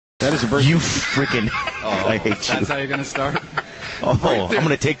That is a birthday. You freaking... I hate you. That's how you're going to start? Oh, I'm going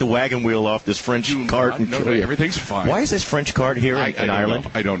to take the wagon wheel off this French cart and kill you. Everything's fine. Why is this French cart here in Ireland?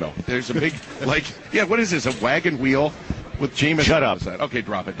 I don't know. There's a big, what is this, a wagon wheel with Jameson? Shut up. Okay,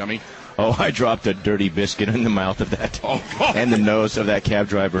 drop it, dummy. Oh, I dropped a dirty biscuit in the mouth of that. Oh. And the nose of that cab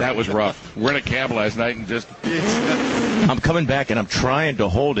driver. That was rough. We're in a cab last night and just... I'm coming back, and I'm trying to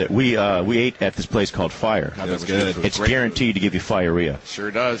hold it. We ate at this place called Fire. That was good. It's guaranteed to give you firea. Sure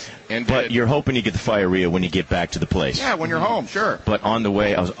does. But you're hoping you get the firea when you get back to the place. Yeah, when you're home, sure. But on the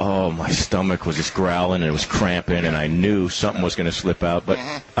way, my stomach was just growling, and it was cramping, and I knew something was going to slip out, but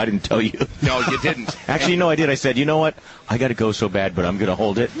I didn't tell you. No, you didn't. Actually, no, I did. I said, you know what? I got to go so bad, but I'm going to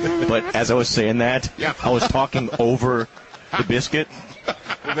hold it. But as I was saying that, I was talking over the biscuit.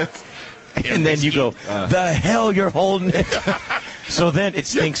 And then you go, the hell you're holding it? So then it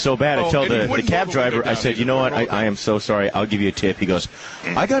stinks so bad. I tell the cab driver, I said, you know what? I am so sorry. I'll give you a tip. He goes,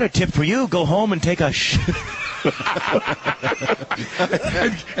 I got a tip for you. Go home and take a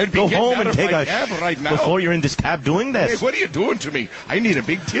and go home and take a right now. Before you're in this cab doing this. Hey, what are you doing to me? I need a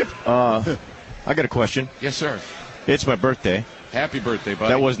big tip. I got a question. Yes, sir. It's my birthday. Happy birthday, buddy.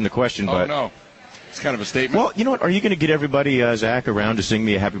 That wasn't the question, but... no. It's kind of a statement. Well, you know what? Are you going to get everybody, Zach, around to sing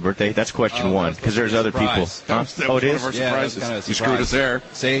me a happy birthday? That's question one, because there's other people. Huh? Oh, it is? One of our Yeah, surprises. kind of You screwed us there.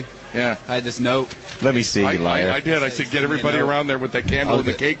 See? Yeah. I had this note. Let me see, you liar. I did. I said get everybody around there with that candle and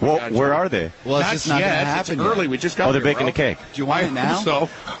the cake. Well, where are they? Well, it's just not going to happen It's early. We just got Oh, they're here, baking the cake. Do you want it now? So,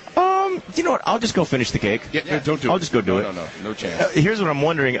 You know what? I'll just go finish the cake. yeah, don't do it. I'll just go do it. No chance. Here's what I'm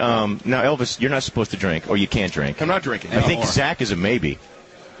wondering. Now, Elvis, you're not supposed to drink, or you can't drink. I'm not drinking. I think Zach is a maybe.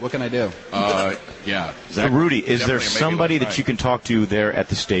 What can I do? Yeah. Rudy, is there definitely a maybe somebody last that you can talk to there at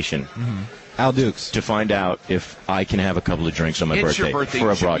the station Al Dukes. to find out if I can have a couple of drinks on my It's your birthday. for a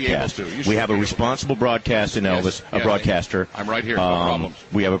You should be able broadcast? to. You should We have be a able to. responsible broadcast in Elvis, a yes. broadcaster. I'm right here. No problems.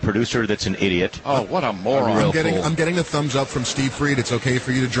 We have a producer that's an idiot. Oh, what a moron. I'm getting the thumbs up from Steve Freed. It's okay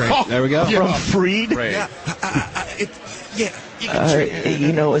for you to drink. Oh, There we go. From Freed? Great. You can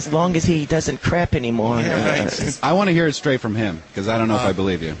drink. As long as he doesn't crap anymore. I want to hear it straight from him, because I don't know if I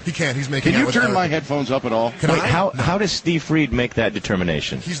believe you. He can't. He's making. Can out you with turn Eric. my headphones up at all? Can Wait, I? how does Steve Freed make that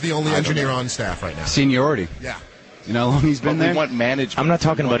determination? He's the only engineer on staff right now. Seniority. Yeah. You know how long he's been We there? want management. I'm not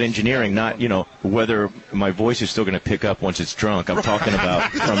talking about engineering, not, whether my voice is still going to pick up once it's drunk. I'm talking about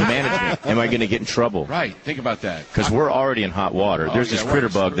from management. Am I going to get in trouble? Right. Think about that. Because we're already in hot water. There's this yeah, critter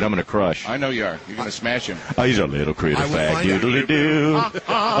we're bug that I'm going to crush. I know you are. You're going to smash him. Oh, he's a little critter I will fag. find out. Doodly-doo.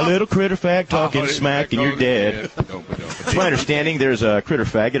 A little critter fag talking smack and you're dead. It's my understanding there's a critter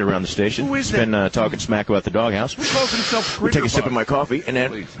faggot around the station. Who is He's been talking smack about the doghouse. Who calls himself We'll take Critter a sip Bug? of my coffee, and then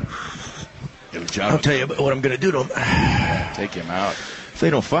Please. I'll tell you what I'm going to do to him. Take him out. If they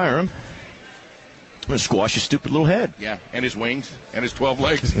don't fire him, I'm going to squash his stupid little head. Yeah, and his wings, and his 12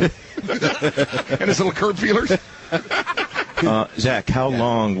 legs, and his little curb feelers. Zach, how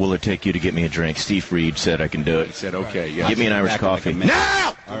long will it take you to get me a drink? Steve Freed said I can do He it. said, okay, yeah. Give me an Irish Back in like a coffee. minute.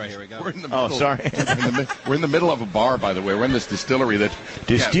 Now! All right, here we go. We're in the Oh, middle. sorry. We're in the middle of a bar, by the way. We're in this distillery that...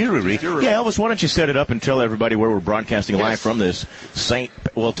 Distillery. Yeah, Elvis, why don't you set it up and tell everybody where we're broadcasting live Yes. from this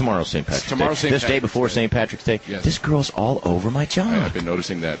tomorrow's St. Patrick's Tomorrow's Day. St. This day Patrick's before Day. St. Patrick's Day. Yes. This girl's all over my job. I've been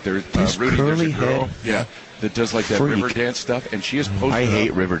noticing that. There's This Rudy, there's curly a girl, head. that does like that Freak. river dance stuff, and she is posted I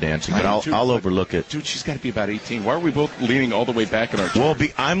hate up. river dancing, but I do too. I'll overlook it. Dude, she's got to be about 18. Why are we both leaning all the way back in our chair? Well,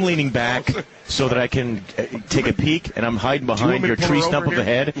 I'm leaning back so that I can take a peek, and I'm hiding Do you want behind me your to pull tree her stump over of a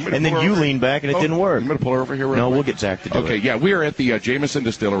here? head, You want me to and then pull her you over? lean back, and it didn't work. I'm going to pull her over here real No, quick. we'll get Zach to do Okay, it. yeah, we are at the Jameson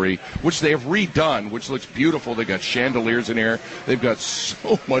Distillery, which they have redone, which looks beautiful. They got chandeliers in here. They've got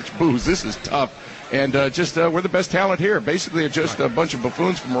so much booze. This is tough. And we're the best talent here. Basically, just a bunch of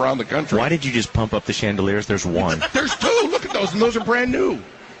buffoons from around the country. Why did you just pump up the chandeliers? There's one. There's two. Look at those, and those are brand new.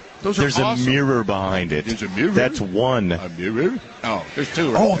 Those are There's awesome. a mirror behind it. There's a mirror? That's one. A mirror? Oh, there's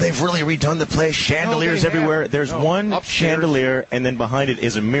two. Right Oh, there. they've really redone the place. Chandeliers they have. everywhere. There's No, one upstairs. chandelier, and then behind it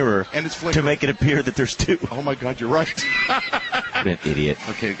is a mirror And it's to flickering. make it appear that there's two. Oh, my God, you're right. What an idiot.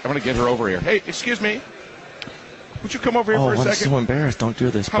 Okay, I'm going to get her over here. Hey, excuse me. Would you come over here Oh, for a I'm second? so embarrassed. Don't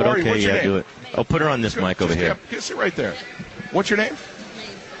do this. How But are you? okay, What's your yeah, name? do it. I'll put her on this mic over here. Yeah, sit right there. What's your name?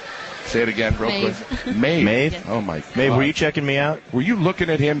 Say it again real Maeve. quick. Maeve. Maeve? Oh, my God. Maeve, were you checking me out? Were you looking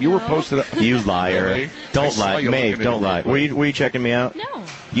at him? You were posted up. You liar. Really? I Don't saw lie. you Maeve, looking at don't him lie. real quick. Were you checking me out? No.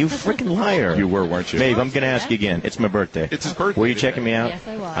 You freaking liar. You were, weren't you? Maeve, I'm going to ask you again. It's my birthday. It's his birthday Were you today. checking me out? Yes,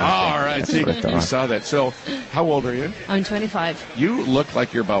 I was. Oh, all right. That's See, what I thought. you saw that. So, how old are you? I'm 25. You look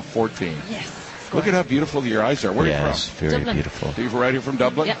like you're about 14. Yes. Look at how beautiful your eyes are. Where are you Yes, from? very Dublin. beautiful. You're right here from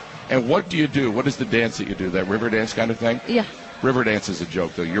Dublin? Yeah. And what do you do? What is the dance that you do? That river dance kind of thing? Yeah. Riverdance is a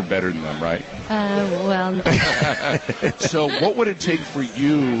joke, though. You're better than them, right? Well. So what would it take for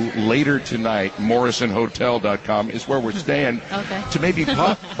you later tonight, MorrisonHotel.com is where we're staying, to maybe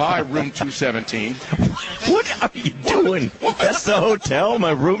buy room 217? What are you doing? That's the hotel,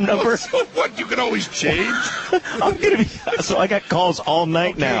 my room number? So what? You can always change? I'm going to be... So I got calls all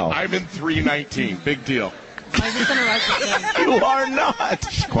night now. I'm in 319. Big deal. I was going to write this down. You are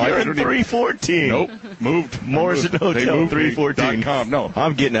not. You're in 314. Nope. Moved. Morrison Hotel 314. No.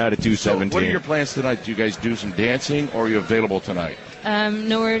 I'm getting out of 217. So what are your plans tonight? Do you guys do some dancing, or are you available tonight?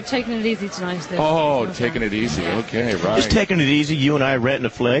 No, we're taking it easy tonight. Taking it easy. Okay, right. Just taking it easy. You and I renting a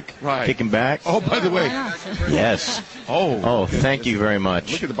flick. Right. Kicking back. Oh, by the way. Yes. Oh, thank you very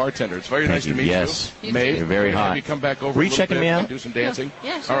much. Look at the bartender. It's very nice to meet you. Yes. May, you're very hot. Have you come back over Were you checking me out? Do some dancing?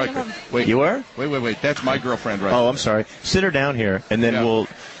 Yeah, sure. All right. No problem. Wait. You were? Wait. That's my girlfriend right Oh, there. I'm sorry. Sit her down here, and then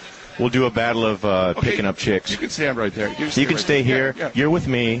we'll do a battle of picking up chicks. You can stand right there. You can stay here. Yeah. You're with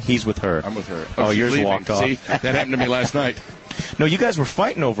me. He's with her. I'm with her. Oh, she's yours leaving. walked off. See, that happened to me last night. No, you guys were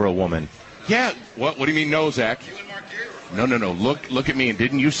fighting over a woman. Yeah. What do you mean no, Zach? No. Look at me. And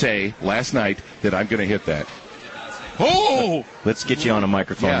didn't you say last night that I'm going to hit that? Oh! Let's get you on a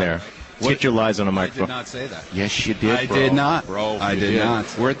microphone there. Let's get your lies on a I microphone. did not say that. Yes, you did, I bro. did not. Bro, I you did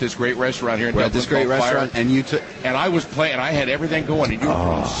not. We're at this great restaurant here in We're Dublin. at this great called Fire. restaurant, and you took. And I was playing, and I had everything going, and you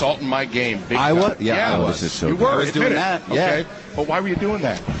were insulting my game. Big I time. was? Yeah, I was. This is so You good. were. I was admit doing it. that, yeah. Okay. But why were you doing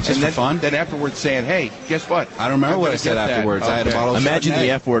that? Just for fun. Then afterwards saying, hey, guess what? I don't remember I'm what gonna I said get that. afterwards. I had a bottle of Imagine Chardonnay.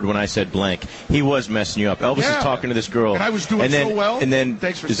 the F word when I said blank. He was messing you up. Elvis Yeah. is talking to this girl. And I was doing then, so well. And then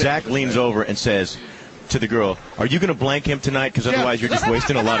Thanks for saying Zach this, leans man. over and says to the girl, are you going to blank him tonight? Because otherwise you're just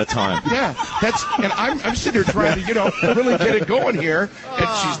wasting a lot of time. Yeah, and I'm sitting here trying to, really get it going here. And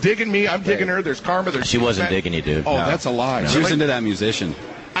she's digging me. I'm digging her. There's karma. There's She wasn't digging you, dude. Oh, No. that's a lie. She was into that musician.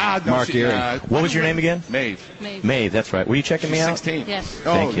 No, Mark she- Erie. What was your name again? Maeve. Maeve, that's right. Were you checking me She's out? 16. Yes.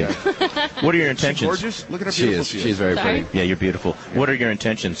 Oh, Thank you. yeah. What are your She's intentions? gorgeous. Look at her She beautiful is. she She's very Sorry? pretty. Yeah, you're beautiful. What are your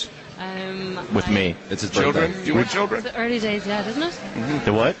intentions with me? It's his Children? birthday. Do you want children? It's the early days yet, isn't it?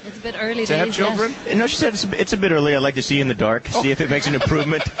 The what? It's a bit early To have days children? yet. No, she said it's a bit early. I'd like to see you in the dark, see if it makes an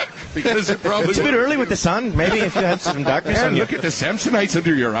improvement. Because it probably It's a bit early with the sun. Maybe if you had some darkness on Man, you. look at the Samsonites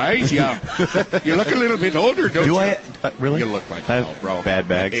under your eyes. Yeah. You look a little bit older, don't Do you? I? Really? You look like I hell, have bro. bad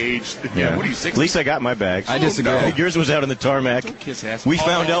bags. Aged. Yeah. What are you, 60? At least I got my bags. I disagree. no. Yours was out on the tarmac. Kiss ass. We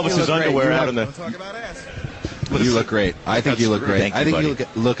found Oh, Elvis's look great. underwear You out have- on the. Talk about ass. You look great. I think you look great. Thank you, I think buddy.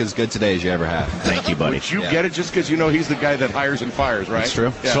 you look as good today as you ever have. Thank you, buddy. Would you Yeah. get it just because you know he's the guy that hires and fires, right? That's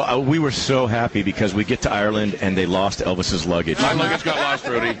true. Yeah. So we were so happy because we get to Ireland and they lost Elvis's luggage. My luggage got lost,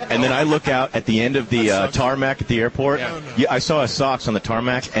 Rudy. And then I look out at the end of the tarmac at the airport. Yeah. I saw his socks on the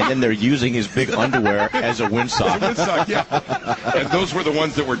tarmac, and then they're using his big underwear as a windsock. It sucked, yeah. And those were the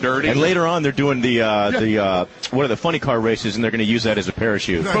ones that were dirty. And later on, they're doing the what are the funny car races, and they're going to use that as a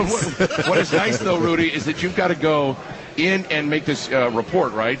parachute. But what is nice, though, Rudy, is that you've got to go in and make this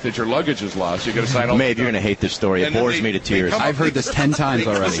report, right, that your luggage is lost. You've got to sign all Maeve, you're going to hate this story. It And then bores they- me to they tears. come up- I've heard this 10 times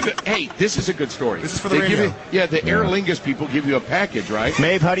already. Hey, this is a good story. This is for the They give radio. you, the Aer Lingus people give you a package, right?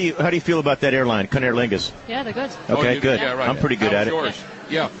 Maeve, how do you feel about that airline, Aer Lingus? Yeah, they're good. Okay, good. Yeah, right. I'm pretty good How's at it. yours?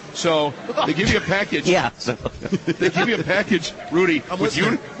 Yeah. So they give you a package. Yeah. So, They give you a package, Rudy, with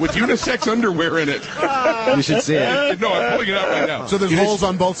unisex underwear in it. You should see it. No, I'm pulling it out right now. So there's holes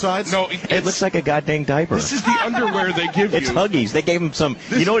on both sides? No, it looks like a goddamn diaper. This is the underwear they give It's you. Huggies. They gave him some.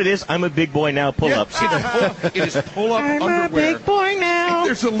 You know what it is? I'm a big boy now. Pull-ups. It is pull-up underwear. boy now.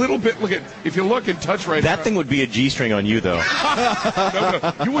 There's a little bit. Look at if you look and touch right That now. thing would be a G-string on you, though.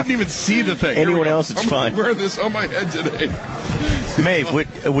 No, you wouldn't even see the thing. Anyone Here we go. else, it's I'm fine. wearing this on my head today. Maeve,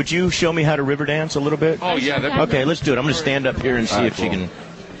 would you show me how to river dance a little bit? Oh yeah. That'd be Okay, let's do it. I'm going to stand up here and see if she can.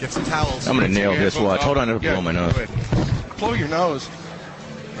 Get some towels. I'm going to nail this. Yeah, Watch. Hold on, I'll yeah, blow my nose. go ahead. Blow your nose.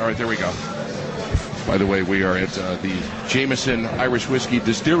 All right, there we go. By the way, we are at the Jameson Irish Whiskey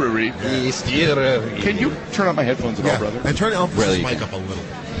Distillery. Can you turn on my headphones at all, Yeah. brother? And turn Elvis' Really? mic up a little.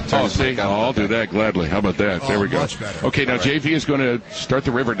 Oh, see, I'll do that gladly. How about that? There we go. Much better. Okay, now All right. JV is going to start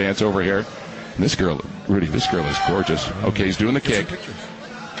the river dance over here. And this girl, Rudy, this girl is gorgeous. Okay, he's doing the Get some kick. pictures.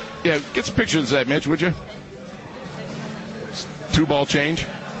 Yeah, get some pictures of that, Mitch, would you? 2-ball change?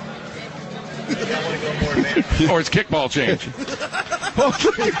 Or it's kickball change? Oh,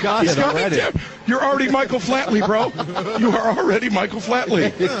 You got he's it got already. it. You're already Michael Flatley, bro. You are already Michael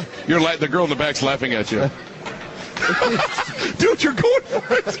Flatley. You're the girl in the back's laughing at you. Dude, you're going for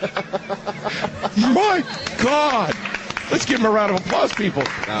it. My God. Let's give him a round of applause, people.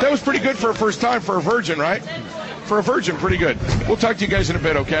 That was pretty good for a first time for a virgin, right? For a virgin, pretty good. We'll talk to you guys in a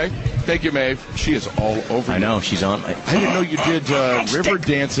bit, okay? Thank you, Maeve. She is all over. I know she's on. I didn't know you did river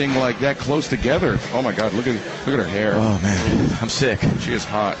dancing like that close together. Oh my God! Look at her hair. Oh man, I'm sick. She is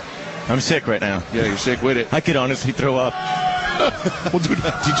hot. I'm sick right now. Yeah, you're sick with it. I could honestly throw up. Well, dude,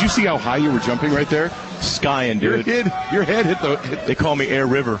 did you see how high you were jumping right there? Skying, dude. Your head hit the. They call me Air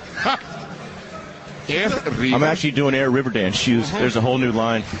River. Air River. I'm actually doing Air River dance shoes. There's a whole new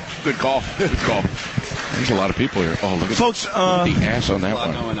line. Good call. Good call. There's a lot of people here. Oh, look at folks. Look at the ass on that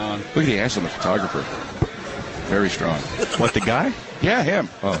one. Going on. Look at the ass on the photographer. Very strong. What, the guy? Yeah, him.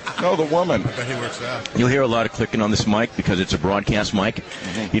 Oh, no, the woman. I bet he works out. You'll hear a lot of clicking on this mic because it's a broadcast mic.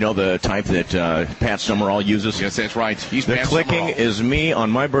 Mm-hmm. You know, the type that Pat Summerall uses? Yes, that's right. He's the Pat clicking Summerall. is me on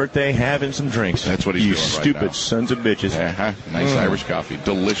my birthday having some drinks. That's what he's you doing right stupid now. sons of bitches. Uh-huh. Nice Irish coffee.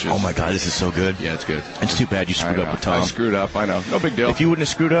 Delicious. Oh, my God, this is so good. Yeah, it's good. It's too bad you screwed up with Tom. I screwed up. I know. No big deal. If you wouldn't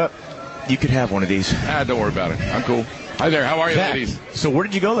have screwed up, you could have one of these. Don't worry about it. I'm cool. Hi there. How are you, Zach, ladies? so where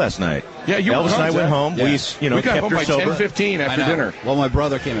did you go last night? Yeah, you Elvis and I went home. Yeah. We We got kept home her by sober. 10:15 after dinner. Well, my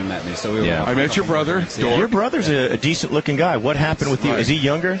brother came and met me, so we were. Yeah. I met your brother. Your brother's a decent-looking guy. What happened with you? Right. Is he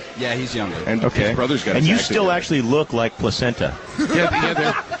younger? Yeah, he's younger. And Okay. his brother's got and his you act still together. actually look like placenta.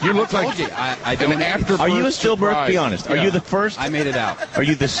 You look like I don't. an afterbirth Are you a stillbirth? surprise. Be honest. Are Yeah. you the first? I made it out. Are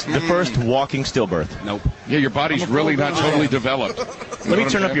you the first walking stillbirth? Nope. Yeah, your body's really not totally developed. Let me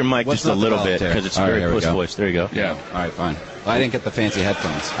turn up your mic What's just a not little developed bit here? because it's All right, very here we puss go. voice. There you go. Yeah. All right, fine. Well, I didn't get the fancy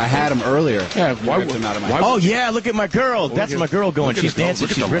headphones. I had them earlier. Yeah, why Ripped them out of my why- Oh yeah, look at my girl. That's my girl going. Look at She's the- dancing.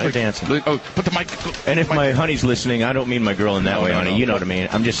 look at She's the river leg. dancing. Look- Oh, put the mic. And if my honey's listening, I don't mean my girl in that No, way, no, honey. no. You know what I mean.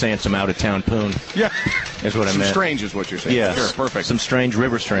 I'm just saying some out-of-town poon. Yeah. Is what I Some meant. strange is what you're saying. Yes. Sure, perfect. Some strange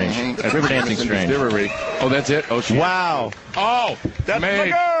river strange. At River dancing Jameson strange. Distillery. Oh, that's it? Oh, she. Wow. Oh, That's Maeve. my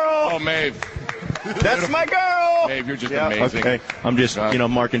girl. Oh, Maeve. That's my girl. Maeve, you're just Yeah, amazing. okay. I'm just,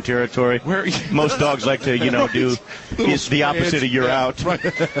 marking territory. Where- Most dogs like to, do it's the opposite of you're Yeah, out. right.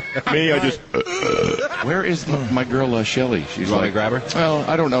 Me, I just. Where is my girl Shelly? She's You want me to grab her? Well,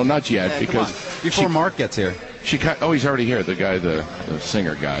 I don't know, not yet, Come because on. Before Mark gets here. he's already here. The guy, the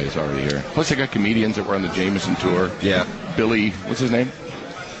singer guy, is already here. Plus, they got comedians that were on the Jameson tour. Yeah. Billy, what's his name?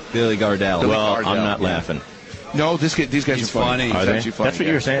 Billy Gardell. Well, Gardell, I'm not yeah. laughing. No, these guys He's are funny. funny. Are He's they? actually funny. That's what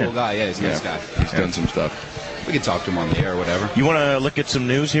you were saying. Cool guy. Yeah, he's a nice guy. He's done some stuff. We can talk to him on the air or whatever. You want to look at some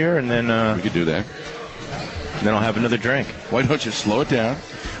news here, and then We could do that. I'll have another drink. Why don't you slow it down?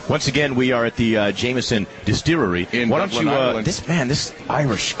 Once again, we are at the Jameson Distillery. In Why don't Dublin, you? Ireland. This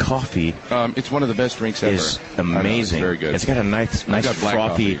Irish coffee It's one of the best drinks ever. is I know, amazing. it's very good. It's got a nice got black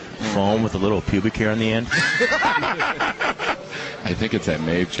frothy coffee. foam with a little pubic hair on the end. I think it's that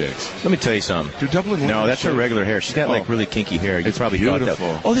Maeve chicks. Let me tell you something. Do Dublin No, women that's her shave? regular hair. She's got like Oh. really kinky hair. You It's probably thought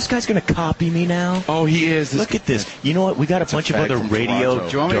beautiful. that. Oh, this guy's gonna copy me now. Oh, he is. Look at this. You know what? We got a bunch of fag other from radio. Toronto.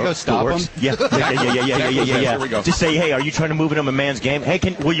 Do you want me to go stop dorks. him? Yeah. Here we go. Just say, hey, are you trying to move it on a man's game? Hey,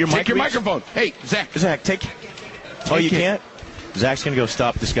 will your Take mic your reach? microphone. Hey, Zach. Zach, take. Oh, you it. can't. Zach's gonna go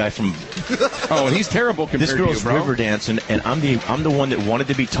stop this guy from Oh, and he's terrible compared this girl's to you, bro. river dancing, and I'm the one that wanted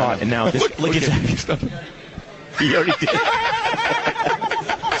to be taught, and now this look at Zach. He already did.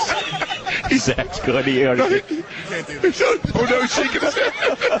 Zach's good. He already did. Oh no, he's shaking his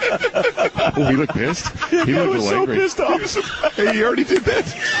head. Oh, he looked pissed. He looked a little angry. pissed off. Hey, he already did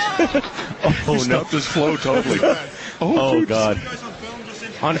that. Oh He no. stopped his flow totally. Oh dude. God.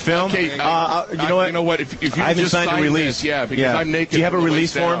 On film? Okay, you know what? You know what? If you I haven't just signed a sign release. this, yeah, because I'm naked. Do you have a from the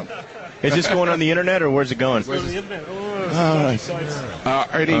release waist form? down. Is this going on the internet or where's it going?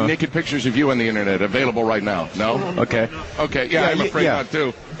 Any naked pictures of you on the internet available right now? No. Okay. Okay. Yeah, I'm afraid yeah. not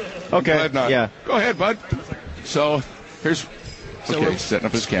too. Okay. Glad not. Yeah. Go ahead, bud. So here's. Okay, setting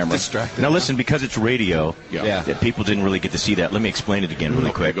up his camera. Distracted. Now listen, because it's radio, Yeah. that people didn't really get to see that. Let me explain it again really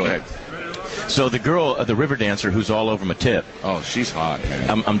Okay, quick. go ahead. So the girl, the river dancer, who's all over my tip. Oh, she's hot,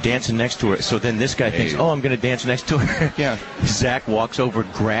 man. I'm dancing next to her. So then this guy thinks, Hey. oh, I'm going to dance next to her. Yeah. Zach walks over,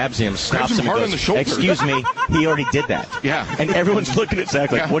 grabs him, stops him him, hard and on goes, the shoulder. excuse me, he already did that. Yeah. And everyone's looking at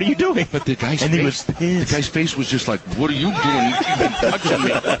Zach like, Yeah. what are you doing? But the guy's and face, he was the pissed. guy's face was just like, "What are you doing? You've been touching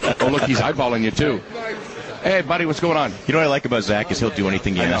me." Oh, look, he's eyeballing you too. Hey, buddy, what's going on? You know what I like about Zach is he'll do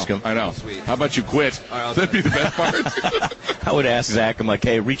anything you ask him. I know. How about you quit? That'd be the best part. I would ask Zach, I'm like,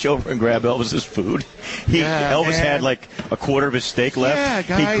 hey, reach over and grab Elvis's food. Elvis man. had like a quarter of his steak left. Yeah,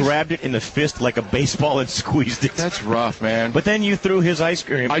 guys. He grabbed it in the fist like a baseball and squeezed it. That's rough, man. But then you threw his ice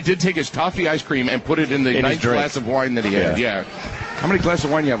cream. I did take his toffee ice cream and put it in the In his nice drink. glass of wine that he had. Yeah. How many glasses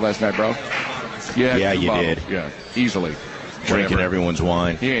of wine you have last night, bro? Yeah, 2 you bottles. did. Yeah, easily. Drinking Whatever. everyone's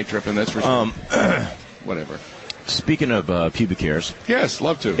wine. He ain't tripping, that's for sure. Whatever. Speaking of pubic hairs, Yes,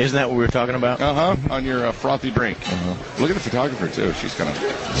 love to. isn't that what we were talking about? On your frothy drink. Look at the photographer, too. She's kind of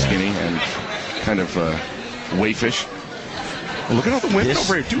skinny and kind of waifish. Look at all the women This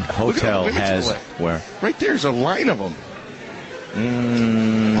over here, dude. hotel look at all the has women. where? Right there's a line of them.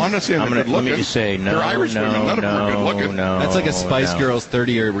 Honestly, Let me just say, no, They're Irish women. None of them are good looking. no. That's like a Spice Girls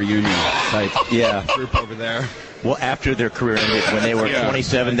 30-year reunion type Yeah. group over there. Well, after their career ended, when they were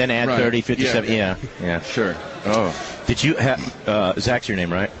 27, then add 30, 57. Yeah. Sure. Oh. Did you have Zach's your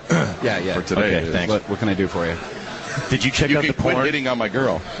name, right? Yeah. For today. Okay, thanks. What can I do for you? Did you check You out the can quit porn? hitting on my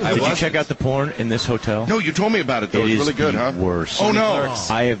girl. Did you check out the porn in this hotel? No, you told me about it, though. It It's is really good, huh? worse. Oh, no.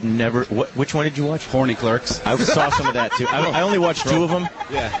 I have never... Which one did you watch? Horny Clerks. I saw some of that, too. I only watched 2 of them.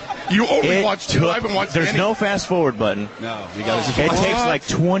 Yeah. You only watched 2. I haven't watched There's any. no fast-forward button. No, you got to. It takes like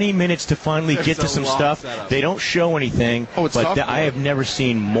 20 minutes to finally get to a some long stuff. setup. They don't show anything, Oh, it's but softcore. I have never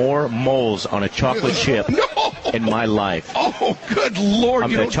seen more moles on a chocolate chip in my life. Oh, good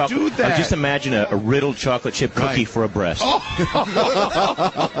Lord, you don't do that. Just imagine a riddled chocolate chip cookie for a breast.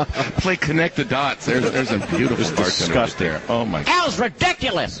 Play connect the dots. There's a beautiful bartender right disgusting. there. Oh, my God. Hell's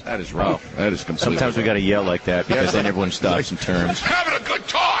ridiculous! That is rough. That is completely Sometimes we got to yell like that because then everyone stops and turns. having a good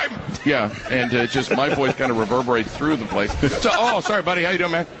time. Yeah, and just my voice kind of reverberates through the place. So, sorry, buddy. How you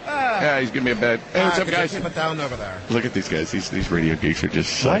doing, man? Yeah, he's giving me a bed. Hey, what's up, guys? Keep it down over there. Look at these guys. These radio geeks are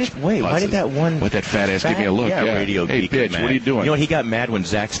just Why such why did that one... What, that fat ass give me a look? Yeah, radio Hey, geek bitch, mad. what are you doing? You know what? He got mad when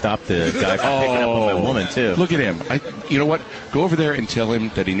Zach stopped the guy from picking up on my woman, too. Look at him. You know what? Go over there and tell him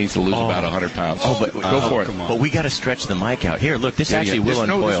that he needs to lose about 100 pounds. But go for it. come on. But we got to stretch the mic out. Here, look, this actually will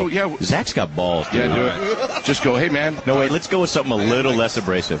uncoil. Zach's got balls. Yeah, dude. do it. Just go, hey, man. No, wait, let's go with something a little less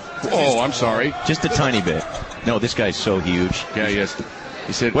abrasive. Oh, I'm sorry. Just a tiny bit. No, this guy's so huge. Yeah, he is.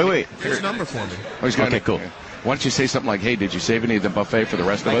 He said, Wait. His number for me. Oh, he's got Okay, cool. Why don't you say something like, hey, did you save any of the buffet for the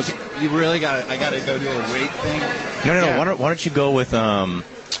rest of us? You really got I got to go do a weight thing? No. Yeah. Why don't you go with,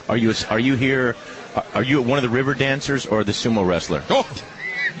 are you here, are you one of the river dancers or the sumo wrestler? Oh!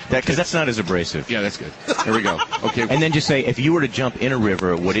 Because that's not as abrasive. Yeah, that's good. There we go. Okay. And then just say, if you were to jump in a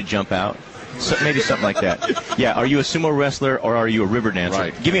river, would it jump out? So, maybe something like that. Yeah, are you a sumo wrestler or are you a river dancer?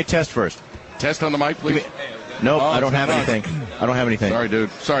 Right. Give me a test first. Test on the mic, please. Nope, Oh, I don't it's have not. anything. I don't have anything. Sorry,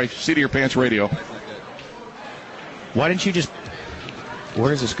 dude. Sorry. Seat of your pants radio. Why didn't you just... Where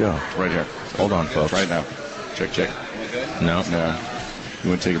does this go? Right here. Hold on, folks. Right now. Check. No. No. You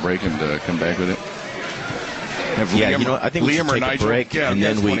want to take a break and come back with it? Have Yeah, Liam, you know what? I think we should Liam or take Nigel? a break, Yeah, and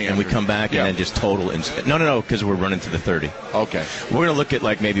then that's we 20 come back, Yeah. and then just total... No, because we're running to the 30. Okay. We're going to look at,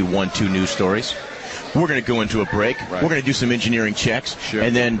 like, maybe 1-2 news stories. We're going to go into a break. Right. We're going to do some engineering checks. Sure.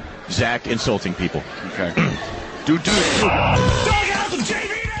 And then Zach insulting people. Okay. Dude. Doghouse of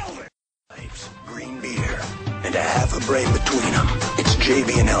JV Elvis! Green beer, and a half a brain between them. It's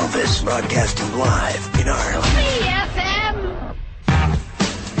JV and Elvis broadcasting live in Ireland. BFM.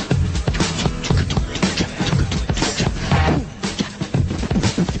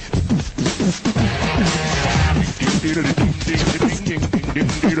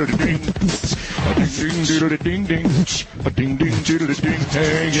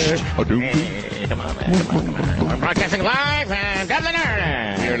 Come on, man. We're broadcasting live from Dublin,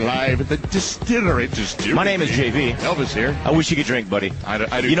 Ireland. We're live at the Distillery. My name is JV. Elvis here. I wish you could drink, buddy.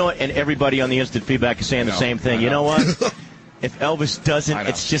 I do. You know what? And everybody on the instant feedback is saying the same thing. I You know. know what? If Elvis doesn't, I know.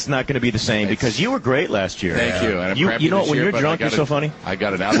 it's just not going to be the same because you were great last year. Thank you. And I'm You crappy know what? this When year, you're but drunk, I you're got so an- funny. I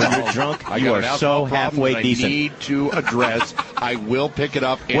got an alcohol. When you're drunk, I you got are an so alcohol problem halfway that I decent. need to address. I will pick it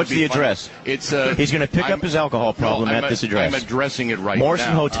up. And What's be the funny. address? It's He's going to pick up his alcohol problem No, at this address. I'm addressing it right Morrison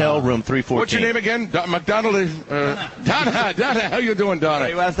now. Hotel, room 314. What's your name again? McDonald. Donna. How you doing, Donna?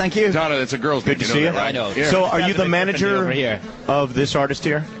 Very well, thank you. Donna, that's a girl's name. Good to see you. That, right? I know. Yeah. So, are you the over manager here. of this artist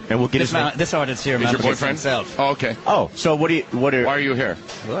here? And we'll get his name. This artist here, Is man, your boyfriend? himself. Oh, okay. Oh, so what Why are you here?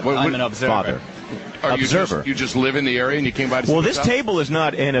 I'm an observer. Father. Are Observer. You just live in the area and you came by to see Well, what's this up? table is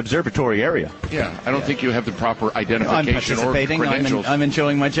not an observatory area. Yeah, I don't think you have the proper I'm identification or participating. credentials. I'm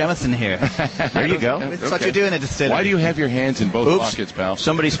enjoying my Jameson here. There you go. That's what you do in a distillery. Why do you have your hands in both Oops. pockets, pal?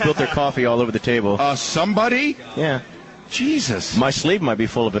 Somebody spilled their coffee all over the table. Somebody? Yeah. Jesus. My sleeve might be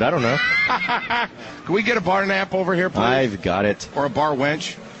full of it. I don't know. Can we get a bar nap over here, please? I've got it. Or a bar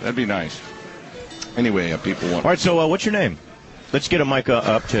wench? That'd be nice. Anyway, people want... All right, so what's your name? Let's get a mic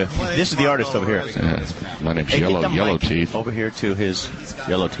up to... This is the artist over here. my name's Hey, get the Yellow mic Teeth. over here to his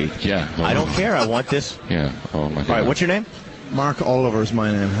yellow teeth. Yeah. I don't care. I want this. Yeah. Oh, my God. All right, what's your name? Mark Oliver is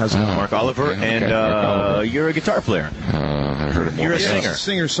my name. How's it going? Mark Oliver, okay, and Mark Oliver. you're a guitar player. I heard it more. You're a Yeah. singer.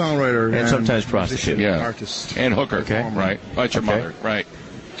 Singer-songwriter. And sometimes prostitute. musician, Yeah. Artist. And hooker. Okay. Right. That's your Okay. mother. Right.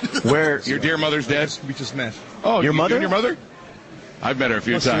 Where? Your dear mother's dead? We just met. Oh, Your you mother? and your mother? I've met her a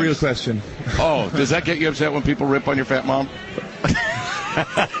few What's times. the real question? Oh, does that get you upset when people rip on your fat mom?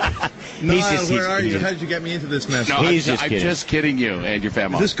 Niall, where are you? How did you get me into this mess? No, I'm just kidding you and your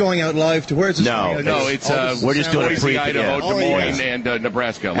family. Is this going out live to where's this going out? No, it's we're just doing a Boise, Idaho, Des Moines, and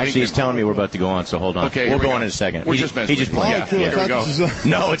Nebraska. Actually, he's telling me we're about to go on, so hold on. Okay, we'll go on in a second. We're just messing. He just Yeah, played. here we go.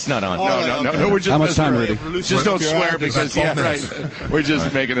 No, it's not on. No, we're just How much time, messing. Rudy? Just don't swear because we're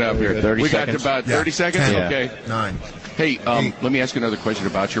just making it up here. 30 we got seconds. about 30 seconds. Yeah. Okay. 9. Hey, let me ask you another question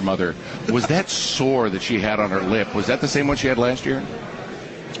about your mother. Was that sore that she had on her lip? Was that the same one she had last year?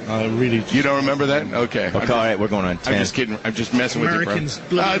 Really. You don't remember that? Okay. Okay, all right, we're going on 10. I'm just kidding. I'm just messing Americans,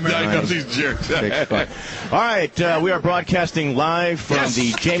 with you, bro. I know these jerks. All right, we are broadcasting live from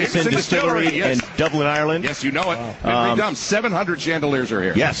the Jameson Distillery in Dublin, Ireland. Yes, you know it. 700 chandeliers are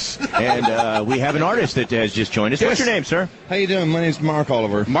here. Yes, and we have an artist that has just joined us. What's your name, sir? How you doing? My name's Mark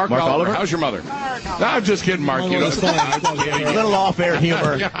Oliver. Mark Oliver. How's your mother? I'm just kidding, Mark. You know, A little off-air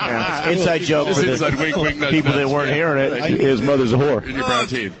humor. Inside joke for the inside wink, wink, nudge, people that nudge. weren't hearing it. His mother's a whore. In your brown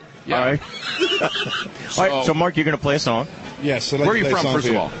teeth. Yeah. All right. All right, so Mark, you're going to play a song. Yes. Where are you from, first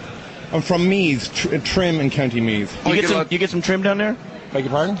of all? I'm from Meath, Trim in County Meath. You get some trim down there? Beg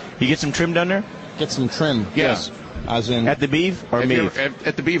your pardon? You get some trim down there? Get some trim. Yes. As in At the Beeve or Meath?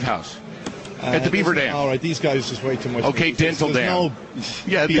 At the Beeve House. At the Beaver Dam. All right, these guys just way too much. Okay, Dental There's Dam. No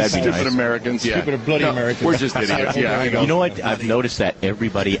Yeah, these That'd be stupid nice. Americans. Yeah. Stupid bloody Americans. We're just idiots. Yeah, I know. You know what? I've noticed that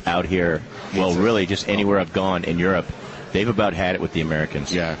everybody out here, well, really just anywhere I've gone in Europe, they've about had it with the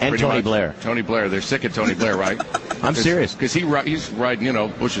Americans. Yeah, and pretty Tony much. Blair. Tony Blair. They're sick of Tony Blair, right? I'm serious. Because he's riding,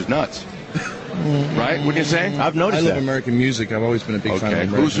 Bush's nuts. Right? What are you saying? I've noticed I love that. American music. I've always been a big fan of Okay.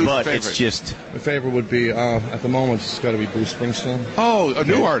 American Who's your But favorite? it's just, My favorite would be, at the moment, it's got to be Bruce Springsteen. Oh, a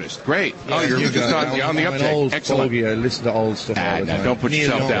new artist. Great. You're You just guys, on the I'm an uptake. old Excellent. fogey. I listen to old stuff all the time. Don't put Neil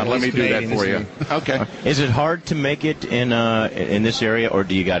yourself Young, down. Let me he's do that Canadian, for you. isn't he? Okay. is it hard to make it in this area, or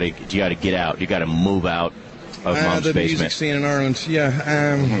do you got to get out? You got to move out of Mom's the basement. music scene in Ireland,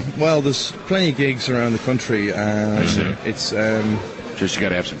 yeah. Well, there's plenty of gigs around the country. see. It's Just you got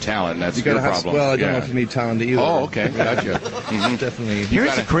to have some talent. And that's you your got to have. problem. Well, I don't Yeah. know if you need talent either. Oh, okay. Gotcha. Definitely.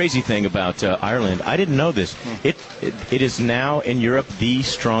 Here's the crazy thing about Ireland. I didn't know this. It is now in Europe the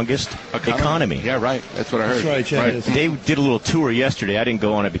strongest economy. Yeah, right. That's what I heard. That's right, yeah, it is. They did a little tour yesterday. I didn't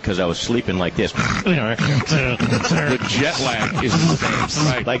go on it because I was sleeping like this. The jet lag is insane.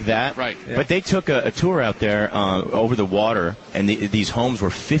 Right. Like that. Right. But they took a tour out there over the water, and these homes were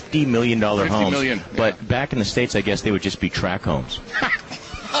 $50 million homes. $50 million, But back in the States, I guess they would just be track homes.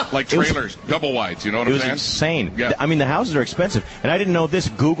 Like trailers, double wides. You know what It I'm was saying? insane. Yeah. I mean, the houses are expensive. And I didn't know this.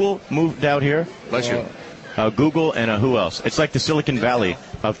 Google moved out here. Bless you. Google and who else? It's like the Silicon Valley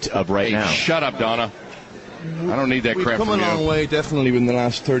of right Hey, now. shut up, Donna. I don't need that We've crap come from a long you. way, definitely, in the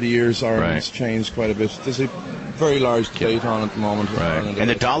last 30 years. Ireland's Right. changed quite a bit. There's a very large debate on at the moment. with Right. Ireland. And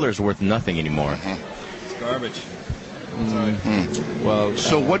the dollar's worth nothing anymore. It's garbage. Well,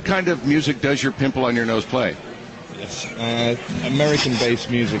 So what kind of music does your pimple on your nose play? yes.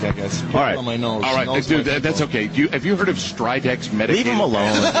 American-based music, I guess. All right. On my nose. All right, Nose dude, my that's pimple. okay. Have you heard of Stridex medicated? Leave him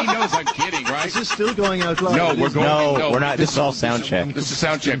alone. He knows I'm kidding, right? Is this still going out live? No, It we're is- going. No, we're not. This is all sound check. This is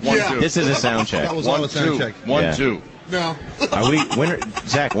sound check. 1, 2. This is a sound check. That was all 1, a sound 2. check. 1, Yeah. 2. No. Are we?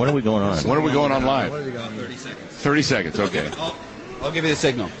 Zach, when are we going on? When are we going on live? What have you got? 30 seconds. 30 seconds. Okay. I'll give you the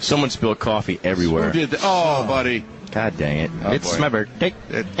signal. Someone spilled coffee everywhere. Who did that? Oh, buddy. God dang it! Oh, It's boy. my birthday,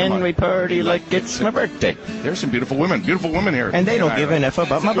 Come and on. we party like it's my birthday. There's some beautiful women. Beautiful women here. And they don't All give right. an F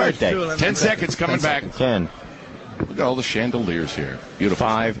about my birthday. 10 seconds coming back. 10, Look at all the chandeliers here. Beautiful.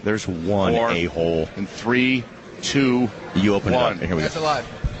 5. There's one 4, a-hole. And 3, 2, You open it up. 1. And here we go. That's alive.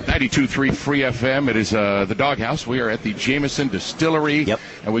 92.3 Free FM. It is the Doghouse. We are at the Jameson Distillery. Yep.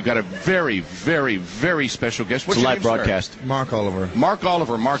 And we've got a very, very, very special guest. It's What's a your live name, sir? broadcast. Mark Oliver. Mark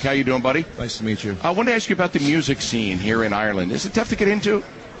Oliver. Mark, how you doing, buddy? Nice to meet you. I want to ask you about the music scene here in Ireland. Is it tough to get into?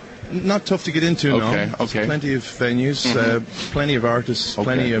 Not tough to get into, no. Okay, There's okay. plenty of venues, plenty of artists,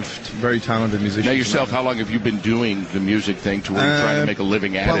 plenty of very talented musicians. Now yourself, how long have you been doing the music thing to where you're trying to make a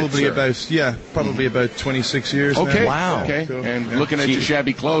living at probably it? Sir? probably about 26 years Okay. now. Wow. Okay. Cool. And Yeah. looking at your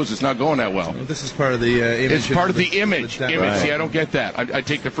shabby clothes, it's not going that well. Well, this is part of the image. It's part of the image. Right. Image. See, I don't get that. I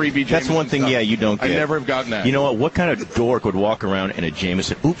take the freebie. That's Jameson one thing, stuff. yeah, you don't I get. never have gotten that. You know what? What kind of dork would walk around in a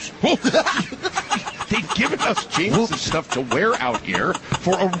Jameson? Oops. They've given us Jameson stuff to wear out here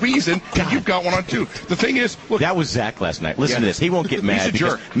for a reason, and you've got one on too. The thing is, look, That was Zach last night. Listen Yeah. to this. He won't get He's mad a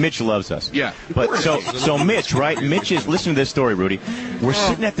because jerk. Mitch loves us. Yeah. But so Mitch, right? Mitch is, listen to this story, Rudy. We're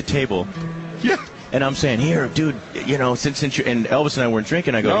sitting at the table. yeah. And I'm saying, here, dude, since you're, and Elvis and I weren't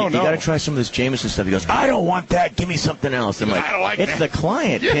drinking, I go, you got to try some of this Jameson stuff. He goes, I don't want that. Give me something else. I'm like, I don't like it's that. the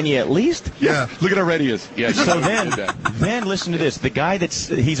client. Yeah. Can you at least? Yeah. Look at how ready he is. Yeah. So then listen to this. The guy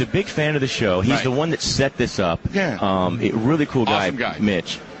he's a big fan of the show. He's the one that set this up. Yeah. Really cool guy, Awesome guy.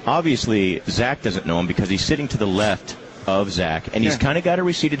 Mitch. Obviously, Zach doesn't know him because he's sitting to the left of Zach, and he's kind of got a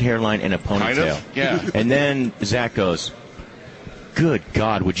receded hairline and a ponytail. Kind of, yeah. And then Zach goes, good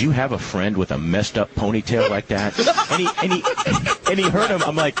God, would you have a friend with a messed up ponytail like that? and he heard him.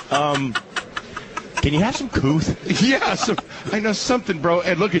 I'm like, can you have some couth? Yeah, I know something, bro.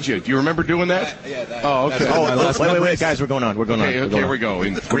 And look at you. Do you remember doing that? Yeah, that. Oh, okay. Wait, guys, we're going on. We're going on. Okay, we're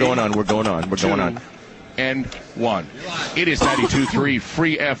going. We're going on. We're going on. We're going on. And 1. It is 92.3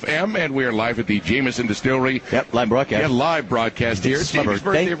 Free FM, and we are live at the Jameson Distillery. Yep, live broadcast. Yeah, live broadcast here. It's Jamie's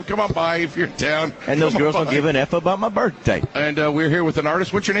birthday. Come on by if you're in town. And those girls don't give an F about my birthday. And we're here with an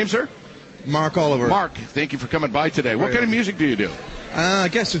artist. What's your name, sir? Mark Oliver. Mark, thank you for coming by today. What kind of music do you do? I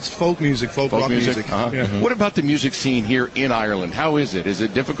guess it's folk music, folk rock music. Uh-huh. Yeah. What about the music scene here in Ireland? How is it? Is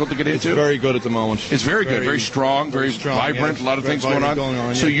it difficult to get into? It's very good at the moment. It's very good, very strong, very strong, vibrant. yeah. A lot of things going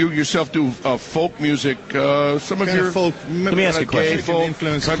on. So you yourself do folk music. Some of kind your of folk. Let me ask you a question. Gay folk,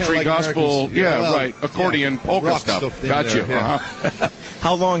 influence, country, like gospel. Americans. Yeah, well, right. Accordion, polka rock stuff. in Gotcha. there, yeah. Uh-huh.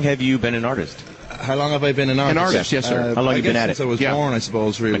 How long have you been an artist? How long have I been an artist? An artist, yes, sir. How long I you been guess at it? since I was born, I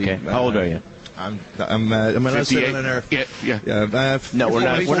suppose, really. Okay. How old are you? I'm allowed to say it on air. Yeah. No, we're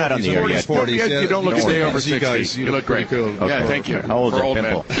not on the air yet. 40s, You don't look a day over 60. Guys, You look great. Cool. Okay. Yeah, thank you. How old is For old that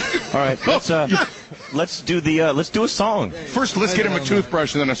man. pimple? All right, let's do a song. First, let's get him a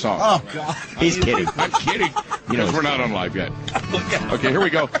toothbrush and then a song. Oh, God. He's kidding. I'm kidding. Because we're not on live yet. Okay, here we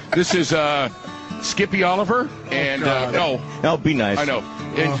go. This is Skippy Oliver and No, be nice. I know.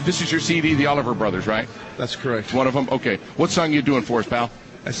 And this is your CD, The Oliver Brothers, right? That's correct. It's one of them. Okay. What song you doing for us, pal?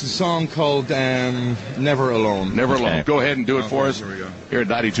 It's a song called Never Alone. Never Alone. Okay. Go ahead and do it for us. Here we go. Here at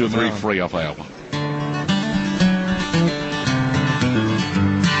 92.3 Free off the album.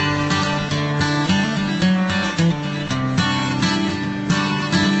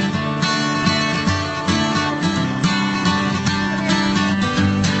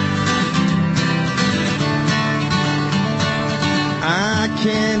 I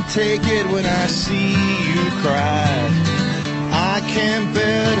can't take it when I see you cry. I can't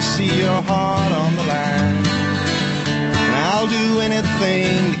bear to see your heart on the line. And I'll do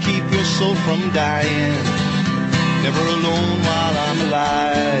anything to keep your soul from dying. Never alone while I'm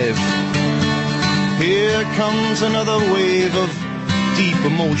alive. Here comes another wave of deep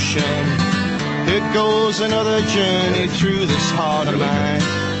emotion. Here goes another journey through this heart of mine.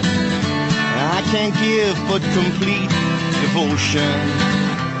 And I can't give but complete devotion.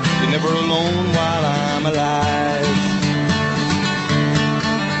 You're never alone while I'm alive.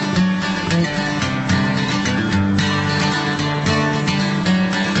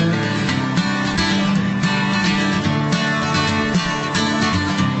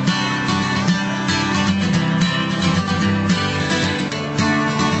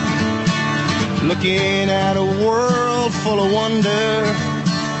 Looking at a world full of wonder.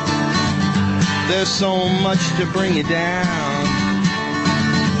 There's so much to bring you down.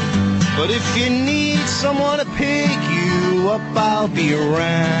 But if you need someone to pick you up, I'll be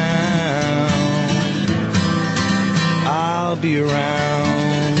around. I'll be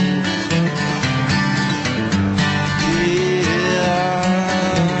around. Yeah.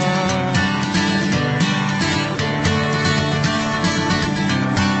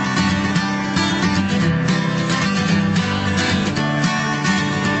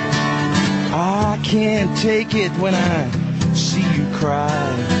 I can't take it when I see you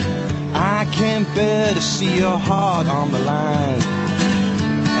cry. I can't bear to see your heart on the line.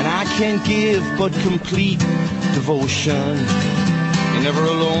 And I can't give but complete devotion. You're never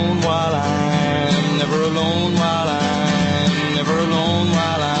alone while I'm never alone while I'm never alone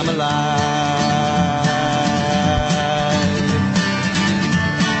while I'm alive.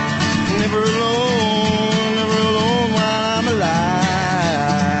 Never alone while I'm alive.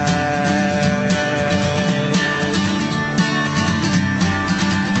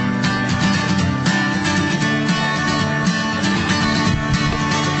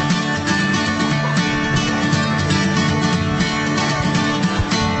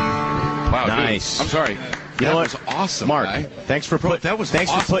 Nice. I'm sorry. You know that what? was awesome, Mark, guy. thanks for Bro, that was for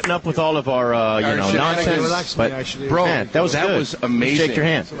putting up with all of our nonsense. But Bro, man, that was good. was amazing. Shake your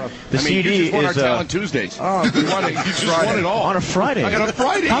hand. The I mean, CD you just won our is Talent Tuesdays. Oh, you just won it all. on a Friday. I got a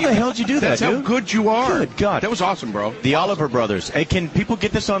Friday. How the hell did you do that, That's how dude? good you are. Good God. That was awesome, bro. The Oliver Brothers. Hey, can people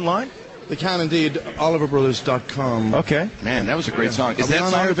get this online? They can indeed. OliverBrothers.com. Okay. Man, that was a great song. Is Are we that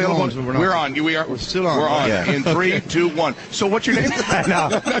on song air? available? We're on. We're still on. We're on. Yeah. In 3, 2, 1. So what's your name? No.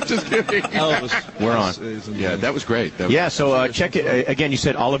 Not just kidding. Elvis. We're on. Yeah, that was great. So check it. Again, you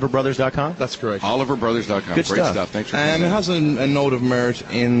said OliverBrothers.com? That's correct. OliverBrothers.com. Good Great stuff. Thanks for And coming it in. has a note of merit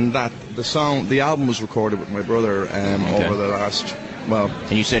in that the album was recorded with my brother over the last,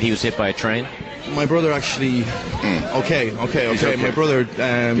 And you said he was hit by a train? my brother actually, okay. My brother he pass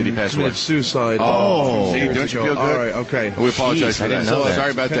away? committed suicide. Oh. See, years don't you ago. feel good? All right, okay. We apologize for I didn't that. know that.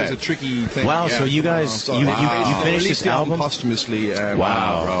 Sorry about It's a that. tricky thing. Wow, Yeah. so you guys, you finished released this the album? posthumously.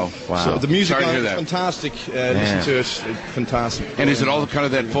 Wow. bro. Wow. So the music Sorry to on hear it's that. fantastic. Listen to it. It's fantastic. And is it all kind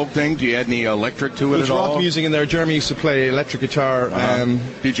of that folk thing? Do you add any electric to it There's at all? rock music in there. Jeremy used to play electric guitar.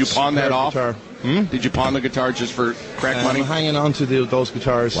 Did you pawn that superb off? guitar. Did you pawn the guitar just for crack money? I'm hanging on to those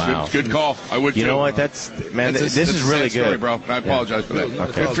guitars. Wow. Good call. I would You too. know what? This is really sad story, good. bro. I apologize for that.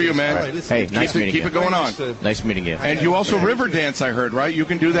 Okay. Good for you, man. All right, listen, Hey, nice meeting Keep you. it going on. Nice meeting you. And you also river dance, I heard, right? You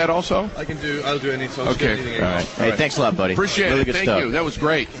can do that also? I'll do anything. Okay. All right. Hey, thanks a lot, buddy. Appreciate really it. good Thank stuff. you. That was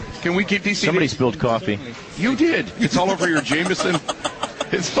great. Can we keep these CDs? Somebody spilled coffee. You did. It's all over your Jameson.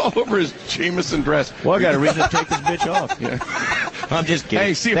 It's all over his Jameson dress. Well, I got a reason to take this bitch off. Yeah. I'm just kidding.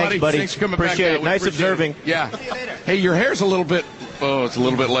 Hey, see you, Thanks, buddy. Thanks for coming Appreciate back. it. Nice observing. Yeah. Hey, your hair's a little bit. Oh, it's a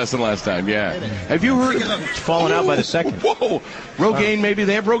little bit less than last time. Yeah. Have you heard? It's falling out by the second. Whoa. Rogaine, maybe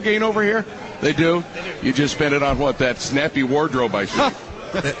they have Rogaine over here. They do. You just spent it on what? That snappy wardrobe, I see.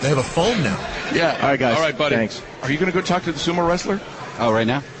 They have a phone now. Yeah. All right, guys. All right, buddy. Thanks. Are you going to go talk to the sumo wrestler? Oh, right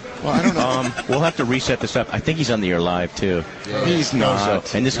now? Well, I don't know. We'll have to reset this up. I think he's on the air live too. He's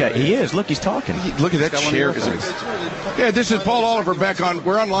not. And this guy, he is. Look, he's talking. Look at that chair. Yeah, this is Paul Oliver back on.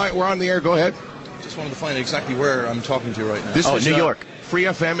 We're online. We're on the air. Go ahead. Just wanted to find exactly where I'm talking to you right now. This is New York. Free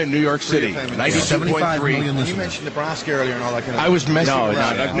FM in New York City. FM in 92.3. You mentioned Nebraska earlier and all that kind of I was messing No,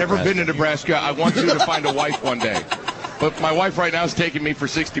 around. no, I've never been to Nebraska. I want you to find a wife one day. But my wife right now is taking me for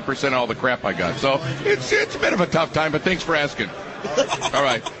 60% of all the crap I got. So it's a bit of a tough time, but thanks for asking. All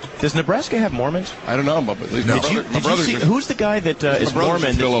right. Does Nebraska have Mormons? I don't know, but at least Did my you brother's see, who's the guy that is brother's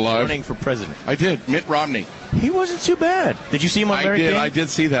Mormon still that's alive. running for president? I did. Mitt Romney. He wasn't too bad. Did you see him on Larry King? I did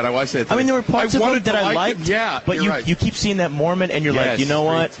see that. I watched that. I mean, there were parts of it that I liked. Yeah, but you're right. you keep seeing that Mormon, and you're like, you know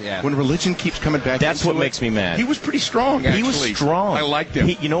what? Yeah. When religion keeps coming back, That's into what it, makes me mad. He was pretty strong. Actually. He was strong. I liked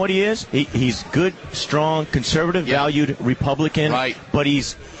him. You know what he is? He's good, strong, conservative, valued Republican. Right. But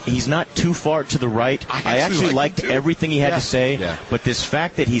he's not too far to the right. I actually liked everything he had to say. Yeah. But this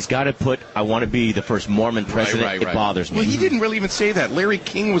fact that he's got to put, I want to be the first Mormon president, it bothers me. Well, he didn't really even say that. Larry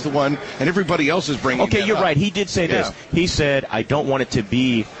King was the one, and everybody else is bringing. Okay, that you're up. right. He did say this. He said, I don't want it to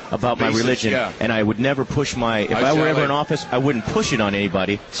be about my Basis, religion, yeah. and I would never push if I were ever in office, I wouldn't push it on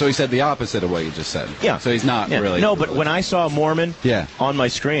anybody. So he said the opposite of what you just said. Yeah. So he's not really. No, but when I saw a Mormon on my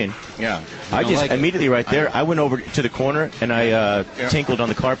screen, Yeah. I just like it. immediately right there, I went over to the corner and I tinkled on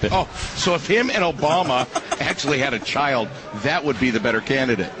the carpet. Oh, so if him and Obama actually had a child, that would be the better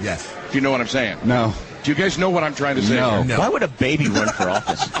candidate. Yes. Do you know what I'm saying? No. Do you guys know what I'm trying to say? No. here? Why would a baby run for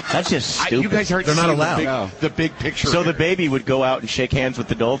office? That's just stupid. You guys aren't They're not seeing allowed. the big picture. So here. the baby would go out and shake hands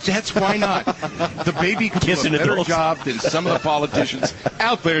with adults? That's why not. The baby could do a Kissing better adults. job than some of the politicians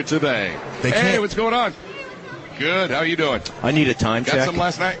out there today. They Hey, can't- what's going on? Good. How you doing? I need a time Got check some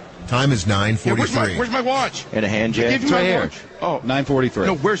last night? Time is Yeah, 9:43. where's my watch? and a hand I check. gave him It's my right here. watch. Oh, 9:43.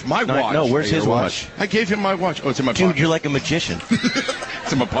 no, where's my watch? No, where's his your watch? I gave him my watch. Oh, it's in my Dude, pocket. you're like a magician.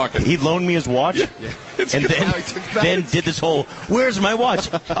 It's in my pocket. He loaned me his watch, It's and good. then Now he took that. then did this whole, where's my watch?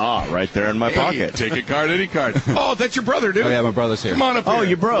 Right there in my Hey, pocket. Take a card, any card. Oh, that's your brother, dude. Oh, yeah, my brother's here. Come on up here. Oh,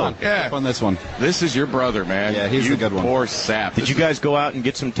 your bro. Yeah. Up on this one. This is your brother, man. Yeah, he's you the good one. Poor sap. Did you guys go out and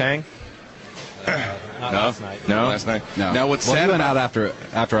get some tang? Not last night. No? Last night. No. Now what's well, sad he went about out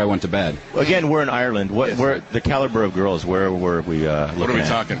after I went to bed. Again, we're in Ireland. Where the caliber of girls? Where were we looking what are we at?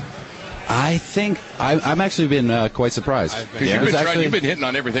 talking? I think I'm actually been quite surprised. Because you've been hitting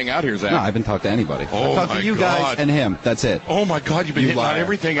on everything out here, Zach. No, I haven't talked to anybody. Oh, I've talked my to you God. guys and him. That's it. Oh my God, you've been hitting on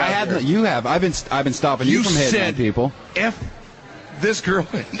everything out here. You have. I've been stopping you from hitting on said people. F this girl.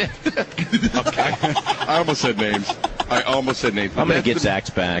 Okay. I almost said names. I'm going to get Zach's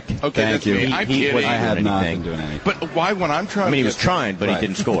back. Okay, Thank that's you. me. I'm He kidding. wasn't I have doing not anything. been doing anything. But why, when I'm trying I mean, he to was get trying, but he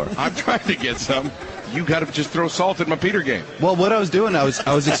didn't score. I'm trying to get some. You got to just throw salt in my Peter game. Well, what I was doing, I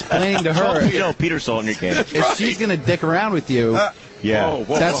was explaining to her Peter Salt in your game. if she's gonna dick around with you. Yeah.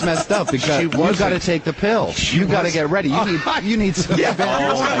 That's messed up because you got to take the pill. You got to get ready. You need some.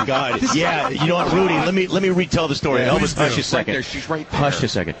 Oh my God! Yeah, you know what, Rudy? Let me retell the story. Elvis, hush a second. There, she's right there. Hush a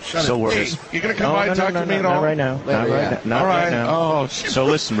second. So we're Hey, you gonna come by and talk to me at not all? right now. Not right now. All right. now. Oh, So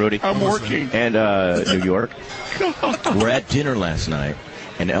listen, Rudy. I'm working. And New York, we're at dinner last night,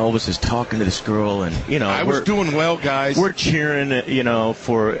 and Elvis is talking to this girl, and I was doing well, guys. We're cheering,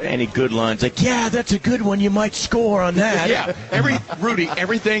 for any good lines. Like, yeah, that's a good one. You might score on that. Yeah, Rudy,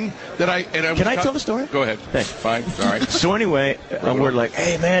 everything that Can I tell the story? Go ahead. Thanks. Fine. All right. So anyway, we're like,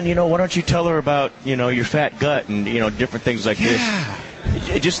 hey man, why don't you tell her about your fat gut and different things like this.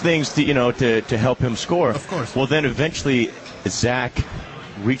 Just things to help him score. Of course. Well, then eventually Zach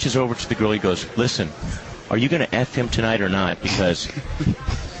reaches over to the girl. He goes, listen, are you going to F him tonight or not? Because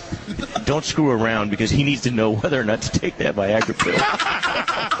don't screw around, because he needs to know whether or not to take that Viagra pill.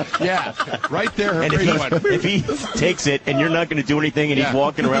 Yeah, right there. And if he takes it and you're not going to do anything and he's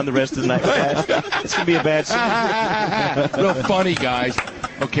walking around the rest of the night with that, it's going to be a bad situation. Real funny, guys.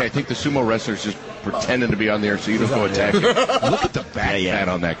 Okay, I think the sumo wrestler's just pretending to be on there so you don't go attack him. Look at the back fat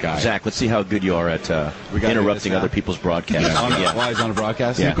on that guy. Zach, let's see how good you are at interrupting other people's broadcasts. Why he's on a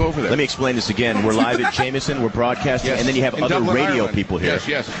broadcast? Yeah. Go over there. Let me explain this again. We're live at Jameson. We're broadcasting, and then you have in other Dublin, radio Ireland. people here.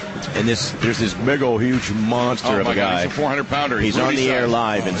 Yes. And there's this big old huge monster of a guy. He's a 400-pounder. He's on the air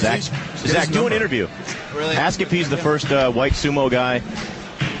live, and Zach, do an interview. Really? Ask if he's the first white sumo guy.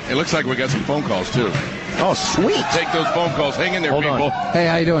 It looks like we got some phone calls too. Oh, sweet. Take those phone calls. Hang in there, Hold people. on. Hey,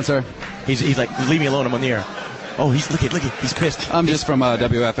 how you doing, sir? He's like, leave me alone. I'm on the air. Oh, look at, he's pissed. I'm just from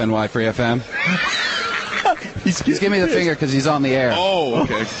WFNY Free FM. He's giving me the finger because he's on the air. Oh,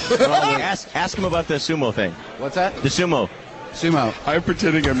 okay. Ask him about the sumo thing. What's that? The sumo. Sumo. I'm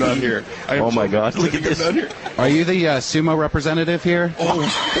pretending I'm not here. Oh my God! Look at this. Are you the sumo representative here? Oh,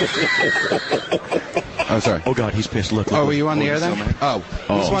 sorry. Oh God, he's pissed. Look. Oh, were you on the air then? I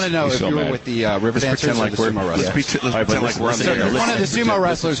just want to know he's if so you were mad. with the river dancers or the sumo wrestlers. Let's pretend like we're on the air. One of the sumo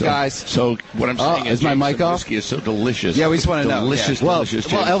wrestlers, guys. So what I'm saying is my mic off? Whiskey is so delicious. Yeah, we just want to know. Delicious. Well,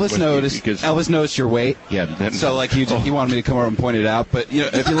 Elvis noticed. Elvis noticed your weight. Yeah. So he wanted me to come over and point it out. But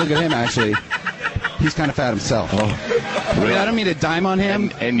if you look at him, actually, he's kind of fat himself. I mean, I don't mean to dime on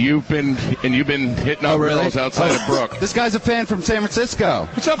him. And you've been hitting up girls outside of Brook. This guy's a fan from San Francisco.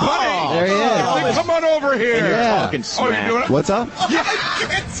 What's up, buddy? There he is. Come on over here. Yeah. Talking smack. you doing it? What's up? Yeah,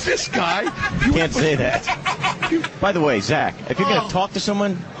 it's this guy. You can't say that. By the way, Zach, if you're going to talk to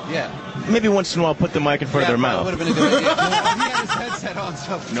someone, maybe once in a while put the mic in front of their mouth. Would have been a good idea. He had his headset on,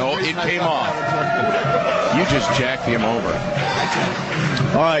 so No, it came off. You just jacked him over.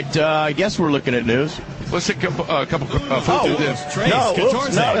 All right, I guess we're looking at news. Let's take a couple food through this. No.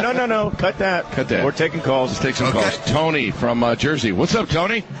 Cut that. We're taking calls. Let's take some calls. Tony from Jersey. What's up,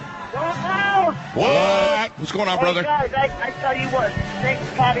 Tony? What? What's going on, brother? Hey guys, I tell you what, snake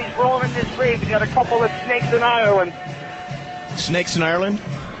patties rolling in this rave. We got a couple of snakes in Ireland. Snakes in Ireland?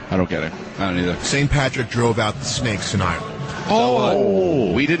 I don't get it. I don't either. St. Patrick drove out the snakes in Ireland.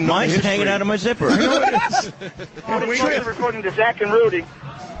 Oh, we didn't know. Mine's history. hanging out of my zipper. We're recording to Zach and Rudy.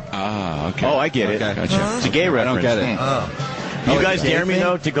 Ah, okay. Oh, I get it. Okay. Gotcha. It's a gay reference. I don't get it. You guys dare me,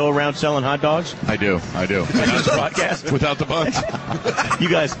 though, to go around selling hot dogs? I do. On this broadcast? Without the buns. You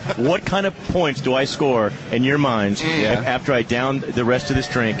guys, what kind of points do I score in your minds after I down the rest of this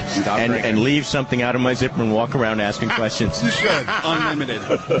drink and leave something out of my zipper and walk around asking questions? You should. Unlimited.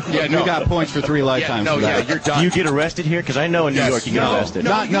 Yeah, no. You got points for 3 lifetimes. for that. you're done. Do you get arrested here? Because I know in New York you get arrested.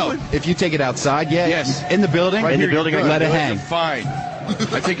 No. If you take it outside, Yes. In the building, Right in the building, let it hang. Fine.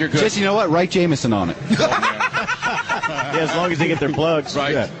 I think you're good. Just, you know what? Write Jameson on it. Yeah, as long as they get their plugs.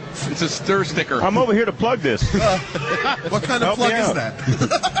 Right. Yeah. It's a stir sticker. I'm over here to plug this. What kind of plug is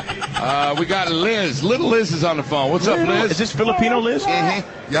that? We got Liz. Little Liz is on the phone. What's up, Liz? Is this Filipino Liz?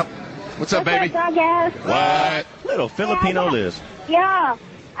 Yep. What's up, baby? What's up, guys? What? Little Filipino Liz. Yeah,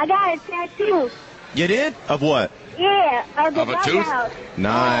 I got a tattoo. You did? Of what? Yeah, of the Of a tooth? doghouse.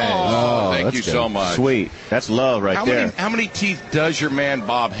 Nice. Thank that's you good. so much. Sweet. That's love right there. How many teeth does your man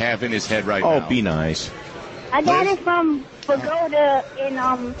Bob have in his head right now? Oh, be nice. I got it from Pagoda in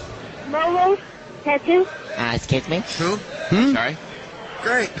Lolo's tattoo. Excuse me? Sorry?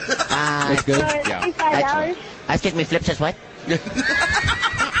 Great. That's good. For Yeah. $55. Excuse me, Flip says what? Excuse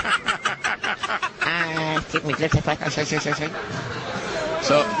me, Flip says what?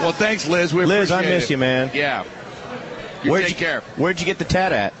 So, well, thanks, Liz. We Liz, I appreciate miss it. you, man. Yeah. You take care. Where'd you get the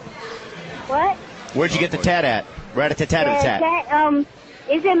tat at? What? Where'd you get the tat at? Rat-a-tat-tat-tat.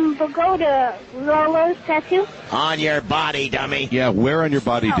 Is in Pagoda Lolo's tattoo. On your body, dummy. Yeah, where on your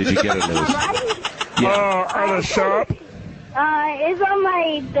body did you get it, Liz? On a shop. It's on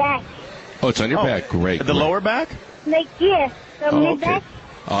my back. Oh, it's on your back. Great. The lower back? Like, yeah, the mid-back.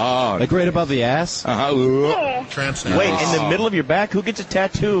 Oh. Like right above the ass? Uh-huh. Yeah. Transnet. Wait, in the middle of your back? Who gets a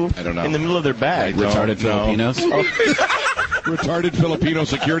tattoo I don't know. in the middle of their back? Retarded Filipinos? Retarded Filipino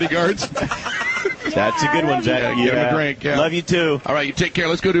security guards. That's a good one, Zach. Give him a drink. Yeah. Love you, too. All right, you take care.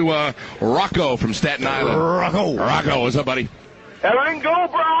 Let's go to Rocco from Staten Island. Rocco, what's up, buddy? Everything go,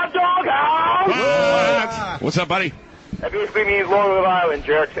 Broad Doghouse! What's up, buddy? That basically means Long Island Island,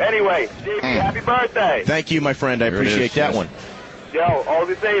 jerks. Anyway, JV, happy birthday. Thank you, my friend. I appreciate that one. Yo, all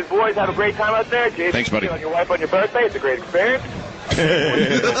I say is, boys, have a great time out there. JV, thanks, buddy. On your wife on your birthday. It's a great experience.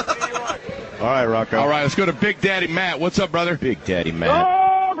 All right, Rocco. All right, let's go to Big Daddy Matt. What's up, brother? Big Daddy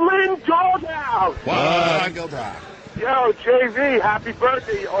Matt. Dublin Doghouse! What? Yo, JV, happy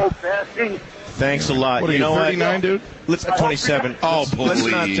birthday, you old bestie. Thanks a lot. What are you, 39, dude? Let's 27. Oh, please.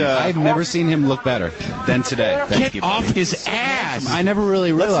 Let's not, I've never seen him look better than today. Get off his ass. I never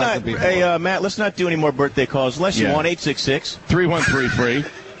really realized it before. Hey, Matt, let's not do any more birthday calls unless you want 866-313-FREE.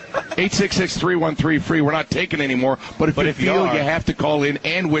 866-313-FREE. We're not taking any more, but if you feel you have to call in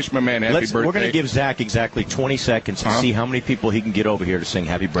and wish my man happy birthday. We're going to give Zach exactly 20 seconds to see how many people he can get over here to sing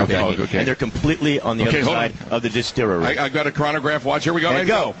happy birthday. Okay. And they're completely on the other side of the distillery. I've got a chronograph watch. Here we go. And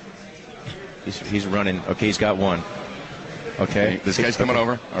go. He's running. Okay, he's got one. Okay. This guy's coming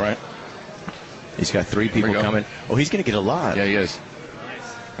over. All right. He's got 3 people coming. Oh, he's going to get a lot. Yeah, he is.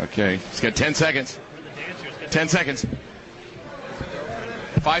 Okay. He's got 10 seconds. 10 seconds.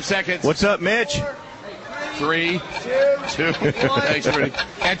 5 seconds. What's up, Mitch? 3, 2. Thanks, Rudy.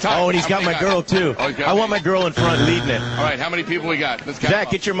 And time. Oh, and he's got my girl, too. I want my girl in front leading it. All right, how many people we got? Let's count. Zach,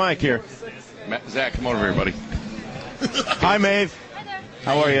 get your mic here. Zach, come over here, buddy. Hi, Maeve. Hi there.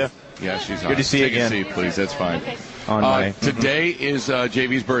 How are you? Yeah, she's good to see you again. Take a seat, please. That's fine. Okay. Today is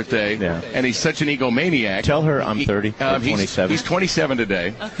JV's birthday, and he's such an egomaniac. Tell her I'm 30. 27. He's 27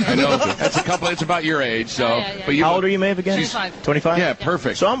 today. Okay. I know that's it's about your age. So, yeah. But how old are you, Maeve, again? 25. 25. Yeah,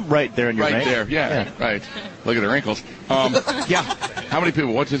 perfect. So I'm right there in your right range. there. Yeah, right. Look at the wrinkles. Yeah. How many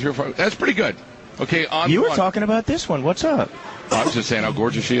people? 1, 2, 3, 4. That's pretty good. Okay. You were talking about this one. What's up? I was just saying how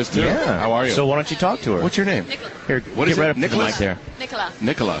gorgeous she is too. Yeah. How are you? So why don't you talk to her? What's your name? Nicola. Here, what is right it? up to the mic there. Nicola.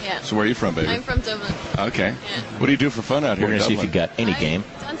 Yeah. Yeah. So where are you from, baby? I'm from Dublin. Okay. Yeah. What do you do for fun out here? We're going to see if you got any I game.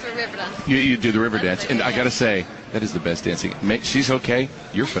 dance for river dance. You do the river dance, and I got to say that is the best dancing. She's okay.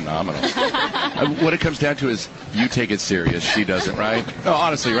 You're phenomenal. What it comes down to is you take it serious. She doesn't, right? No,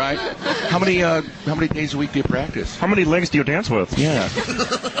 honestly, right? How many days a week do you practice? How many legs do you dance with? Yeah.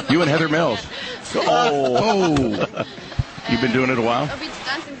 You and Heather Mills. Oh. You've been doing it a while? I've been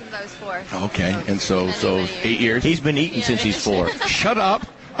dancing since I was 4. Okay, and so 8 years? He's been eating since he's 4. Shut up.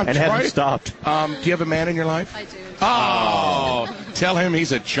 And hasn't stopped. Do you have a man in your life? I do. Oh, tell him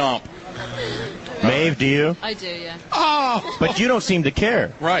he's a chump. Maeve, do you? I do, yeah. Oh, but you don't seem to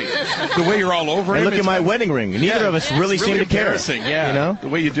care. Right. The way you're all over him. And look at my wedding ring. Neither of us really seem to care. Yeah. You know? The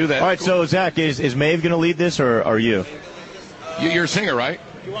way you do that. All right, so Zach, is Maeve going to lead this, or are you? You're a singer, right?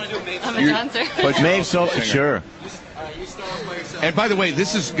 I'm a dancer. But Maeve, sure. And by the way,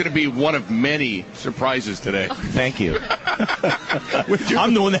 this is going to be one of many surprises today. Thank you.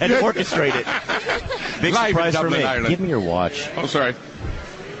 I'm the one that had to orchestrate it. Big surprise for me. Ireland. Give me your watch. Oh, sorry.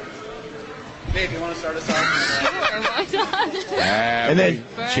 Dave, you want to start us off? Sure, why not? And then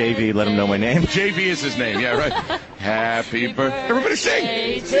JV, let him know my name. JV is his name, yeah, right. Happy birthday. Everybody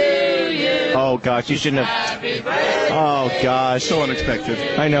sing. To you. Oh, gosh, you shouldn't have. Happy birthday. Oh, gosh. So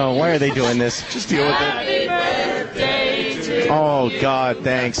unexpected. I know. Why are they doing this? Just deal with it. Happy birthday to you. Oh, God,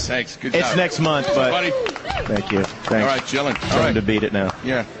 thanks. Thanks. Good job. It's next month, but. Buddy. Thank you. Thanks. All right, chilling. All Time right. to beat it now.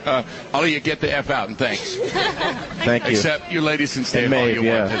 Yeah. I'll let you get the F out, and thanks. Thank you. Except you ladies can stay And all Maeve, you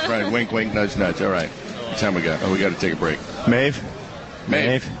want. That's right. Wink, wink, nudge, nudge. All right. What time we got? Oh, we got to take a break. Maeve?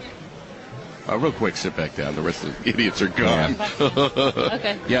 Real quick, sit back down. The rest of the idiots are gone.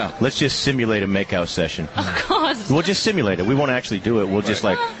 Okay. Yeah. Let's just simulate a makeout session. Oh, God. We'll just simulate it. We won't actually do it. We'll just,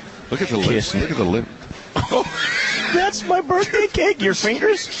 like, Look at the kiss. lip. Look at the lip. That's my birthday cake. Your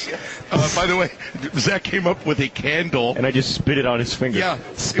fingers? By the way, Zach came up with a candle. And I just spit it on his finger. Yeah.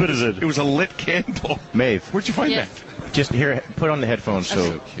 Spit it. It was a lit candle. Maeve. Where'd you find Yeah. that? Just here, put on the headphones. That's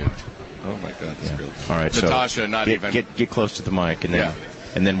So so cute. Oh, my God. That's great. All right, Natasha, so not even. get close to the mic, and then Yeah.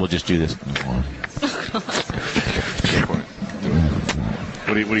 and then we'll just do this.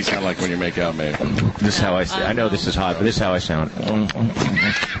 What do you sound like when you make out, man? This is how I. I know this is hot, but this is how I sound.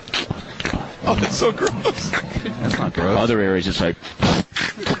 Oh, that's so gross. That's not gross. Other areas, it's like.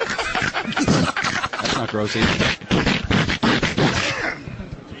 That's not gross either.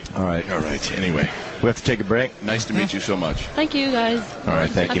 All right. Anyway, We have to take a break. nice to meet you so much. Thank you, guys. All right,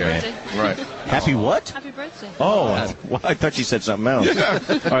 thank you, man. Birthday. All right. Happy what? Happy birthday. Oh, well, I thought you said something else.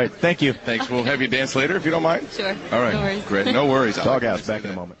 All right, thank you. Thanks. We'll have you dance later if you don't mind. Sure. All right. No worries. Great. No worries. Doghouse, back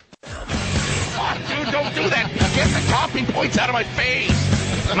in a moment. Dude, don't do that. Get the talking points out of my face.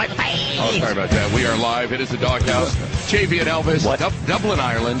 My face. Oh, sorry about that. We are live. It is the Doghouse. JV and Elvis. What? Dublin,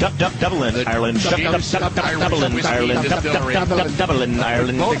 Ireland. Dublin, Ireland. Dublin,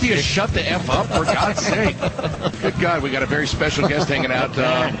 Ireland. Both of you shut the F up, for God's sake. Good God, we got a very special guest hanging out.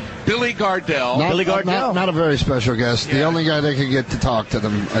 Billy Gardell. Not a very special guest. The only guy that can get to talk to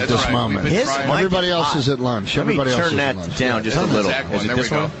them at this moment. Everybody else is at lunch. Let me turn that down just a little. Is it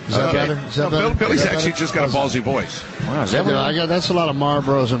this one? Is that better? Is that better? Billy's actually just got a ballsy voice. Wow, is that that's a lot of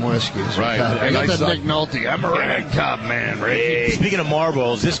Marlboros and whiskeys. Right. I got that Nick Nolte. I'm a red cop, man. Speaking of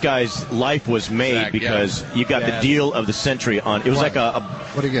Marlboros, this guy's life was made because you got the deal of the century on. It was like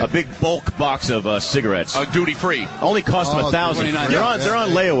a big bulk box of cigarettes. Duty free. Only cost him $1,000. They're on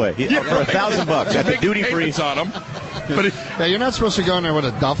layaway for $1,000 at the duty free. On them. But you're not supposed to go in there with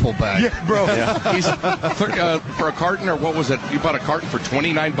a duffel bag. Yeah, bro. He's for a carton, or what was it? You bought a carton for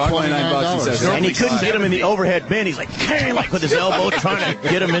 $29. $29. And he couldn't get him in the overhead bin. He's like with his elbow trying to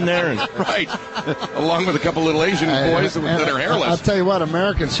get him in there. Right. Along with a couple little Asian boys that are hairless. I'll tell you what,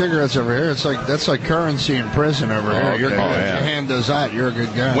 American cigarettes over here, that's like currency in prison over here. Okay. You hand those out, you're a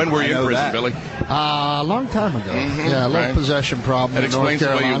good guy. When were you in prison, Billy? A long time ago. Yeah, a little possession problem That in North explains the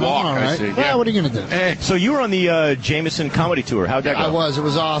way Carolina. you walk, All right. I see. Yeah, what are you going to do? So you were on the Jameson comedy tour. How'd that go? I was. It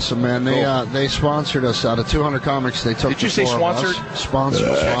was awesome, man. They sponsored us out of 200 comics. They took. Did you say sponsored?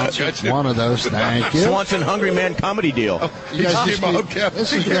 Sponsored. One of those. Thank you. Swanson Hungry Man comedy deal. You guys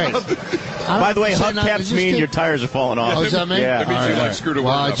this is great. By the way, hubcaps mean your tires are falling off. Oh, does that mean? Yeah. That means you like screwed away.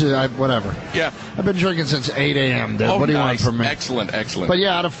 Well, whatever. Yeah. I've been drinking since 8 a.m. Dude. What do you want from me? Excellent. But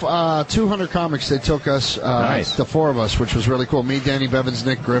yeah, out of 200 comics, they took us, the four of us, which was really cool. Me, Danny Bevins,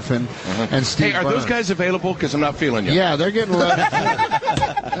 Nick Griffin, and Steve. Hey, are those guys available? Because I'm not feeling you. Yeah, they're getting left.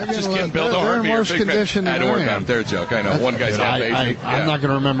 They're in worse condition than I don't worry am. about their joke. I know. One guy's half Asian. I'm not going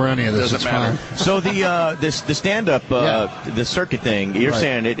to remember any of this. Doesn't it's matter. fine. So the stand-up, the circuit thing, you're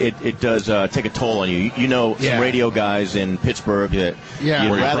saying it does take a toll on you. You know some radio guys in Pittsburgh that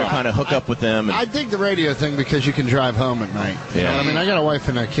you'd rather kind of hook up with them. I dig the radio thing because you can drive home at night. Yeah. You know what I mean, I got a wife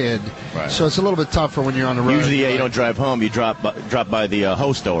and a kid, so it's a little bit tougher when you're on the road. Usually, you don't drive home. You drop by the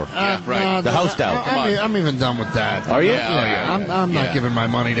host store. The host out. I'm even done with that. Are you? I'm not giving my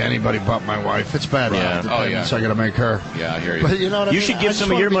money to anybody but my wife. It's bad. So I got to make her. Yeah, I hear you. But you know what I mean? You should give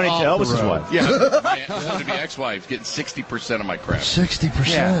some of your money to Elvis's wife. Yeah, to be ex-wife, getting 60% of my crap. 60%.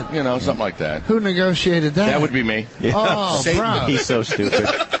 Yeah, something like that. Who negotiated that? That would be me. Yeah. Oh, bro. He's so stupid.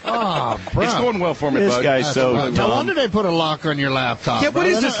 Oh, bro. It's going well for me, This bud. guy's so dumb. No wonder they put a lock on your laptop. Yeah, what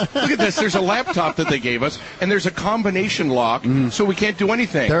is this? Look at this. There's a laptop that they gave us, and there's a combination lock, so we can't do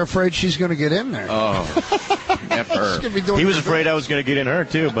anything. They're afraid she's going to get in there. Oh, F her. He was afraid I was going to get in her,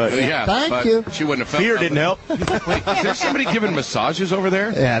 too, but Thank you. She wouldn't have felt fear didn't help. Wait, is there somebody giving massages over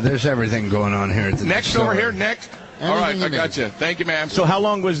there? Yeah, there's everything going on here. At the Next store. over here, next. All right, I got you. Thank you, ma'am. So how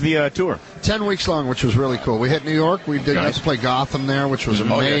long was the tour? 10 weeks long, which was really cool. We hit New York. We got to play Gotham there, which was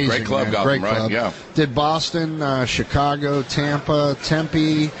amazing. Oh, yeah, great club, man. Gotham, great right? club. Yeah. Did Boston, Chicago, Tampa,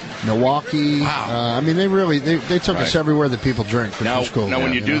 Tempe, Milwaukee. Wow. I mean, they took us everywhere that people drink, which was cool. Now,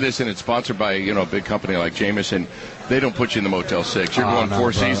 when you do this and it's sponsored by a big company like Jameson, they don't put you in the Motel 6. You're going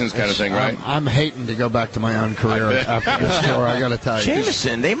Four Seasons kind of thing, right? I'm hating to go back to my own career after this tour. I got to tell you.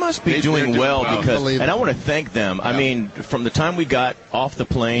 Jameson, they must be doing well because, and I want to thank them. I mean, from the time we got off the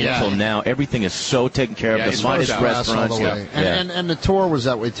plane till now, everything is so taken care of. The finest restaurants. And the tour was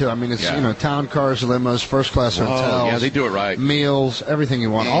that way too. I mean, it's town cars, limos, first class hotels. Yeah, they do it right. Meals, everything you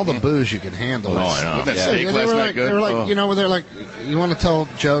want, all the booze you can handle. Oh, I know. Wasn't that steak last night good? They were like, they're like, you want to tell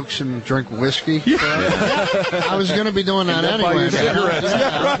jokes and drink whiskey? I was going to be doing that anyway.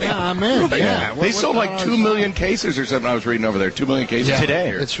 Yeah, I'm in. Yeah, they sold like 2 million cases or something. I was reading over there. 2 million cases today.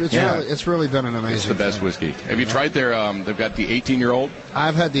 It's really been an amazing. It's the best whiskey. Have you tried their? They've got the 18-year-old.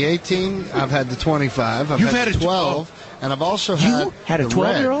 I've had the 18. I've had the 25. I've had the 12. And I've also had a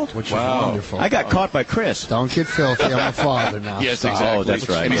 12-year-old, which is wonderful. I got caught by Chris. Don't get filthy. I'm a father now. Yes, exactly. Oh, that's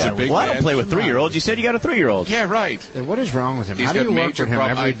right. And he's a big I man. don't play with 3-year-olds. You said you got a 3-year-old. Yeah, right. Hey, what is wrong with him? He's How do got you work major with him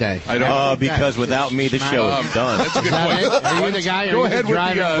every day? I don't. Because without me, the show is done. That's a good point. Are you the guy? Go ahead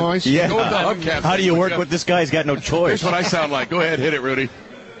with the voice? Yeah. Go with the hubcap. How do you work with this guy? He's got no choice. Here's what I sound like. Go ahead, hit it, Rudy.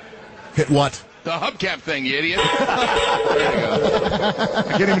 Hit what? The hubcap thing, you idiot. There you go.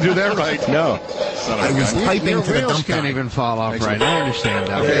 I can't even do that right. No. Son of I a was gun. typing Your to the wheels dump can't guy. even fall off right. I understand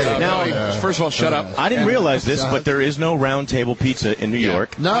that. Okay, Now, first of all, shut up. I didn't realize this, but there is no round table pizza in New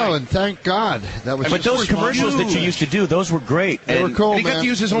York. No, and thank God. That was. But those commercials that you used to do, those were great. They were cool, and he got man. to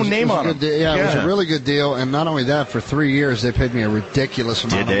use his own name on them. Yeah, it was a really good deal. And not only that, for 3 years, they paid me a ridiculous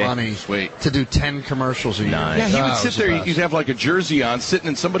amount of money to do 10 commercials a year. Nice. Yeah, he would sit there. You'd have like a jersey on, sitting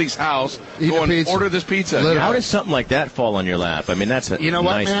in somebody's house, going pizza. Order this pizza. Literally. How does something like that fall on your lap? I mean, that's a You know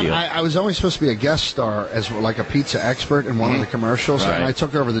what, nice man? deal. I was only supposed to be a guest star as like a pizza expert in one of the commercials, and I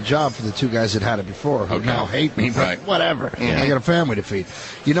took over the job for the two guys that had it before, who now hate me. But whatever. I got a family to feed.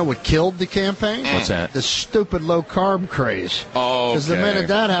 You know what killed the campaign? What's that? The stupid low carb craze. Oh, because the minute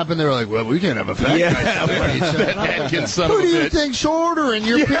that happened, they were like, "Well, we can't have a fat guy pizza." Who do you think's ordering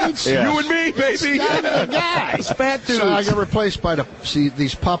your pizza? You and me, baby. Guys, fat dudes. So I got replaced by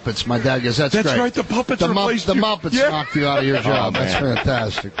these puppets. My dad goes, "That's great. Right. The puppets replaced the you. Muppets knocked you out of your job. That's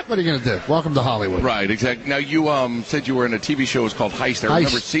fantastic. What are you going to do? Welcome to Hollywood." Right, exactly. Now, you said you were in a TV show. It was called Heist. I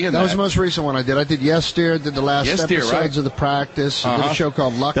remember seeing that. That was the most recent one I did. I did Yes Dear, did the last episodes of The Practice. I did a show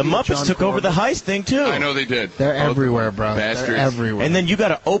called Lucky. The Muppets took over the Heist thing, too. I know they did. They're everywhere, bro. Bastards. They're everywhere. And then you got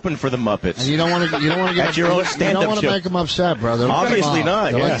to open for the Muppets. And you don't want to get at your own stand-up You don't want to show. make them upset, brother. Obviously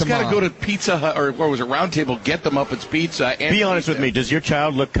not. You just got to go to Pizza Hut, or what was it, Round Table, get the Muppets pizza. And be honest with me. Does your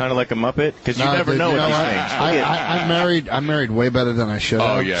child look kind of like a Muppet? Because you never know with these things. I'm married way better than I should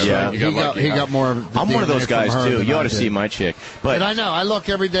have. Oh, yeah. Right. He got more of the I'm one of those DNA from guys, her too. than You ought I to did. see my chick. But I know. I look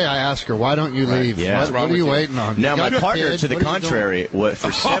every day. I ask her, "Why don't you leave? Yeah. What are you waiting on?" Now, my You got a partner, kid? to the What are you doing? contrary,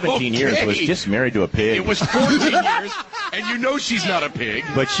 for 17 years was just married to a pig. It was 14 years, and you know she's not a pig.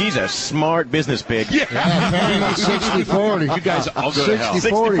 But she's a smart business pig. Yeah. 60-40. You guys all go to hell.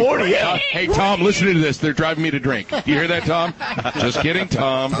 60-40, yeah. Hey, Tom, listen to this. They're driving me to drink. You hear that, Tom? Just kidding,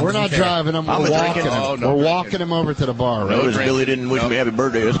 Tom. We're not driving him. We're walking him. Oh, no, We're walking him over to the bar. Right? Notice Billy didn't wish me happy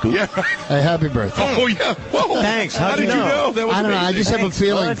birthday. That's cool. Yeah. Hey, happy birthday. Oh, yeah. Whoa. Thanks. How did you know? That was I don't know. I amazing. just have a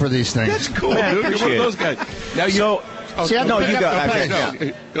feeling for these things. That's cool, Man, dude. You're one of those guys. Now you. No, you got.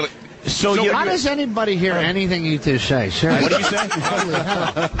 No. So how does anybody hear anything you two say? Seriously. What did you say?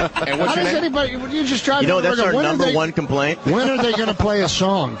 And what's How your does name? anybody? Would you just drive? You know, over that's and our go, number one complaint. When are they going to play a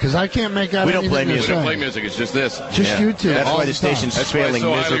song? Because I can't make out. We don't play anything music. We don't they're play saying. music. It's just this. Just you two. That's all why the the station's That's why it's failing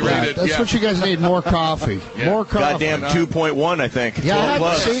so highly miserably. rated. That's what you guys need. More coffee. More coffee. Goddamn 2.1 I think. Yeah, I 12 had to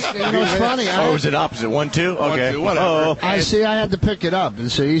plus. see. You know, it's funny. Or was it opposite? 1-2? Okay. 1-2, whatever. I see. I had to pick it up.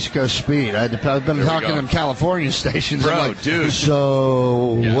 It's East Coast speed. I've been talking to them California stations. Bro, I'm like, dude.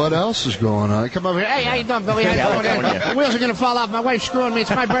 So what else is going on? Come over here. Hey, how you doing, Billy? How you doing? California. The wheels are going to fall off. My wife's screwing me. It's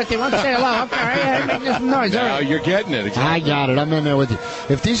my birthday. Why don't you say hello? Okay, hey, make this noise. Now you're getting it. I got it. I'm in there with you.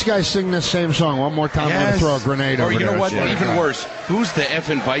 If these guys sing this same song one more time, I'm going to throw a grenade or over you know there. what? Even worse. Who's the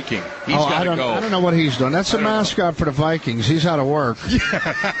effing Viking? He's got to go. I don't know what he's doing. That's the mascot for the Vikings. He's out of work.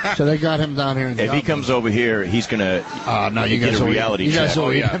 So they got him down here. In If he Dublin. comes over here, he's gonna no, you get guys a will reality You guys check.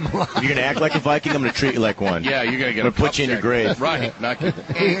 will eat him alive. You're gonna act like a Viking. I'm gonna treat you like one. Yeah, you're gonna get. I'm gonna put you in your grave. Right, knock you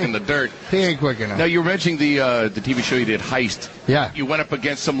in the dirt. He ain't quick enough. Now you were mentioning the TV show you did, Heist. Yeah. You went up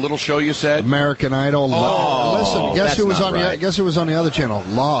against some little show. You said American Idol. Listen, guess that's who was not on right. the? Guess who was on the other channel?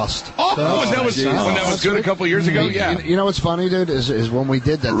 Lost. Oh, that was good a couple years ago. Yeah. You know what's funny, dude, is when we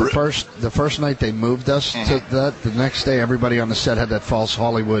did that the first night they moved us to that. The next day, everybody on the set had that false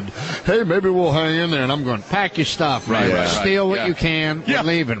Hollywood. Hey, maybe we'll hang in there, and I'm going pack your stuff, man. Right. Steal what Yeah. you can. We're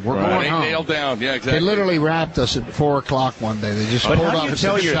leaving. We're going home. Nailed down. Yeah, exactly. They literally wrapped us at 4:00 one day. They just But pulled how off do you and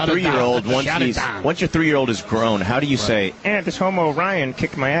tell said, your "Shut it down. 3-year-old Shut it down." once your 3-year-old is grown? How do you say, this homo Ryan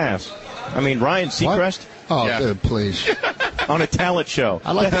kicked my ass? I mean, Ryan Seacrest Oh, Yeah. dude, please. on a talent show.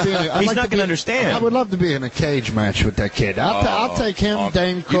 I'd like to be. He's not going to understand. I would love to be in a cage match with that kid. I'll take him,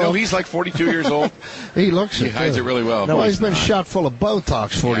 Dane Cook. You know, he's like 42 years old. He looks He it. hides too. it really well. No, he's been shot full of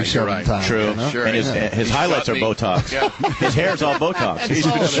Botox 47 right. times. True. You know? Sure. And his highlights are shot me. Botox. Yeah. His hair's all Botox. He's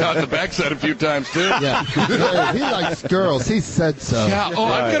been shot in the backside a few times too. Yeah. He likes girls. He said so. Yeah. Oh,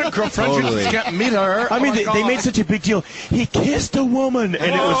 I've got a girlfriend. Totally. She's got meet her. I mean, Oh, my they God. made such a big deal. He kissed a woman,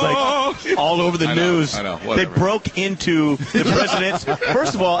 and it was like all over the I know, news. I know, They whatever. broke into the president's.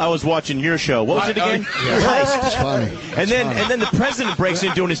 First of all, I was watching your show. What was it again? Heist. It's funny. And then the president breaks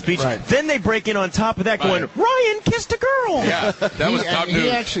in doing his speech. Right. Then they break in on top of that, going, "Ryan kissed a girl." Yeah, that was top He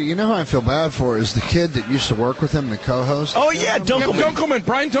news. actually, you know who I feel bad for is the kid that used to work with him, the co-host. Oh yeah, Dunkelman.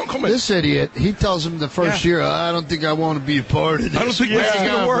 Brian Dunkelman. This idiot, he tells him the first year, I don't think I want to be a part of this. I don't think this is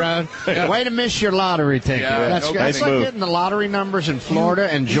gonna work. Brad. Way to miss your lottery ticket. Yeah, That's no good. It's kidding. like getting the lottery numbers in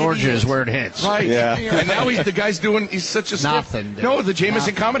Florida and Georgia is where it hits. Right. Yeah. And now the guy's doing. He's such a stiff. Nothing, dude. No, the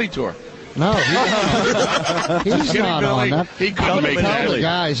Jameson comedy tour. No, he's not on that. He couldn't make Tell the that.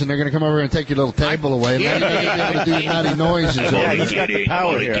 guys, and they're going to come over and take your little table away. And then you're going to be able to do your naughty noises. Yeah, he's got the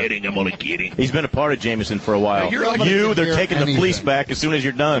power here. I'm only kidding. He's been a part of Jameson for a while. You're like- They're taking the anything. police back as soon as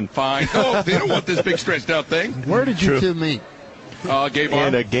you're done. Fine. Oh, they don't want this big stretched out thing. Where did you two meet? Gay bar.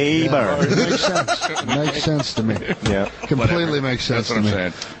 And a gay bar. It makes sense. It makes sense to me. Yeah. Completely makes sense That's what to I'm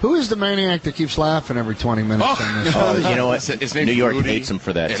me. saying. Who is the maniac that keeps laughing every 20 minutes on this? Oh, you know what? His name's New York Rudy. hates him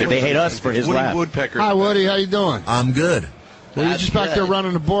for that. Yeah, So they hate us for his Woody laugh. Woodpecker. Hi, Woody. How you doing? I'm good. Well, you're just back there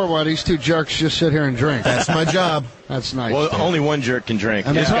running the board while these two jerks just sit here and drink. That's my job. That's nice. Well, only one jerk can drink.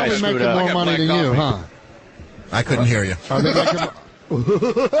 And they're This guy probably screwed making up. more money than you, huh? I couldn't hear you. Are they making, are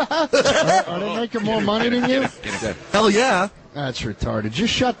they making more money than you? Hell yeah. That's retarded.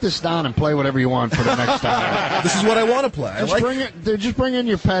 Just shut this down and play whatever you want for the next hour. This is what I want to play. Just bring in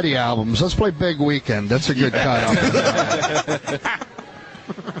your petty albums. Let's play Big Weekend. That's a good cut.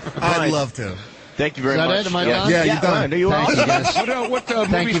 I'd love to. Thank you very much. Is that it? Am I done? Yeah, you're done. No, you are. Thank you, guys.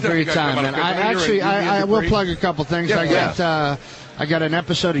 Thank you for your time, man. I will plug a couple things. I got an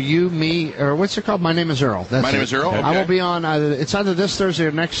episode of You, Me, or what's it called? My Name is Earl. That's My Name is Earl? I will be on, it's either this Thursday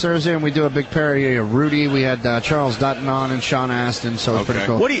or next Thursday, and we do a big parody of Rudy. We had Charles Dutton on and Sean Astin, so it's pretty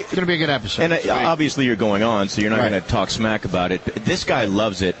cool. It's going to be a good episode. And obviously you're going on, so you're not going to talk smack about it. This guy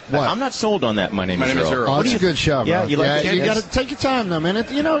loves it. What? I'm not sold on that. My name is Earl. Oh, it's a good show, bro. Yeah, you like it? You got to take your time, though, man.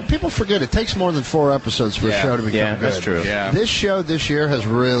 People forget it takes more than 4 episodes for a show to become good. That's true. Yeah. This show this year has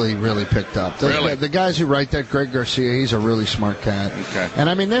really, really picked up. The guys who write that, Greg Garcia, he's a really smart cat. Okay. And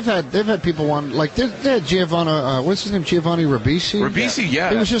I mean, they've had people on, like they had Giovanni, what's his name, Giovanni Ribisi? Ribisi, yeah.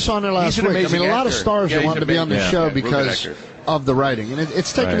 He was just on there last He's an week. I mean, a lot of actor. stars that he's wanted to be on the show real good because actor. of the writing. And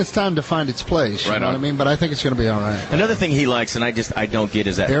it's taken its time to find its place. You know what I mean? But I think it's going to be all right. Another thing he likes, and I don't get,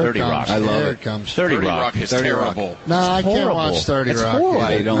 is that Here it 30 comes. Rock. I love Here it. it comes. 30 Rock is 30 terrible. Rock. No, I can't horrible. watch 30 It's Rock. horrible.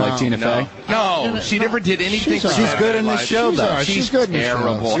 Why, you don't like Tina Fey? No, she never did anything. She's good in this show, though. She's good in this show.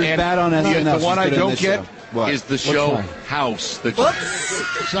 terrible. She was And bad on SNL. The one I She's good in don't this get show. What? is the show one? House. Sorry.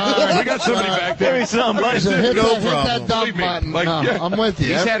 We got somebody back there. Hit that dumb button. I'm with you.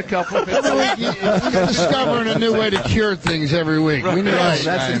 He's had a couple. We're discovering a new way to cure things every week. We need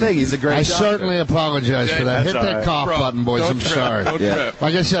That's the thing. He's a great I doctor. certainly apologize for that. That's Hit all that right. cough button, boys. I'm sorry. Trip.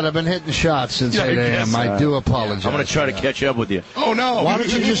 Like I said, I've been hitting shots since 8 a.m. I do apologize. I'm going to try to catch up with you. Oh, no. Why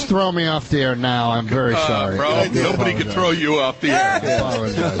don't you just throw me off the air now? I'm very sorry. Bro, I do nobody can apologize. throw you off the air. I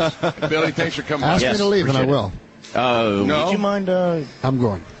apologize. Billy, thanks for coming Ask by. me to leave, and I will. No? Would you mind? I'm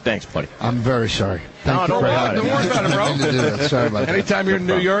going. Thanks, buddy. I'm very sorry. Thank you don't for worry having Don't me. worry about it, bro. I didn't mean to do that. Sorry about that. Anytime you're in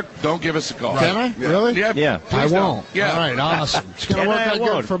New York, don't give us a call. Can I? Really? Yeah. I please won't. don't. Yeah. All right, awesome. It's going to Can work I? out I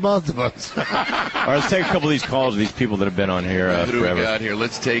good won't. for both of us. All right, let's take a couple of these calls of these people that have been on here Who do we forever. got here?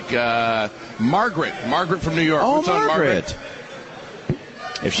 Let's take Margaret. Margaret from New York. Oh, What's on Margaret.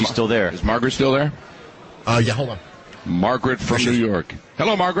 If she's still there. Is Margaret still there? Yeah, hold on. Margaret from New York.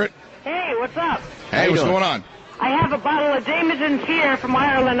 Hello, Margaret. Hey, what's up? Hey, what's going on? I have a bottle of Jameson's here from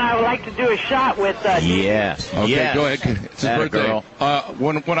Ireland. I would like to do a shot with. Yes. Okay, yes. go ahead. It's his Atta birthday. girl.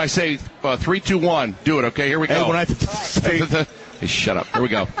 When I say 3, 2, 1, do it. Okay, here we go. Hey, when I say Hey, shut up. Here we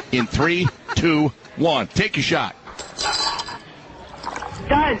go. In 3, 2, 1, take your shot.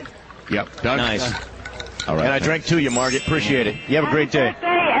 Done. Yep, done. Nice. All right. And I drank to you, Margaret. Appreciate it. You have a great day.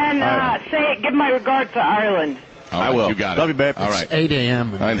 Birthday and give my regards to Ireland. All right, I will. You got Love it. you, babe. All right. 8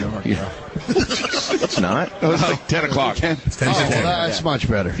 a.m. I know. Yeah. It's not. It's like 10 o'clock. It's 10 Oh, to 10. that's much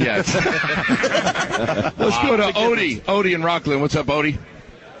better. Yeah. Let's go to Odie. Odie in Rockland. What's up, Odie?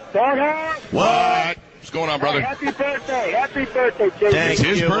 Doghouse. What? What's going on, brother? Happy birthday. Happy birthday, JV. Thank It's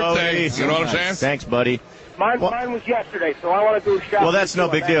his you, birthday. Odie. You know what I'm saying? Thanks, buddy. Mine was yesterday, so I want to do a shot. Well, that's no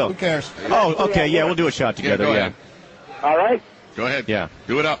big deal. Who cares? Oh, okay. Yeah, we'll do a shot together. go Yeah. ahead. All right. Go ahead. Yeah.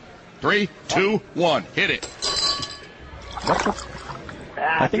 Do it up. 3, 2, 1. Hit it.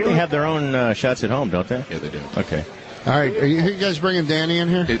 I think they have their own shots at home, don't they? Yeah, they do. Okay. All right, are you guys bringing Danny in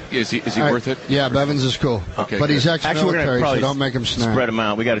here? Is he All right. worth it? Yeah, Bevins is cool. Okay, but he's good. Actually, we're going to ex-military, so probably don't make him snap. spread them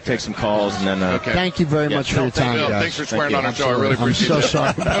out. We got to take some calls and then. Okay. Thank you very much for your time, Bill, guys. thanks for swearing Thank on you. our show. I really I'm appreciate so it.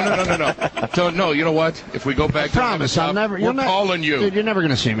 sorry. No. So, no, you know what? If we go back to Promise, the I'll never. we're calling you. Dude, you're never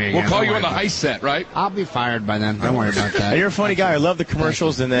going to see me again. We'll call Don't you on the worry about heist set, right? it. I'll be fired by then. Don't worry about that. And you're a funny guy. I love the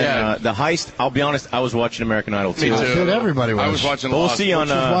commercials, and then Yeah. the heist. I'll be honest. I was watching American Idol Me too. too. Dude, everybody was. I was watching But we'll Lost. see on.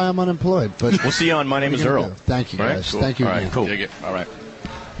 Which is why I'm unemployed. But We'll see you on My Name what Is are you gonna Earl. do? Thank you, Right? guys. Cool. Thank you All right, again. cool. Dig it. All right.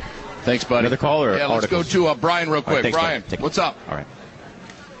 Thanks, buddy. Another call or Yeah, let's go articles? to Brian real quick. thanks, Brian, buddy. Take it. what's up? All right.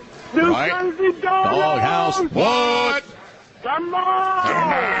 New Right. Jersey Doghouse. What? Come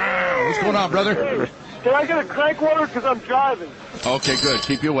on. What's going on, brother? Can I get a crank water because I'm driving? Okay, good.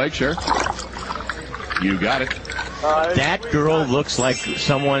 Keep you awake, sure. You got it. That girl looks like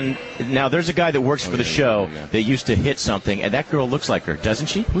someone. Now, there's a guy that works for the show that used to hit something, and that girl looks like her, doesn't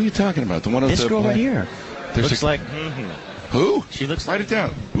she? Who are you talking about? The one with This the girl right here. There's Looks a- like. Who? She looks Write like it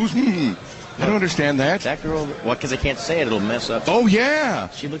down. Who's I don't understand that. that girl. What? Because I can't say it. It'll mess up. Oh yeah.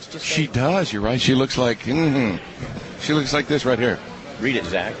 She looks just. She like, does. You're right. She looks like. She looks like this right here. read it,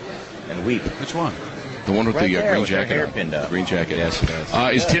 Zach, and weep. Which one? The one with Right the there green with her jacket. hair on. pinned up. Green jacket. Yes.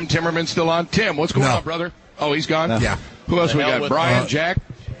 Is Tim Timmerman still on? Tim, what's going No. on, brother? Oh, he's gone. Yeah. Who else The we hell got? with- Brian, Jack.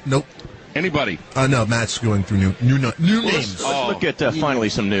 Nope. Anybody? No, Matt's going through new names. Let's look at finally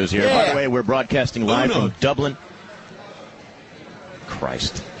some news here. By the way, we're broadcasting live from Dublin.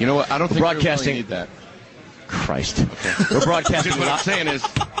 Christ. You know what? I don't think broadcasting. We really need that. Christ. Okay. We're broadcasting. What I'm saying is,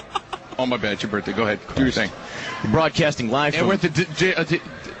 oh my bad, it's your birthday. Go ahead, do your thing. We're broadcasting live from. We're at the.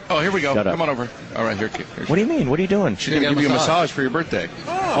 Oh, here we go. Come on over. All right, here. What do you mean? What are you doing? She's going to give you a massage for your birthday.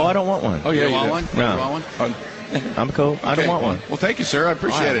 Oh, I don't want one. Oh, yeah, you want one? No. You want one? I'm cool. I don't want one. Well, thank you, sir. I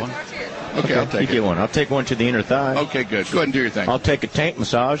appreciate it. Okay, I'll take it. You get one. I'll take one to the inner thigh. Okay, good. Go ahead and do your thing. I'll take a taint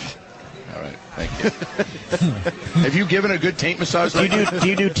massage. All right, thank you. Have you given a good taint massage? Do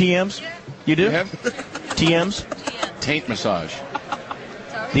you do TMs? You do? TMs? Taint massage.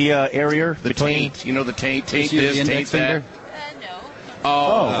 The area the between. Taint. You know the taint. Taint this, taint that. No.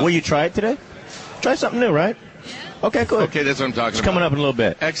 Oh, will you try it today? Try something new, right? Okay, good. Okay, that's what I'm talking about. It's coming up in a little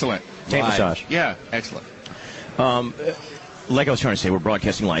bit. Excellent. Taint massage. Yeah, excellent. Like I was trying to say, we're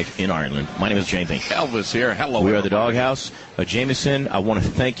broadcasting live in Ireland. My name is JV Elvis here. Hello. We are the Doghouse. Jameson, I want to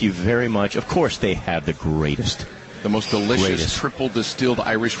thank you very much. Of course, they have the greatest. The most delicious triple distilled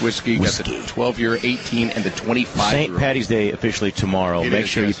Irish whiskey. Got the 12-year, 18, and the 25. St. Patty's Day officially tomorrow. Make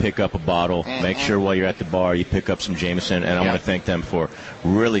sure you pick up a bottle. Mm-hmm. Make sure while you're at the bar you pick up some Jameson. And I want to thank them for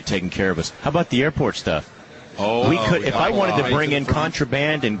really taking care of us. How about the airport stuff? Oh, we could. If I wanted to bring in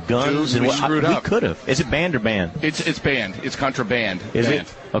contraband and guns, we could have. Is it banned or banned? It's banned. It's contraband. Is it?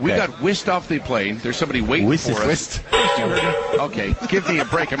 Okay. We got whisked off the plane. There's somebody waiting for us. Okay, give me a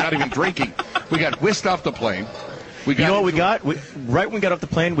break. I'm not even drinking. We got whisked off the plane. You know what we got? Right when we got off the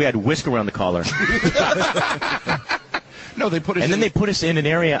plane, we had whisk around the collar. No, they put us. And then they put us in an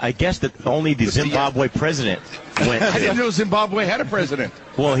area, I guess, that only the Zimbabwe president went to. I didn't know Zimbabwe had a president.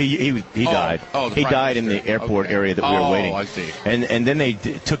 Well, he died. He died in the airport area that we were waiting. Oh, I see. And then they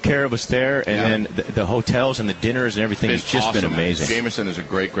took care of us there, and then the hotels and the dinners and everything has just been amazing. Jameson is a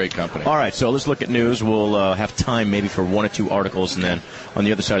great, great company. All right, so let's look at news. We'll have time maybe for one or two articles, and then on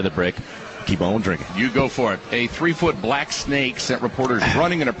the other side of the break, keep on drinking. You go for it. A 3-foot black snake sent reporters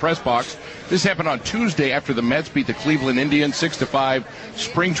running in a press box. This happened on Tuesday after the Mets beat the Cleveland Indians 6-5.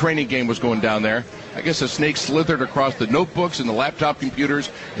 Spring training game was going down there. I guess a snake slithered across the notebooks and the laptop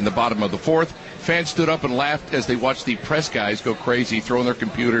computers in the bottom of the fourth. Fans stood up and laughed as they watched the press guys go crazy, throwing their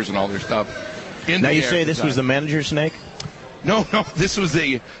computers and all their stuff in the air. Now you say this was the manager's snake? No, this was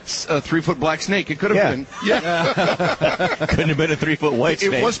a 3-foot black snake. It could have been. Yeah. Couldn't have been a 3-foot white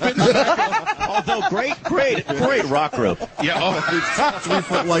snake. It was been. Although great rock rope. Yeah.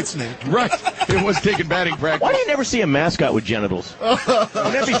 3-foot white snake. Right. It was taking batting practice. Why do you never see a mascot with genitals? Wouldn't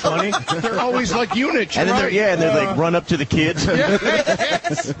that be funny? They're always like units. And then they like run up to the kids.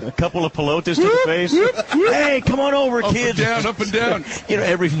 A couple of pelotas to the face. Hey, come on over, kids. Up and down. You know,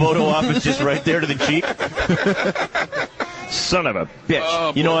 every photo op is just right there to the cheek. Son of a bitch.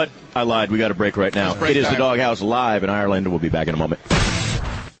 Oh, you know what? I lied. We got a break right now. It is the Doghouse live in Ireland. We'll be back in a moment.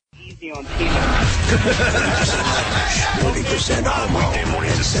 Easy on 40% homo and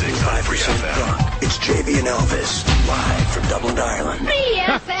 75% drunk. It's JV and Elvis, live from Dublin, Ireland.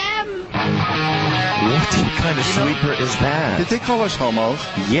 BFM! What kind of sweeper is that? Did they call us homos?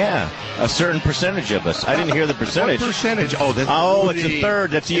 Yeah, a certain percentage of us. I didn't hear the percentage. What percentage? Oh, that's Rudy. It's a third.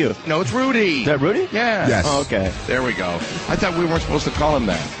 That's you. No, it's Rudy. Is that Rudy? Yeah. Yes. Oh, okay. There we go. I thought we weren't supposed to call him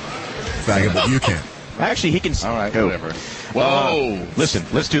that. But you can't. Actually, he can. All right, whatever. Whoa. Listen,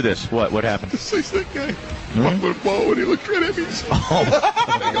 let's do this. What happened? It's like that guy. Whoa, and he looked right at me.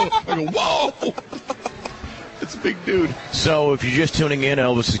 I go, whoa. It's a big dude. So if you're just tuning in,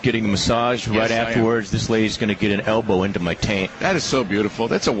 Elvis is getting a massage. Right afterwards, this lady's going to get an elbow into my taint. That is so beautiful.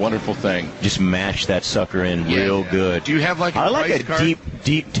 That's a wonderful thing. Just mash that sucker in real good. Do you have like a price card?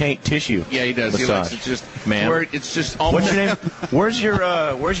 deep taint tissue. Yeah, he does. Massage. He likes it just, ma'am. It's just almost. What's your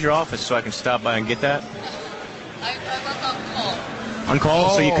name? Where's your office so I can stop by and get that? I work on call. On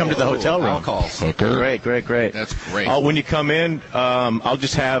call, so you come to the hotel room. On calls. Great. That's great. When you come in, I'll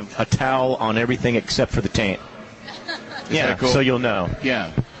just have a towel on everything except for the taint. Yeah, cool? So you'll know.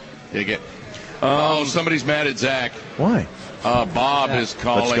 Yeah. Somebody's mad at Zach. Why? Bob is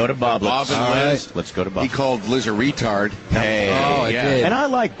calling. Let's go to Bob. Bob and Liz. Let's go to Bob. He called Liz a retard. Hey. Oh, I did. And I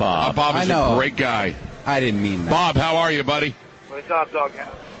like Bob. Bob is a great guy. I didn't mean that. Bob, how are you, buddy? What's up,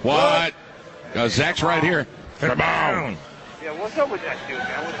 Doghouse? What? Zach's right here. Come on. Yeah, what's up with that dude,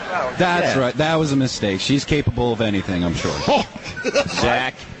 man? What's up? That's right. That was a mistake. She's capable of anything, I'm sure.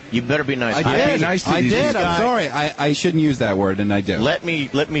 Zach, you better be nice. I did. I'm sorry. I shouldn't use that word, and I do. Let me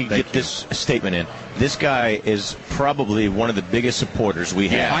get this statement in. This guy is probably one of the biggest supporters we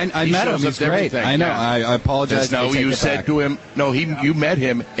have. I met him. He's great. I know. I apologize. No, you said to him. No, you met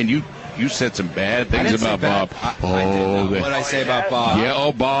him, and you You said some bad things about Bob. What did I say about Bob?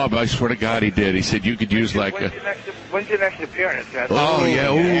 Yeah, Bob. I swear to God, he did. He said you could use like. When's your next appearance, man? Oh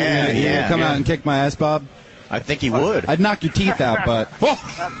yeah, yeah. Come out and kick my ass, Bob. I think he would. I'd knock your teeth out, but.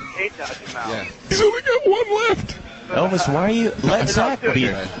 Yeah. He's only got one left. Elvis, why are you? Let Zach be.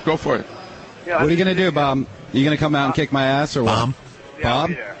 Go for it. What are you gonna do, Bob? You gonna come out and kick my ass or what?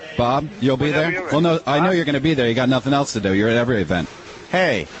 Bob, you'll be there? Well, no, I know you're gonna be there. You got nothing else to do. You're at every event.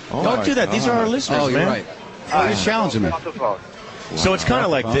 Hey, don't do that. These are our listeners, you're man. Right. He's challenging me. So it's kind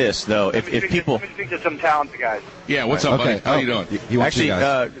of like this, though. If people. Let me speak to some talented guys. Yeah, what's up, buddy? How you doing? Actually,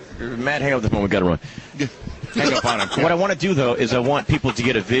 Matt, hang up the phone. We got to run. Hang up on him. What I want to do, though, is I want people to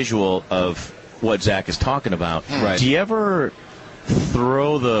get a visual of what Zach is talking about. Right. Do you ever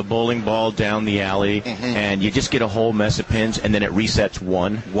throw the bowling ball down the alley and you just get a whole mess of pins and then it resets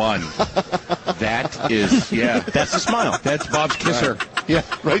one? That is, that's the smile. That's Bob's kisser. Right. Yeah,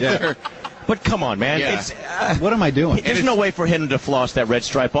 right there. But come on, man. Yeah. It's, what am I doing? There's no way for him to floss that red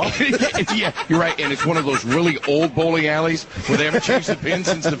stripe off. Yeah, you're right. And it's one of those really old bowling alleys where they haven't changed the pins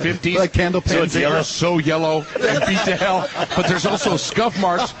since the 50s. Like candle pins. So it's yellow. So yellow and beat to hell. But there's also scuff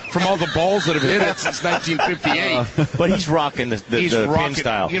marks from all the balls that have hit it since 1958. But he's rocking the pin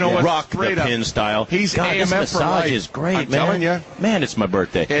style. You know what? Rock the pin style. He's God, this AMF for massage life. is great, I'm man. telling you. Man, it's my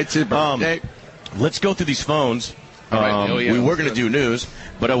birthday. It's his birthday. Let's go through these phones. All right. We were going to do news,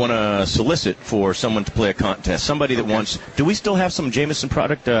 but I want to solicit for someone to play a contest. Somebody that wants. Do we still have some Jameson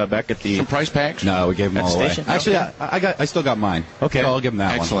product back at the? Some price packs? No, we gave them all away. Actually, I still got mine. Okay, so I'll give them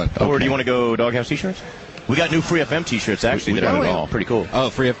that Excellent. one. Or do you want to go Doghouse T-shirts? We got new Free FM T-shirts actually that are all pretty cool.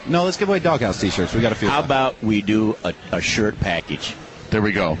 Oh, No, let's give away Doghouse T-shirts. We got a few. How about we do a shirt package? There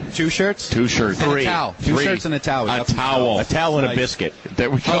we go. 2 shirts? 2 shirts. And 3. a towel. 2 shirts and a towel. A towel. A towel and a biscuit. There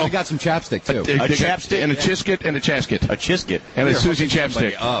we go. Oh, we got some chapstick, too. A chapstick. And a chisket and a chasket. A chisket. And a Susie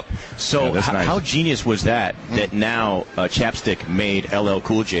chapstick. So that's nice. how genius was that now Chapstick made LL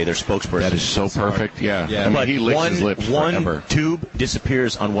Cool J their spokesperson? That is so perfect. Yeah. I mean, but he licks his lips forever. One tube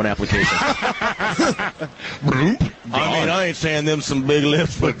disappears on one application. I mean, I ain't saying them some big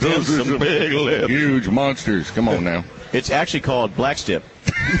lips, but them some big lips. Huge monsters. Come on now. It's actually called Black Stip.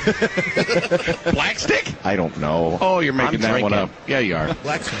 Black Stick? I don't know. Oh, you're making I'm that drinking. one up. Yeah, you are.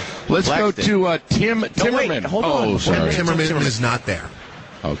 Black Stick. Let's Black go Stick. to Tim Timmerman. Wait, hold on. Oh, sorry. Timmerman is not there.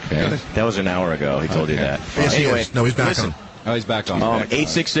 Okay. That was an hour ago. He told you that. Yes, he Anyway, is. No, he's back listen. on. Oh, he's back on.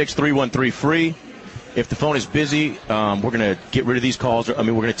 866-313-FREE. If the phone is busy, we're going to get rid of these calls. We're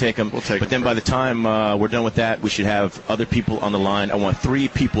going to take them. But then by the time we're done with that, we should have other people on the line. I want 3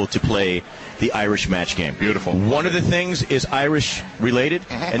 people to play the Irish match game. Beautiful. One of the things is Irish related,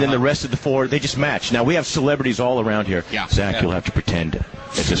 and then the rest of the 4, they just match. Now, we have celebrities all around here. Yeah. Zach, you'll have to pretend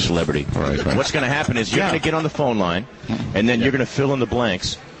it's a celebrity. All right. What's going to happen is you're going to get on the phone line, and then you're going to fill in the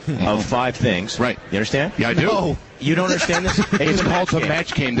blanks of 5 things. Right. You understand? Yeah, I do. No. You don't understand this? It's called the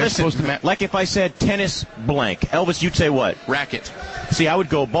match game. They're supposed to match. Like if I said tennis blank, Elvis, you'd say what? Racket. See, I would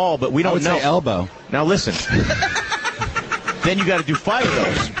go ball, but we I don't would know. say elbow. Now listen. Then you got to do 5 of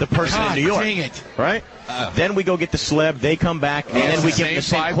those. The person in New York. Dang it. Right? Then we go get the celeb. They come back, and then we get the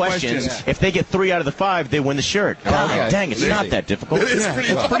same 5 questions. questions. If they get 3 out of the 5, they win the shirt. God, dang, it's not that difficult.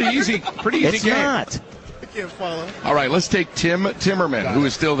 It's pretty easy. Pretty easy It's game. not. I can't follow. All right, let's take Tim Timmerman, who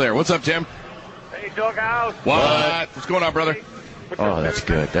is still there. What's up, Tim? Hey, Doghouse. What? What's going on, brother? Oh, that's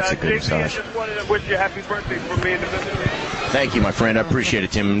good. That's a good JV, I massage. just wanted to wish you a happy birthday from me and the business. Thank you, my friend. I appreciate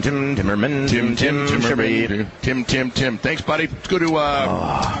it, Tim Timmerman. Timmerman. Tim. Thanks, buddy. Let's go to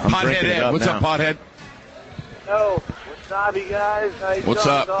Pothead drinking it Ed. up What's now. up, Pothead? Yo, what's up, you guys? How you What's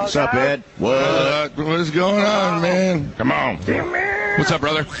doing, up? Doghouse? What's up, Ed? What is going on, man? Come on. What's up,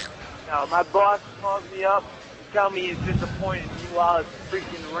 brother? Now, my boss calls me up to tell me he's disappointed in you while it's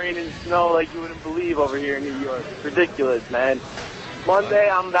freaking raining snow like you wouldn't believe over here in New York. It's ridiculous, man. Monday,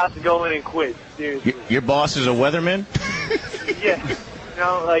 I'm about to go in and quit. Seriously. Your boss is a weatherman? Yeah. You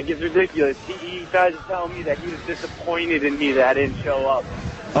know, like, it's ridiculous. He tried to tell me that he was disappointed in me that I didn't show up.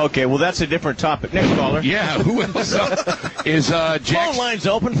 Okay, well, that's a different topic. Next caller. Yeah, who else is Jack? Phone lines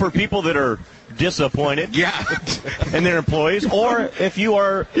open for people that are disappointed. Yeah. And their employees, or if you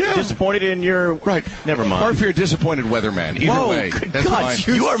are disappointed in your never mind. Or if you're a disappointed weatherman. Either Whoa, way. good That's God,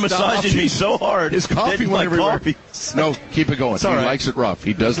 fine. you are massaging me so hard. His coffee that went my everywhere. coffee- No, keep it going. He all right. likes it rough.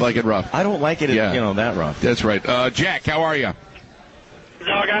 He does like it rough. I don't like it, that rough. That's right. Jack, how are you?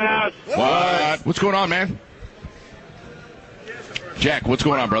 Doghouse. What? What's going on, man? Jack, what's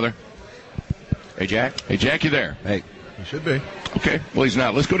going on, brother? Hey, Jack. Hey, Jack, you there? Hey. He should be. Okay. Well, he's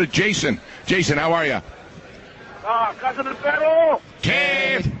not. Let's go to Jason. Jason, how are you? Cousin of the Federal.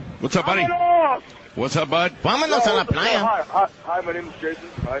 Kev. What's up, buddy? I'm off. What's up, bud? Vámonos a la playa. Hi, my name is Jason.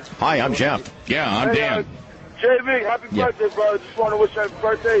 Hi, I'm Jeff. Yeah, I'm Dan. JV, happy birthday, brother. Just want to wish you happy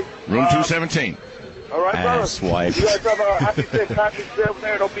birthday. Room 217. All right, brother. Asswipe. You guys have a happy St. Patrick's Day over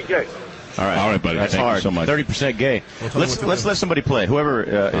there. Don't be gay. All right, buddy. That's Thank hard. you so much. 30% gay. Let's let somebody play. Whoever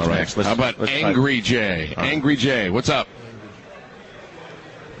is next. How about Angry Jay? Angry Jay, what's up?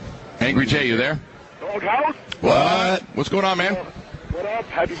 Angry Jay, you there? Doghouse? What? What's going on, man? What up?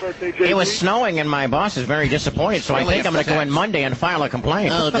 Happy birthday, JV. It was snowing and my boss is very disappointed, so I think I'm going to go in Monday and file a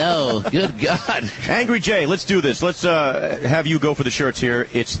complaint. Oh, no. Good God. Angry Jay, let's do this. Let's have you go for the shirts here.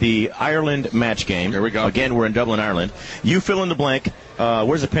 It's the Ireland match game. Here we go. Again, we're in Dublin, Ireland. You fill in the blank.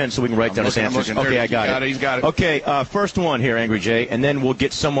 Where's the pen so we can write down his answers? Okay, I got it. He's got it. Okay, first one here, Angry Jay, and then we'll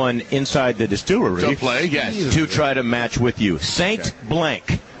get someone inside the distillery to play, yes, to try to match with you. Saint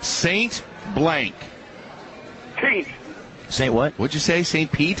Blank. Saint Blank. Taint. Saint what? What'd you say?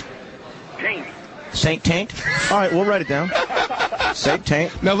 Saint Pete? Taint. Saint Taint? All right, we'll write it down. Saint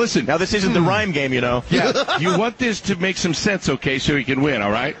Taint. Now listen. Now this isn't the rhyme game, you know. Yeah. You want this to make some sense, okay, so you can win,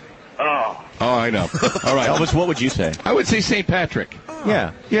 all right? Oh. Oh, I know. All right. Elvis, what would you say? I would say St. Patrick.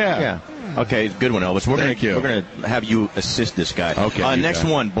 Yeah. Okay, good one, Elvis. Thank you. We're going to have you assist this guy. Okay. Next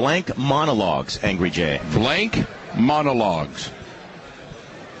one, blank monologues, Angry Jay. Blank monologues.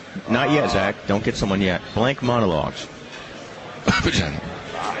 Not yet, Zach. Don't get someone yet. Blank monologues. Vagina.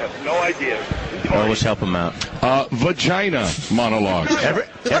 I have no idea. Elvis, help him out. Vagina monologues.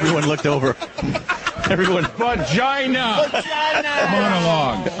 Everyone looked over. Everyone. Vagina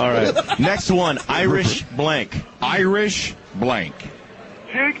monologue. All right. Next one, Irish blank. Irish blank.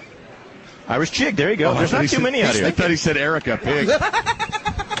 Jig? Irish jig. There you go. There's not too many out here. I thought he said Erica Pig.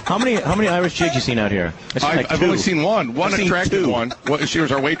 How many Irish jigs you seen out here? I've only seen one. One attractive two. one. Well, she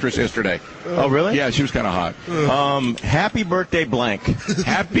was our waitress yesterday. Oh, really? Yeah, she was kind of hot. Happy birthday blank.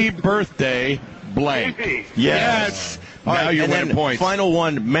 Happy birthday blank. Yes. All now right, you're and winning then points. Final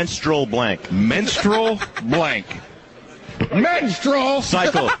one, menstrual blank. Menstrual blank. Menstrual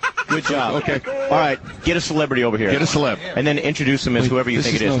cycle. Good job. Okay. All right, get a celebrity over here. Get a celeb. And then introduce him as whoever you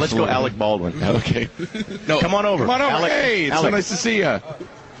think it is. Let's go Alec Baldwin. Okay. No. Come on over. Come on over. Alec, Hey, it's so Alec. nice to see you.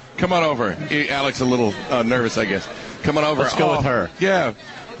 Come on over. Alec's a little nervous, I guess. Come on over. Let's go with her. Yeah.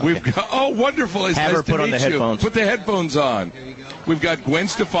 We've got, wonderful. It's Have nice her to put on meet the you. headphones. Put the headphones on. We've got Gwen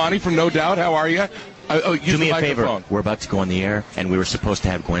Stefani from No Doubt. How are you? Use Do me the a favor. microphone. We're about to go on the air, and we were supposed to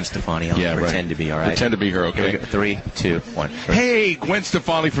have Gwen Stefani on. Yeah, Pretend to be, all right? Pretend to be her, okay? Here we go. 3, 2, 1. Hey, Gwen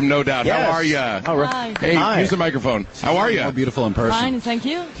Stefani from No Doubt. Yes. How are you? All right. Hi. Hey, Hi. use the microphone. How are you? More beautiful in person. Fine, thank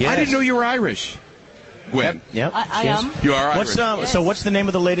you. Yes. I didn't know you were Irish. Gwen. Yep. I Yes. am. You are Irish. So what's the name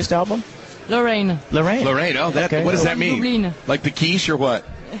of the latest album? Lorraine. Lorraine. Lorraine. Oh, that. Okay. What does that From mean? Dublin. Like the quiche or what?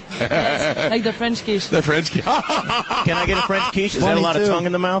 Yes, like the French quiche. The French quiche. Can I get a French quiche? Is that a lot of tongue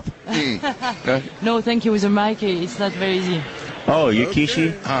in the mouth? No, thank you. With a mic, it's not very easy. Oh, you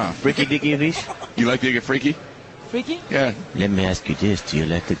quiche? Freaky dicky fish? You like to get freaky? Freaky? Yeah. Let me ask you this. Do you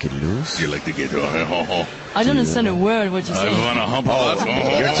like to get loose? You like to get. I don't understand a word what you I say. want to hump.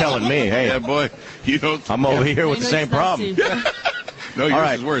 You're telling me. Hey, Yeah, boy. You don't. I'm over here with the same problem. No, yours All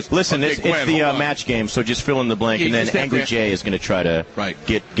right. is worse. Listen, Okay, it's Gwen, the hold on. match game, so just fill in the blank, Yeah, and then just that Angry blank. Jay is going to try to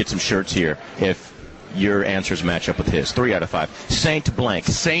get some shirts here if your answers match up with his. 3 out of 5. Saint Blank.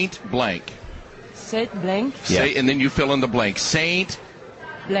 Saint Blank. Saint blank, Say, and then you fill in the blank. Saint.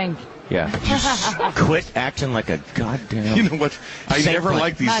 blank. Yeah. Quit acting like a goddamn. You know what? I Saint never Blank.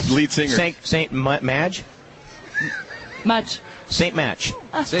 liked these Match. lead singers. Saint Madge? Match. Saint Match.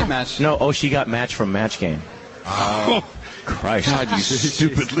 Saint Match. No, she got Match from Match Game. Oh, Christ. God, you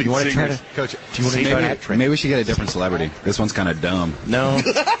stupid lead You want to try singers. to, Coach, do you want to try to? maybe we should get a different celebrity. This one's kind of dumb. No.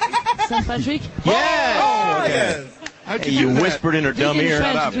 Saint Patrick. Yeah. Okay. How'd Hey, you you do that? whispered in her dumb Speak in ear.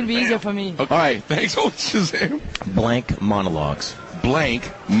 French, it will be easier for me. Okay. All right. Thanks. Oh, Shazam. Blank monologues. Blank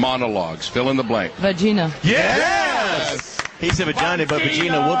monologues. Fill in the blank. Vagina. Yes. He said vagina, but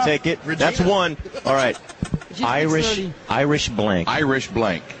Regina, we'll take it. That's one. All right. Just Irish slowly. blank. Irish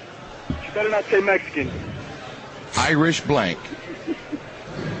blank. You better not say Mexican. Irish blank.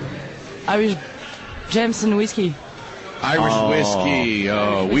 Irish Jameson whiskey. Irish whiskey.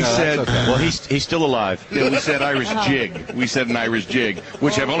 Oh, we said. Well, he's still alive. Yeah, we said Irish jig. We said an Irish jig,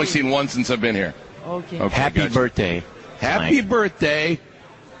 which I've only seen once since I've been here. Okay. Okay, Happy gotcha. birthday. Happy Blank. birthday.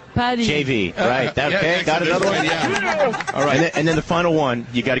 Paddy. JV. Right. That, okay. Yeah, Got another one. Yeah. All And right. then, the final one,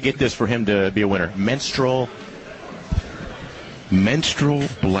 you got to get this for him to be a winner. Menstrual. Menstrual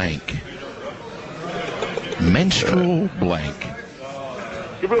blank. Menstrual blank.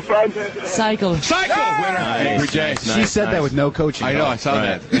 Give it a 5. Cycle. Cycle winner. Angry Jay. She said that with no coaching. I know. I saw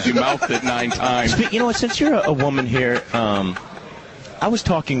that because you mouthed it 9 times. You know what? Since you're a woman here, I was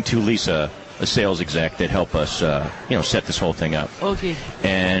talking to Lisa a sales exec that help us, set this whole thing up. Okay.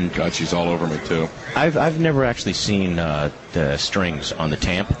 And God, she's all over me too. I've never actually seen the strings on the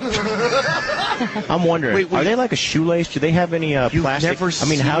tamp. I'm wondering, are they like a shoelace? Do they have any plastic? Never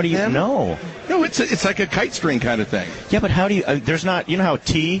how do you them? know? No, it's like a kite string kind of thing. Yeah, but how do you? There's not. You know how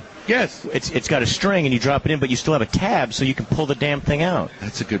tea? Yes. It's got a string and you drop it in, but you still have a tab so you can pull the damn thing out.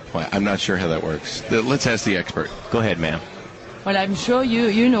 That's a good point. I'm not sure how that works. Let's ask the expert. Go ahead, ma'am. Well, I'm sure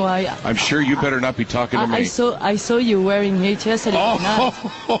you know I'm sure you better not be talking to me. I saw you wearing it yesterday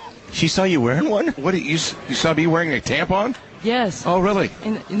night. She saw you wearing one? What? You saw me wearing a tampon? Yes. Oh, really?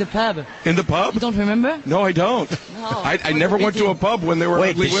 In the pub. In the pub? You don't remember? No, I don't. No. I never went to a pub when there were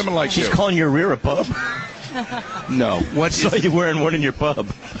ugly women like you. She's calling your rear a pub? No. What saw you wearing one in your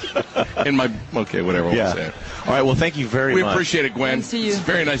pub? Okay, whatever we'll say. All right, well, thank you very much. We appreciate it, Gwen. Nice to see you. It's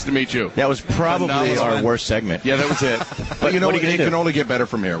very nice to meet you. That was probably our worst segment. Yeah, that was it. But you know, it can only get better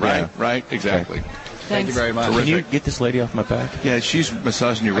from here, right? Yeah. Right? Exactly. Okay. Thank you very much. Can you get this lady off my back? Yeah, she's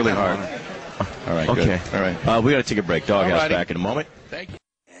massaging you really hard. All right, okay. Good. All right. We got to take a break. Doghouse back in a moment. Thank you.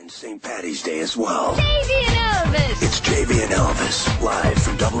 And St. Patty's Day as well. JV and Elvis. It's JV and Elvis, live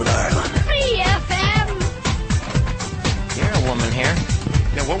from Dublin, Ireland. 3 FM. You're a woman here.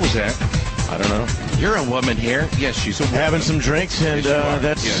 Yeah, what was that? I don't know. You're a woman here. Yes, she's a woman. Having some drinks, and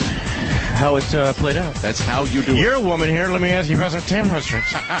that's how it played out. That's how you do it. You're a woman here. Let me ask you about some tampon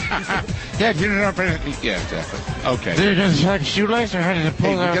strings. Yeah, exactly. Okay. Did it like shoelace or how did it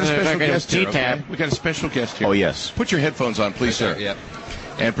pull we out got a special guest here. T-tab? Okay? We got a special guest here. Oh, yes. Put your headphones on, please, sir. Yep.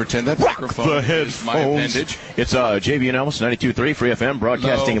 And pretend that microphone is my appendage. It's JV and Elvis, 92.3 Free FM,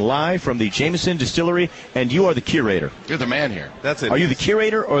 broadcasting live from the Jameson Distillery, and you are the curator. You're the man here. That's it. Are you the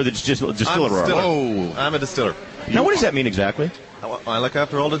curator or the distiller? Whoa. I'm a distiller. Now, what does that mean exactly? I look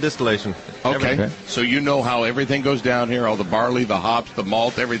after all the distillation. Okay. So you know how everything goes down here, all the barley, the hops, the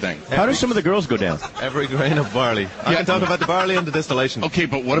malt, everything. How do some of the girls go down? Every grain of barley. I can talk about the barley and the distillation. Okay,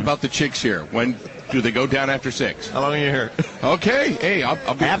 but what about the chicks here? When do they go down after 6? How long are you here? Okay. Hey,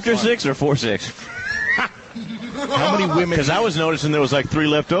 I'll be after 6 or 4 6? How many women? Because I was noticing there was like 3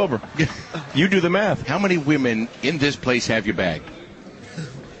 left over. You do the math. How many women in this place have you bagged?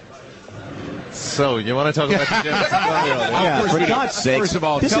 So, you want to talk about the Jameson? Yeah, for God's sake. First of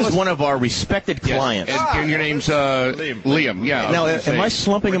all, this is one of our respected clients. And your name's Liam. Yeah. Now, am I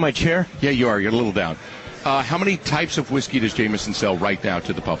slumping in my chair? Yeah, you are. You're a little down. How many types of whiskey does Jameson sell right now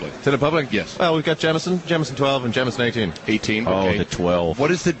to the public? To the public? Yes. Well, we've got Jameson 12, and Jameson 18. 18? Oh, okay. the 12. What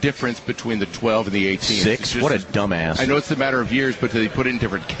is the difference between the 12 and the 18? 6? What a dumbass. I know it's a matter of years, but do they put it in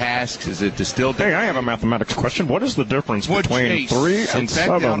different casks? Is it distilled? Hey, I have a mathematics question. What is the difference between 3 and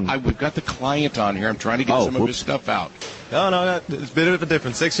 7? We've got the client on here. I'm trying to get some of his stuff out. No, it's a bit of a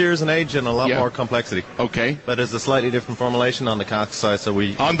difference. 6 years in age and a lot more complexity. Okay. But it's a slightly different formulation on the cask size, so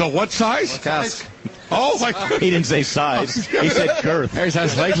we... On the what size? Cask. Oh, my God. He didn't say size. He said girth. There's a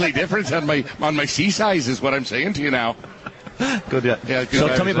slightly difference on my C size is what I'm saying to you now. Good, yeah. Good. So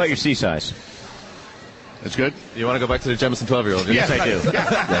tell me about your C size. That's good. You want to go back to the Jameson 12-year-old? Yes, I do.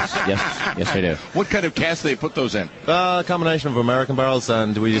 Yes, I do. What kind of casks do they put those in? A combination of American barrels,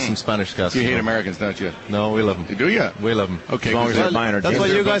 and we use some Spanish casks. You hate Americans, don't you? No, we love them. Do you? We love them. Okay. As long as they're buying our That's why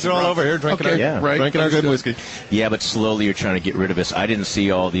you guys are all over here drinking our good whiskey. Yeah, but slowly you're trying to get rid of us. I didn't see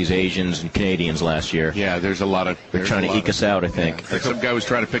all these Asians and Canadians last year. Yeah, there's a lot of... They're trying to eke us out, I think. Yeah. Like some guy was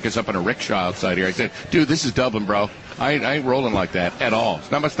trying to pick us up in a rickshaw outside here. I said, dude, this is Dublin, bro. I ain't rolling like that at all. It's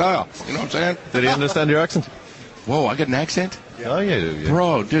not my style. You know what I'm saying? Did he understand your accent? Whoa, I got an accent? Oh, yeah, you do. Yeah.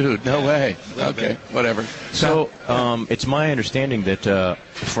 Bro, dude, no way. Okay, whatever. So, it's my understanding that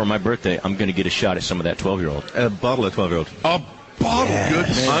for my birthday, I'm going to get a shot at some of that 12-year-old. A bottle of 12-year-old. A bottle?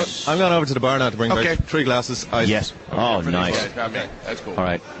 Goodness. I'm going over to the bar now to bring back 3 glasses. Yes. Oh, nice. Okay, that's cool. All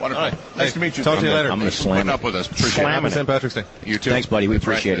right. Wonderful. Right. Nice to meet you. Talk to you later. I'm going to slam up with us. Slam St. Patrick's Day. You too. Thanks, buddy. We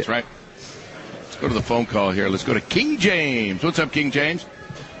appreciate it. That's right. Let's go to the phone call here. Let's go to King James. What's up, King James?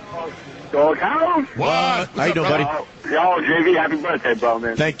 Go Cows. What? How you doing, buddy? Yo, JV, happy birthday, bro,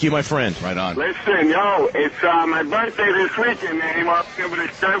 man. Thank you, my friend. Right on. Listen, yo, it's my birthday this weekend, man. You want to give it a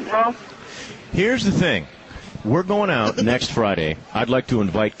shirt, bro? Here's the thing. We're going out next Friday. I'd like to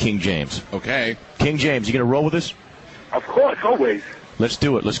invite King James. Okay. King James, you going to roll with us? Of course, always. Let's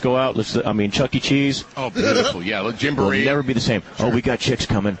do it. Let's go out. Chuck E. Cheese. Oh, beautiful. Yeah, Jamboree. Will never be the same. Sure. Oh, we got chicks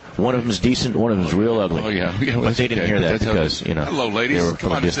coming. One of them's decent. One of them's real ugly. Oh, yeah. But they didn't hear that because, Hello, ladies. they were Come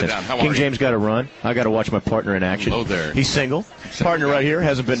from a on, sit distance. down. How King are James got to run. I got to watch my partner in action. Hello there. He's single. Partner right here.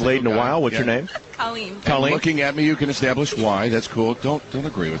 Hasn't been laid in a while. What's your name? Colleen. Colleen. Looking at me, you can establish why. That's cool. Don't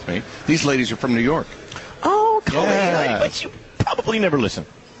agree with me. These ladies are from New York. Oh, Colleen. But you probably never listen.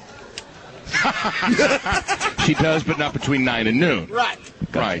 She does, but not between 9 and noon. Right.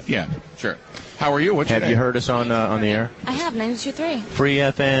 Right, yeah, sure. How are you? What's your Have name? you heard us on the air? I have 92.3. Free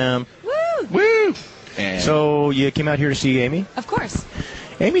FM. Woo! Woo! And So you came out here to see Amy? Of course.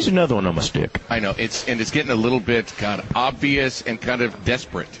 Amy's another one on my stick. I know it's getting a little bit kind of obvious and kind of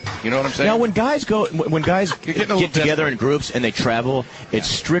desperate. You know what I'm saying? Now, when guys You're getting a little get together desperate. in groups and they travel, it's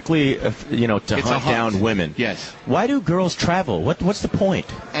strictly to It's a hunt hunt. down women. Yes. Why do girls travel? What's the point?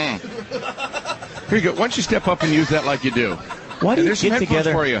 Here you go. Why don't you step up and use that like you do? Why do And you there's some get headphones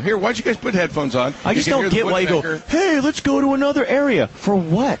together? for you. Here, why don't you guys put headphones on? I just You can don't hear get the why you go, woodpecker. hey, let's go to another area. For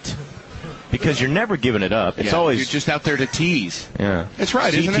what? Because you're never giving it up. It's Yeah, always you're just out there to tease. Yeah. That's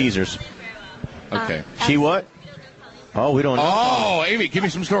right, Sea isn't it? teasers. Okay. She what? Oh, we don't know. Oh, Amy, give me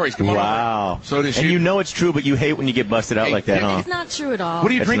some stories. Come on. Wow. So does and she? you know it's true, but you hate when you get busted out like that, huh? It's not true at all. What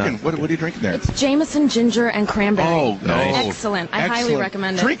are you It's drinking? not- What are you drinking there? It's Jameson Ginger and Cranberry. Oh, no. Excellent. I highly Excellent.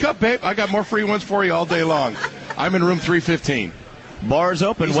 recommend it. Drink up, babe. I got more free ones for you all day long. I'm in room 315. Bar's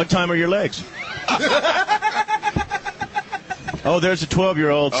open. What time are your legs? Oh, there's a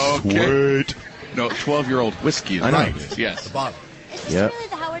 12-year-old. Okay. Sweet. No, 12-year-old whiskey is I know. right. Yes. The bottom. It's Yep. really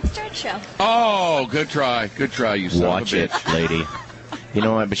the Howard Stern show. Oh, good try. Good try, you son Watch of a it, bitch. lady. You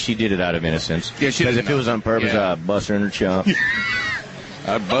know what? But she did it out of innocence. Yeah, she Because didn't if it was know. on purpose, Yeah. I'd bust her in her chop.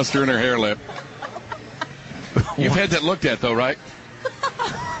 I'd bust her in her hair lip. You've had that looked at, though, right?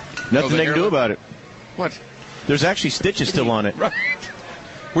 Nothing the they can do hairline? about it. What? There's actually stitches still on it. Right.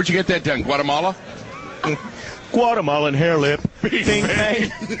 Where'd you get that done? Guatemala? Guatemalan hair lip. Bing,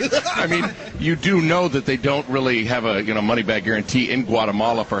 bang. I mean, you do know that they don't really have a money back guarantee in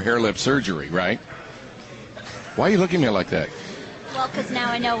Guatemala for hair lip surgery, right? Why are you looking at me like that? Well, because now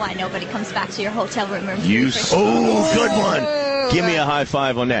I know why nobody comes back to your hotel room. Oh, good one. Give me a high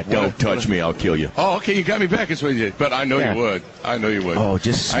five on that. Don't touch me. I'll kill you. Oh, okay, you got me back. That's what you did. But I know Yeah. you would. I know you would. Oh,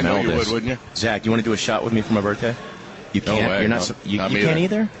 just smell I know you this. would, wouldn't you? Zach, you want to do a shot with me for my birthday? You No can't. way, You're no. not. You Not you me can't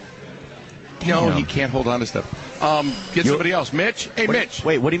either. either. No, Damn. he can't hold on to stuff. Get somebody else. Mitch? Hey, Mitch.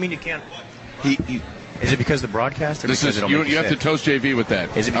 Wait, what do you mean you can't? Is it because of the broadcast? Or This because is it'll you. make You have to sick? toast JV with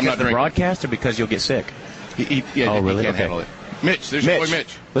that. Is it I'm because not of the drinking. broadcast or because you'll get sick? Yeah, Oh, really? He can't Okay. handle it. Mitch, there's your boy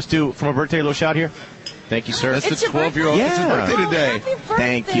Mitch. Let's do from a birthday a little shot here. Thank you, sir. That's the 12-year-old. Yeah. It's his birthday today.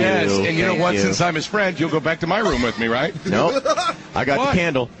 Thank you. Yes, and you know Thank what? you. Since I'm his friend, you'll go back to my room with me, right? No, I got What? the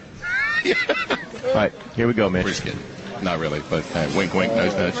candle. All right, here we go, Mitch. We're just kidding. Not really, but wink, wink,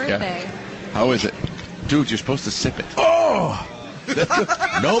 nudge, nudge. Yeah. Birthday. How is it? Dude, you're supposed to sip it. Oh!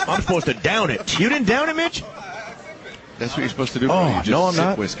 Nope, I'm supposed to down it. You didn't down it, Mitch? That's what you're supposed to do. Oh, you just no, I'm sip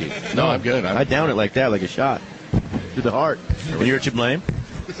not. whiskey. No, I'm good. I down it like that, like a shot. To the heart. And you're to blame?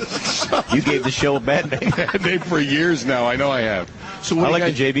 You gave the show a bad name. Bad name for years now. I know I have. So I what like do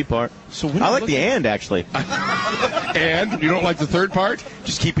you the JV part. So what I are like you the looking- and, actually. And you don't like the third part?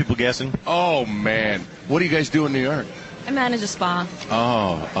 Just keep people guessing. Oh man, what do you guys do in New York? I manage a spa.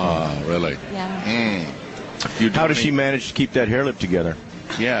 Oh, really? Yeah. How does she manage to keep that hair lip together?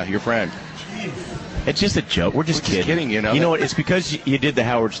 Yeah, your friend. It's just a joke. We're just kidding. you know. You know what? It's because you did the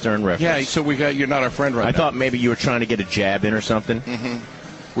Howard Stern reference. Yeah, so you're not our friend right I now. thought maybe you were trying to get a jab in or something. Mm-hmm.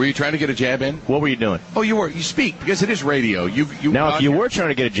 Were you trying to get a jab in? What were you doing? Oh, you were. You speak because it is radio. You Now, if you were trying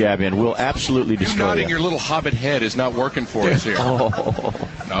to get a jab in, we'll absolutely you destroy nodding you. your little hobbit head is not working for us here. Oh.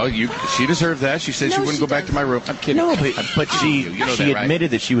 No, she deserved that. She said she wouldn't go back to my room. I'm kidding. No, but she You know she that, right?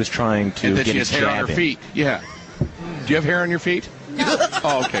 admitted that she was trying to And that get she a has hair on jab her in. feet. Yeah. Do you have hair on your feet? No.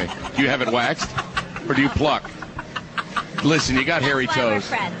 Oh, okay. Do you have it waxed? Or do you pluck? Listen, you got hairy That's why we're toes.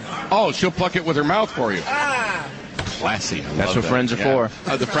 friends. Oh, she'll pluck it with her mouth for you. Classy. I That's love what that. friends are Yeah.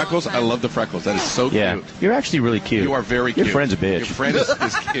 for. The freckles? I love the freckles. That is so Yeah, cute. you're actually really cute. You are very Your cute. friend's a bitch. Your friend is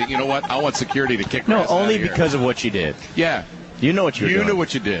you know what? I want security to kick her No, ass out only of here. because of what she did. Yeah. You know what you were You doing. knew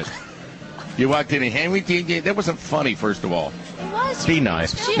what you did. You walked in and Henry did. That wasn't funny, first of all. It was. Be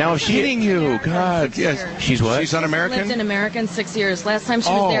nice. Now, if she Kidding you. God, yes. She's what? She's un-American? Lived in America in 6 years. Last time she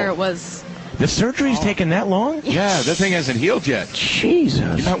Oh. was there, it was. The surgery's taken that long? Yeah, that thing hasn't healed yet.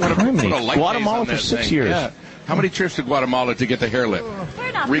 Jesus. You might want to put criminy. a light Guatemala base on for that 6 thing. years. Yeah. How many trips to Guatemala to get the hair lip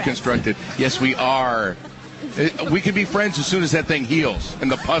We're not reconstructed? Yes, we are. We can be friends as soon as that thing heals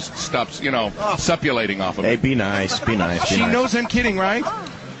and the pus stops, suppulating off of Hey, it. be nice. Be nice. Be She nice. knows I'm kidding, right?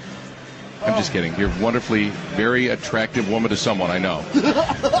 I'm just kidding. You're a wonderfully, very attractive woman to someone I know.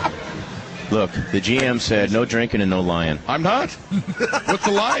 Look, the GM said no drinking and no lying. I'm not. What's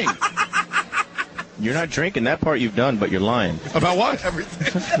the lying? You're not drinking. That part you've done, but you're lying. About what?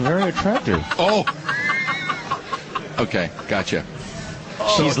 Very attractive. Oh. Okay, gotcha.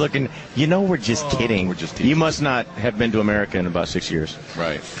 She's looking. We're just kidding. We're just teasing. You must not have been to America in about 6 years.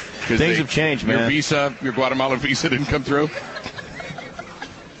 Right. Things have changed, Your man. visa, your Guatemalan visa didn't come through?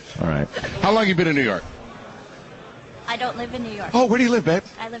 All right. How long you been in New York? I don't live in New York. Oh, where do you live, babe?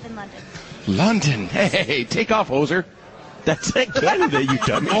 I live in London. London. Hey, take off, hoser. That's Canada, you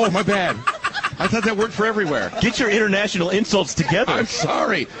dummy. Oh, my bad. I thought that worked for everywhere. Get your international insults together. I'm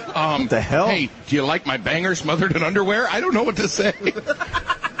sorry. What the hell? Hey, do you like my banger smothered in underwear? I don't know what to say.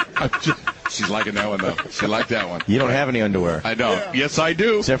 She's liking that one, though. She liked that one. You don't have any underwear. I don't. Yeah. Yes, I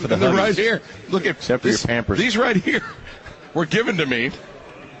do. Except for the they're hoodies. right here. Look at Except for your Pampers. These right here were given to me.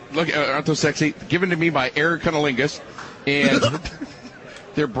 Look, aren't those sexy? Given to me by Eric Cunnilingus. And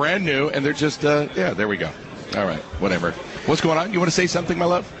they're brand new, and they're just, there we go. All right, whatever. What's going on? You want to say something, my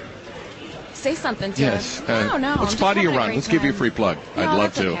love? Say something to Yes. No. What spot do you run? Let's give you a free plug. No, I'd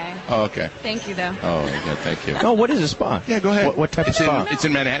love that's to. okay. Oh, okay. Thank you, though. Oh, yeah, thank you. Oh, what is a spa? Yeah, go ahead. What type of spa? It's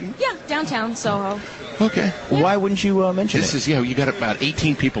in Manhattan? Yeah, downtown Soho. Okay. Why wouldn't you mention This it? is, you got about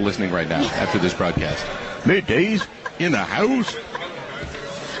 18 people listening right now after this broadcast. Middays In the house?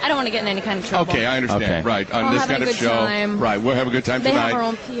 I don't want to get in any kind of trouble. Okay, I understand. Okay. Right, on We'll this have a kind of good show. time. Right, we'll have a good time They tonight. have our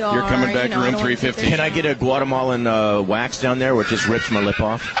own PR. You're coming back to I room don't want to 350. take Can I get a Guatemalan wax down there where it just rips my lip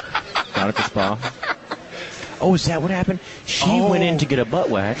off? Down at the spa? Oh, is that what happened? She went in to get a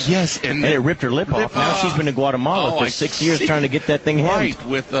butt wax. Yes, and it ripped her lip off. Now she's been in Guatemala for 6 years trying to get that thing hemmed. Right,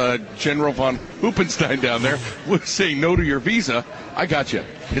 with General von Hoopenstein down there saying no to your visa. I got you.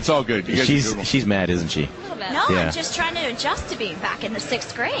 It's all good. You guys are doing well. She's mad, isn't she? No, Yeah. I'm just trying to adjust to being back in the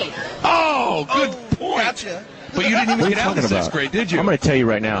 6th grade. Oh, good point. Gotcha. But you didn't even What are get you out of talking the 6th about? grade, did you? I'm going to tell you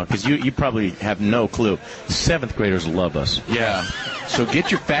right now, because you probably have no clue. 7th graders love us. Yeah. So get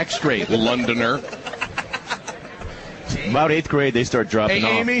your facts straight, Londoner. About 8th grade, they start dropping Hey,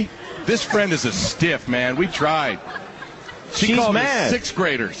 off. Amy, this friend is a stiff, man. We tried. She She's called mad. us 6th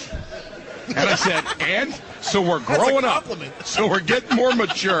graders. And I said, and? So we're growing up. So we're getting more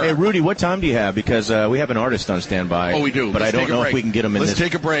mature. Hey, Rudy, what time do you have? Because we have an artist on standby. Oh, we do. But Let's I don't take a know if break. we can get him in Let's this.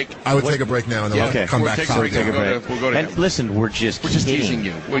 take a break. I would take a break now and then Yeah, we'll okay. come We'll back. take a break. Sorry. We'll go to And him. listen, we're just We're just teasing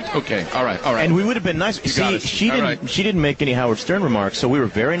you. Okay, all right. And we would have been nice. You got it. She All didn't. right. She didn't make any Howard Stern remarks, so we were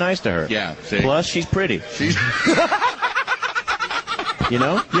very nice to her. Yeah. See? Plus, she's pretty. She's. You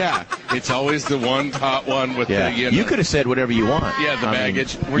know? Yeah. It's always the one hot one with Yeah. the. You could have said whatever you want. Yeah, the I mean,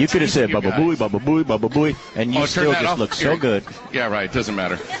 baggage. We're you could have said teasing you "baba booey, guys. baba booey, baba booey," and you turn still that just off. look so Here. good. Yeah, right. Doesn't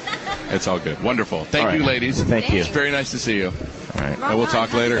matter. It's all good. Wonderful. Thank All you, right. ladies. Thank you. It's very nice to see you. All right. And we'll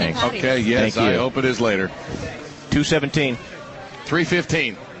talk later. Thanks. Okay. Yes, Thank you. I hope it is later. 217.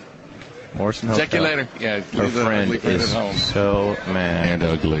 3:15. Morrison Hotel. Check you later. Yeah, Her leave the friend ugly friend is at home. so mad. And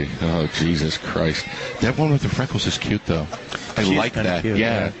ugly. Oh, Jesus Christ. That one with the freckles is cute, though. I She's like kinda that. cute,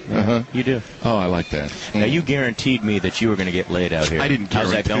 Yeah. yeah. Uh-huh. You do. Oh, I like that. Now, you guaranteed me that you were going to get laid out here. I didn't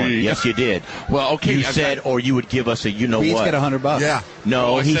How's that going? guarantee. Yes, you did. Well, okay. You said, or you would give us a you-know-what. We each get $100. Yeah. No,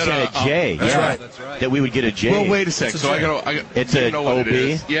 Oh, I he said, said a J. That's yeah. right. That we would get a J. Well, wait a sec. So I got to. It's you a know what OB? It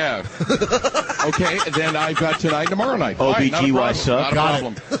is. Yeah. Okay, then I've got tonight and tomorrow night. Fine, not a OBGY problem. suck. Not a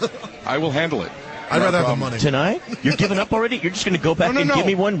problem. I will handle it. I'd rather have the money. Tonight? You're giving up already? You're just going to go back and give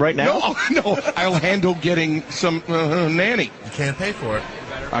me one right now? No, I'll handle getting some nanny. You can't pay for it.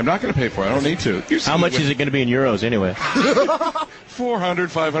 I'm not going to pay for it. I don't need to. How much is it going to be in euros anyway?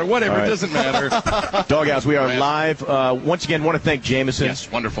 400, 500, whatever. All right. It doesn't matter. Doghouse, we are live. Once again, want to thank Jameson. Yes,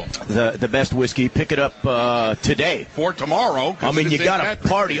 wonderful. The best whiskey. Pick it up today. For tomorrow. I mean, you it's got St. to Patrick's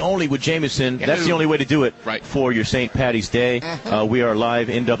party Day. only with Jameson. Yeah. That's the only way to do it Right. for your St. Patty's Day. We are live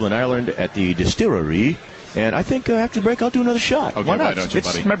in Dublin, Ireland at the Distillery. And I think after the break, I'll do another shot. Okay, why not? why don't you,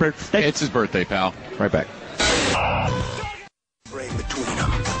 It's buddy? my birthday. It's his birthday, pal. Right back. Brain between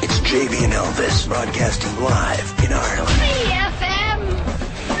them. It's JV and Elvis broadcasting live in Ireland.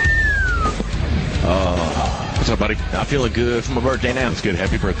 What's up, buddy? I'm feeling good for my birthday now. That's good.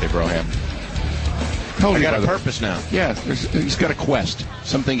 Happy birthday, Broham. How old are I you, got by a the way? purpose now. Yeah, he's got a quest.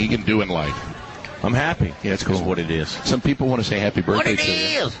 Something he can do in life. I'm happy. Yeah, it's cool. That's what it is. Some people want to say happy birthday to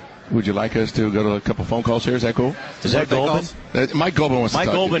you. Would you like us to go to a couple phone calls here? Is that cool? Is that Golden? Mike Golden wants Mike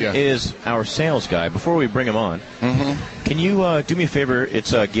to talk Golden to you. is our sales guy. Before we bring him on, can you do me a favor?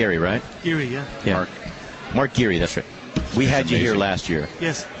 It's Gary, right? Gary, yeah. Yeah. Mark Geary, that's right. We had you here last year.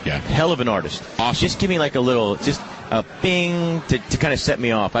 Yes. Yeah. Hell of an artist. Awesome. Just give me like a little, just a bing to kind of set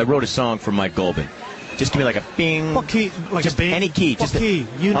me off. I wrote a song for Mike Golden. Just give me like a bing. What key? Like just a bing? any key. What Just key?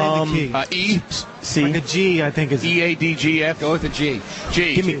 You name the key. E? C. Like a G, I think is. E-A-D-G-F? Go with the G.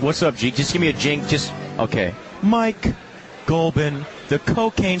 G. Give me, what's up, G? Just give me a jing. Just, okay. Mike Golden, the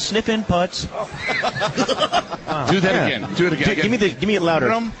cocaine sniffing putz. Do that again. Do it again. Give me it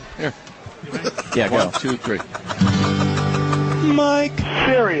louder. Here. Yeah, go. 1, 2, 3. Mike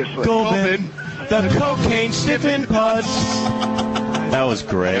Seriously. Golden, the cocaine sniffing putz. That was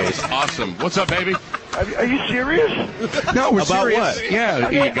great. That was awesome. What's up, baby? Are you serious? No, we're About serious. what? Yeah,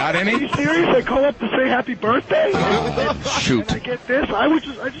 you got any? Are you serious? I call up to say happy birthday? Shoot. I get this. I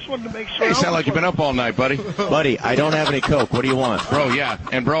just wanted to make sure. Hey, you sound like you've been up all night, buddy. Buddy, I don't have any Coke. What do you want? Bro, yeah.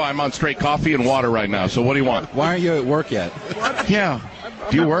 And, bro, I'm on straight coffee and water right now, so what do you want? Why aren't you at work yet? Yeah.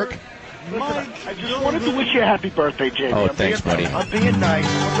 Do you work? Listen, I just wanted to wish you a happy birthday, Jamie. Oh, thanks, buddy. I'm being nice.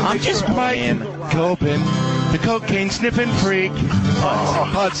 I'm just Mike Gopin, the cocaine sniffing freak.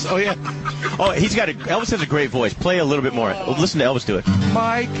 Putz. Oh, yeah. Oh, Elvis has a great voice. Play a little bit more. Listen to Elvis do it.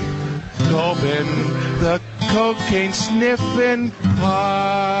 Mike Gopin, the cocaine sniffing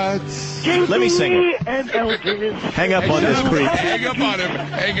putz. Let me sing it. And Elvis. Hang up on this creep. Hang up on him.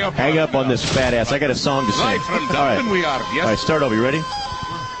 Hang up on this fat ass. I got a song to sing. Live from All right. Dublin we are. Yes. All right, start over. You ready?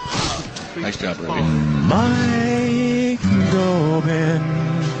 Nice job, Ruby. Mike Gobin,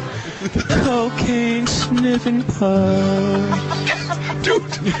 the cocaine sniffing pug. Dude,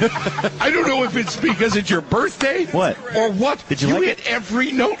 I don't know if it's because it's your birthday. What? Or what. Did you like hit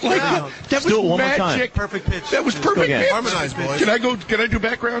every note like that? That Let's do it was one more time. magic. Perfect pitch. That was perfect again. pitch. Harmonize, boys. Can I do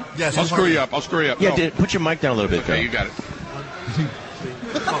background? Yes. I'll screw you up. Yeah, No. put your mic down a little bit, Okay, though. you got it.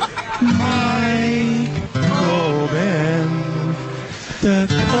 Mike Gobin, the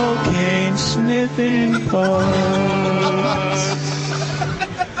cocaine sniffing pug.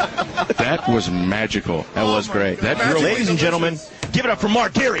 That was magical. That was great. Ladies and gentlemen, give it up for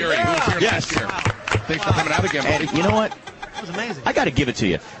Mark Geary. Yes. Thanks for coming out again, buddy. And you know what? That was amazing. I got to give it to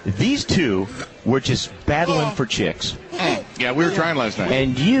you. These two were just battling for chicks. Yeah, we were trying last night.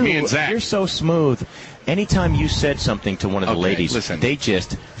 And Me and Zach. you're so smooth. Anytime you said something to one of the ladies, listen. they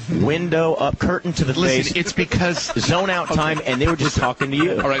just window up, curtain to the face. Listen, it's because zone out time, and they were just talking to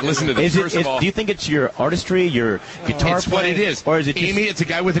you. All right, listen to this. First of all, do you think it's your artistry, your guitar it's what playing, it is. or is it just... Amy? It's a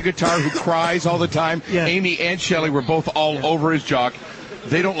guy with a guitar who cries all the time. Yeah. Amy and Shelley were both all over his jock.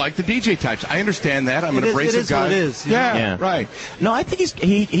 They don't like the DJ types. I understand that. I'm an abrasive guy. It is. Yeah, right. No, I think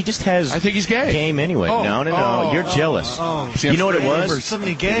he just has. I think he's gay. Game anyway. No. You're jealous. See, you know what it was?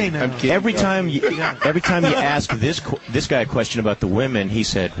 Suddenly gay now. Every time you ask this guy a question about the women, he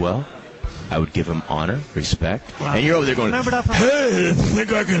said, "Well, I would give him honor, respect." Wow. And you're over there going, Remember that from "Hey,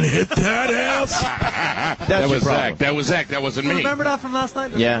 think I can hit that ass?" That was Zach. That was Zach. That wasn't me. Remember that from last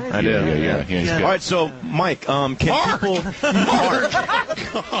night? Yeah, I do. Yeah. All right, so Mike, can people? Mark,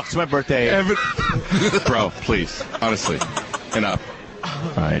 it's my birthday. Bro, please, honestly, enough.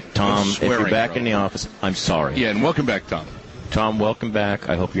 All right, Tom, if you're back in the office, I'm sorry. Yeah, and welcome back, Tom. Tom, welcome back.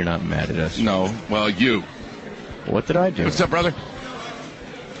 I hope you're not mad at us. No, well, you. What did I do? What's up, brother?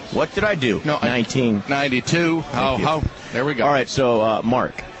 What did I do? No, 1992. How? There we go. All right, so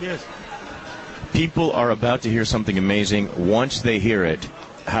Mark. Yes. People are about to hear something amazing. Once they hear it,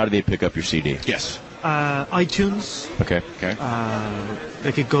 how do they pick up your CD? Yes. iTunes. Okay.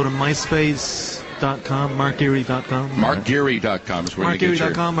 They could go to myspace.com, markgeary.com. Markgeary.com is where they get your...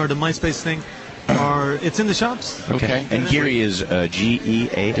 Markgeary.com or the MySpace thing. Or it's in the shops. Okay. And Geary is Geary.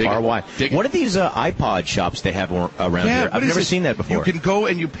 What are these iPod shops they have around here? I've never seen that before. You can go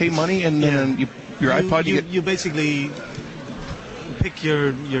and you pay money and then your iPod... You basically pick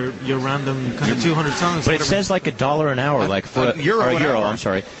your random kind of 200 songs. But it says like $1 an hour, like for a euro. Or a euro. I'm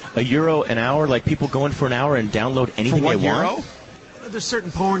sorry, €1 an hour. Like people go in for an hour and download anything they want. There's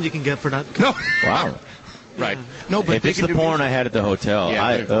certain porn you can get for that. No. Wow. Right. No, but if it's the porn I had at the hotel,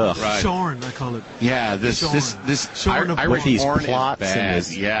 Shorn, I call it. Yeah, this Irish with these porn plots is bad. and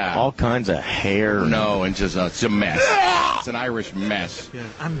this, all kinds of hair. No, and just it's a mess. It's an Irish mess. Yeah,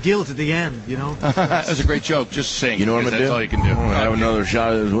 I'm guilt at the end, you know. That was a great joke. Just sing. You know what I'm gonna do? That's all you can do. I'm gonna have another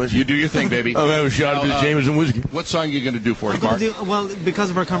shot of this whiskey. You do your thing, baby. I'll have a shot of this Jameson whiskey. What song are you going to do for us, Mark? Well, because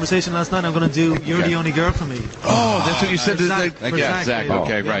of our conversation last night, I'm going to do "You're the Only Girl for Me." Oh, that's what you said. Zach.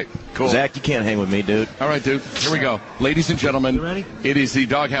 Okay, right. Cool. Zach, you can't hang with me, dude. All right, dude. Here we go. Ladies and gentlemen, you ready? It is the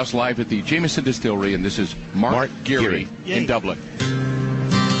Doghouse Live at the Jameson Distillery, and this is Mark Geary in Dublin.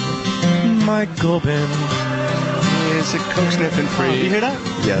 Mike Gobin is a coke sniffing free. You hear that?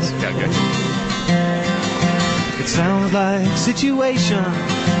 Yes. Yeah, good. It sounds like situation,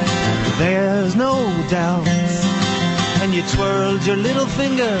 there's no doubt. And you twirled your little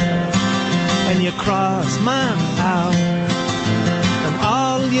finger, and you crossed mine out. And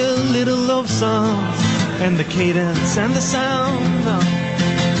all your little love songs, and the cadence and the sound.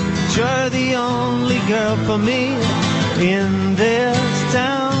 You're the only girl for me in this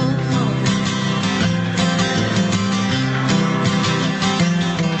town.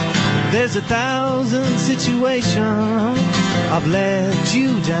 There's 1,000 situations I've let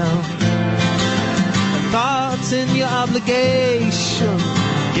you down, and thoughts in your obligation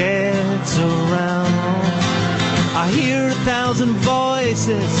gets around. I hear 1,000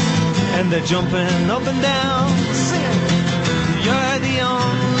 voices and they're jumping up and down, singing, you're the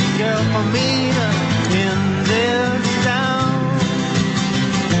only girl for me in this town.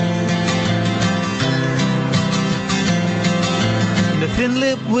 The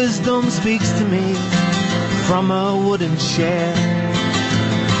thin-lipped wisdom speaks to me from a wooden chair.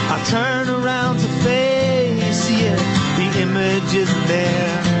 I turn around to face it, the image isn't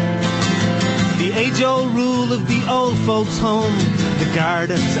there. The age-old rule of the old folks' home, the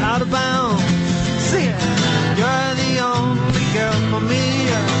garden's out of bounds. See it, you're the only girl for me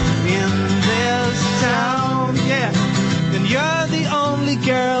in this town. Yeah, and you're the only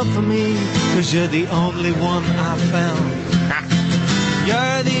girl for me, 'cause you're the only one I found.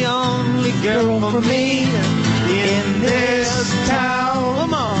 You're the only girl for me in this town.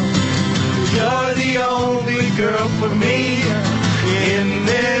 Come on. You're the only girl for me in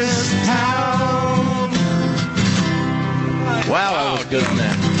this town. Wow, that was good on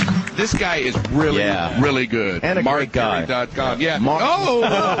that. This guy is really, really good. And a great guy. MarkGeary.com. Yeah.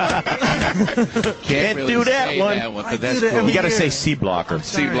 Can't really do that say one. that one, 'cause that's cool. You got to say C blocker.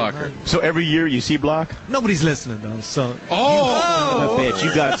 C blocker. So every year you C block? Nobody's listening though. So. Oh, bitch!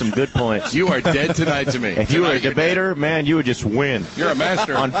 You got some good points. You are dead tonight to me. If you were a debater, man, you would just win. You're a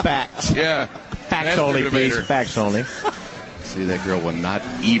master on facts. Yeah. Facts Master only, debater. please. Facts only. See, that girl will not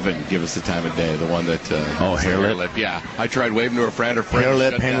even give us the time of day. The one that hair lip. Yeah, I tried waving to her friend. Her friend Hair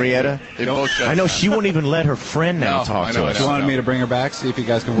lip, shut down. Henrietta. They both shut I know down. she won't even let her friend now No, talk I to know, us. She wanted me to bring her back, see if you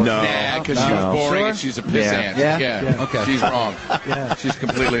guys can work. Nah, it out. because she was boring and she's a piss ant. Yeah? Okay. She's wrong. Yeah. She's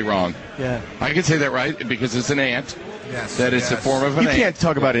completely wrong. Yeah. I can say that right because it's an ant. Yes. That it's a form of an You ant. can't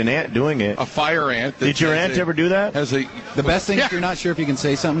talk about an ant doing it. A fire ant. that Did your has aunt a- ever do that? Has a The best thing, if you're not sure if you can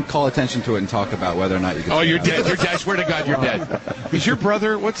say something, call attention to it and talk about whether or not you can Oh, say you're that. dead. You're dead. I swear to God, you're dead. Is your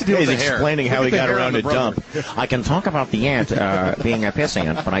brother? What's the deal He's with the hair? explaining how Look he at the got hair around on the a brother. dump. I can talk about the ant being a piss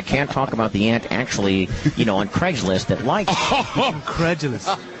ant, but I can't talk about the ant actually, on Craigslist that likes. Incredulous.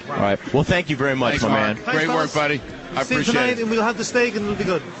 All right. Well, thank you very much, Thanks, my Mark. man. Great work, buddy. I See you appreciate tonight, it. and we'll have the steak, and it'll be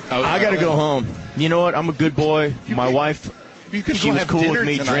good. Oh, I got to go home. You know what? I'm a good boy. My wife, You can she go was have cool dinner with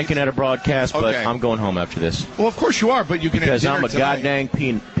me tonight. drinking at a broadcast, but Okay. I'm going home after this. Well, of course you are, but you can Because have I'm dinner a tonight.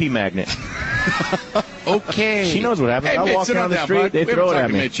 goddamn pea magnet. Okay. She knows what happens. Hey, I Mitch, walk sit down on the down, street, bud. they We throw it haven't at talked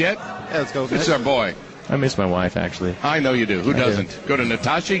to me. Mitch yet. Yeah, let's go. This is our boy. I miss my wife, actually. I know you do. Who doesn't? Go to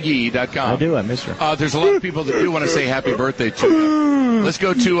NatashaYee.com. I do. I miss her. There's a lot of people that do want to say happy birthday to you. Let's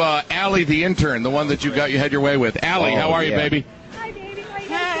go to Allie, the intern, the one that you had your way with. Allie, how are you, baby? Hi, baby. How you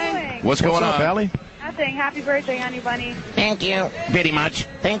guys doing? What's going up, on? Allie? Nothing. Happy birthday, honey bunny. Thank you very much.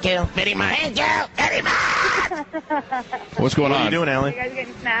 Thank you very much. Thank you very much. What's going What on? are you doing, You Allie? guys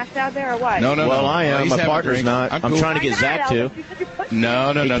getting smashed out there or what? No. Well, I am. He's My having a partner's drink. not. I'm cool. trying to get Zach to.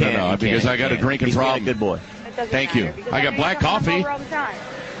 No, He can't, he because can't, I got a he drinking can't. He's problem. being a good boy. Thank you. I got black coffee. All the time.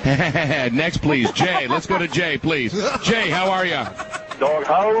 Next, please, Jay. Let's go to Jay, please. Jay, how are you? Dog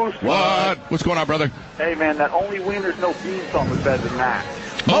house. What? What's going on, brother? Hey, man, that Only Wieners No Beans song was better than that.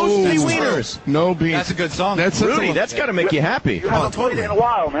 Mostly wieners. No beans. That's a good song. Rudy, that's got to make you happy. You haven't played it in a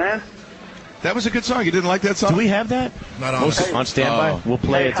while, man. That was a good song. You didn't like that song? Do we have that? Not on. On standby? Oh. We'll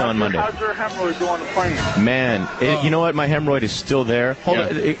play it Hey, on Monday. How's your hemorrhoid doing the plane? Man, you know what? My hemorrhoid is still there. Hold Yeah.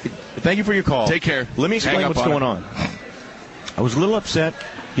 on. Thank you for your call. Take care. Let me Hang explain up what's on going it. on. I was a little upset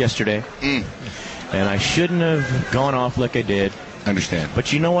yesterday, and I shouldn't have gone off like I did. Understand.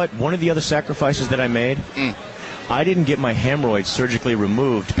 But you know what? One of the other sacrifices that I made, I didn't get my hemorrhoid surgically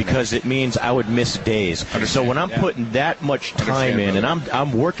removed because it means I would miss days. So when I'm putting that much time in and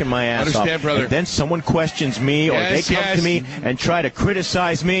I'm working my ass off, Understand, brother. and then someone questions me or Yes, they come yes. to me and try to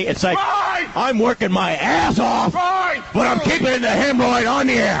criticize me, it's like, I'm working my ass off, but I'm keeping the hemorrhoid on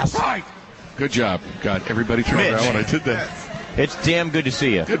the ass. Good job. God, everybody turned Mitch. around when I did that. It's damn good to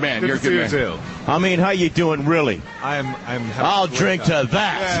see you. Good man. You're a good man. I mean, how you doing, really? I'm I'll drink to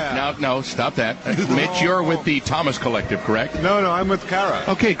that. No, stop that. Mitch, you're with the Thomas Collective, correct? No, I'm with Kara.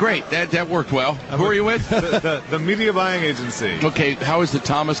 Okay, great. That worked well. Who are you with? The media buying agency. Okay, how is the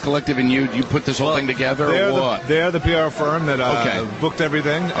Thomas Collective and you put this whole thing together, or what? They're the PR firm that Okay. booked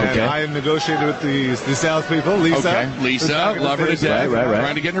everything, and Okay. I negotiated with the salespeople, Lisa. Okay, Lisa, love her to death. Right.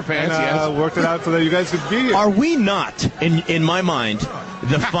 Trying to get in her pants, And, yes. worked it out so that you guys could be here. Are we not, in my mind,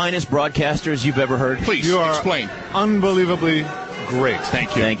 the finest broadcasters you've ever heard? Please, You are explain. unbelievably great.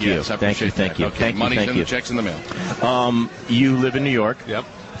 Thank you. Thank you. Yes, I Thank you. appreciate Thank that. you. Okay, Thank you. money's Thank in you. the checks in the mail. You live in New York. Yep.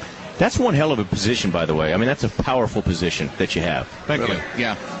 That's one hell of a position, by the way. I mean, that's a powerful position that you have. Thank you.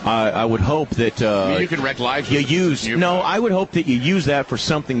 Yeah. I would hope that I mean, you can wreck lives. you with use. you- No, I would hope that you use that for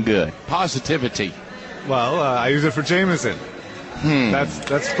something good. Positivity. Well, I use it for Jameson.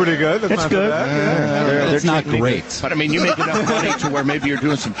 That's pretty good. That's not good. It's not great. But I mean, you make enough money to where maybe you're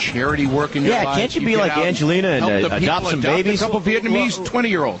doing some charity work in your life. Yeah, can't you be like Angelina and adopt some babies? A couple Vietnamese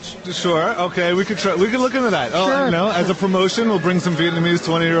 20-year-olds. Sure. Okay, we could look into that. Sure. As a promotion, we'll bring some Vietnamese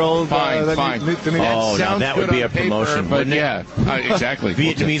 20-year-olds. Fine. Now that would be a promotion, but wouldn't it? yeah, exactly.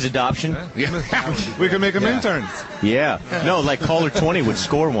 Vietnamese adoption. Yeah. We could make them interns. Yeah. No, like Caller 20 would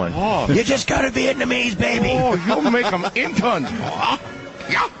score one. Oh, you just got a Vietnamese baby. Oh, you'll make them interns.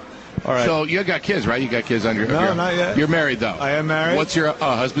 Yeah. All right. So you got kids, right? You got kids on your. No, not yet. You're married though. I am married. What's your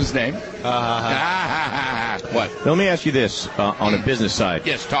husband's name? What? Let me ask you this on a business side.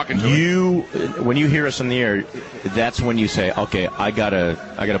 Yes, talking to you. When you hear us on the air, that's when you say, "Okay, I gotta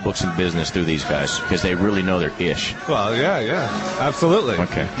book some business through these guys because they really know their ish." Well, yeah, absolutely.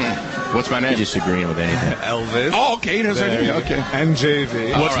 Okay. What's my name? I'm just agreeing with anything. Elvis. Oh, okay. Okay. And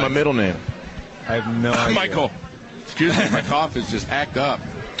JV. What's my middle name? I have no idea. Michael. Excuse me, my cough is just hacked up.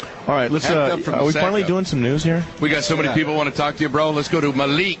 All right, let's. Are we finally doing some news here? We got so many people want to talk to you, bro. Let's go to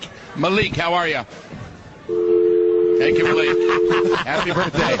Malik. Malik, how are you? Thank you, Malik. Happy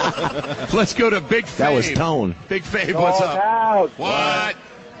birthday. Let's go to Big Fave. That was Tone. Big Fave, what's up? What?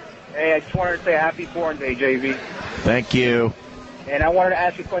 Hey, I just wanted to say happy born day, JV. Thank you. And I wanted to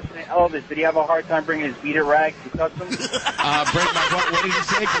ask you a question to Elvis. Did he have a hard time bringing his beat-it rag to customs? Bring my what? What did he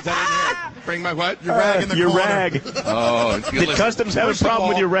say? Because I didn't hear it. Bring my what? Your rag in the corner. Rag. Oh. Did customs have a problem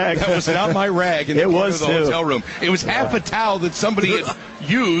with your rag? That was not my rag in the corner of the hotel room. It was half a towel that somebody had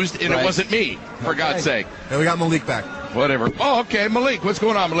used, and it wasn't me, for God's sake. Hey, we got Malik back. Whatever. Oh, okay. Malik, what's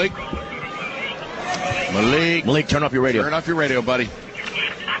going on, Malik? Malik, turn off your radio. Turn off your radio, buddy.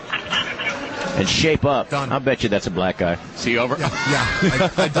 And shape up. Done. I bet you that's a black guy. See over?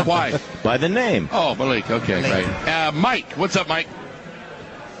 Yeah. Why? By the name. Oh, Malik. Okay, great. Mike, what's up, Mike?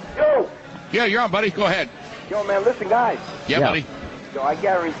 Yo! Yeah, you're on, buddy. Go ahead. Yo, man, listen, guys. Yeah, buddy. Yo, I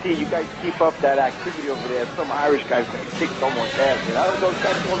guarantee you guys keep up that activity over there. Some Irish guy's going to kick someone's ass. And I don't know if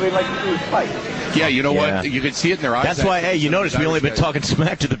that's what they like to do is fight. Yeah, you know what? You can see it in their eyes. That's why, hey, you notice we only been talking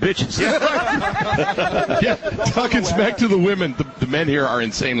smack to the bitches. Yeah, talking smack to the women. The men here are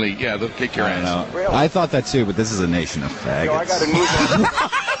insanely, they'll kick your ass. Really? I thought that too, but this is a nation of faggots. Yo, I got a new one.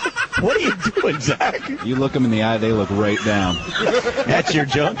 What are you doing, Zach? You look them in the eye, they look right down. That's your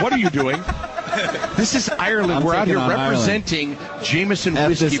junk. What are you doing? This is Ireland. We're out here representing Jameson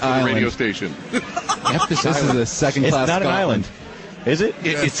whiskey for the radio station. This is a second-class. It's not an island. Is it?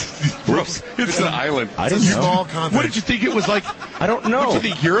 It's an island. I didn't know. What did you think it was like? I don't know. What, you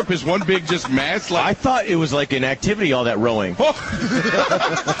think Europe is one big just mass? Like I thought it was like an activity, all that rowing. Oh,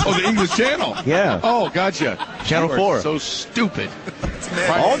 the English Channel. Yeah. Oh, gotcha. Channel 4. So stupid.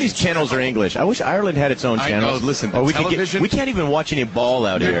 All these channels are English. I wish Ireland had its own channel. Listen, we television. We can't even watch any ball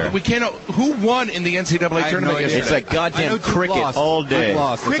out here. We can't. Who won in the NCAA tournament yesterday? It's like goddamn cricket all day.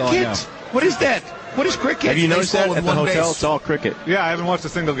 Cricket? What is that? What is cricket? Have you noticed that at the hotel? Base. It's all cricket. Yeah, I haven't watched a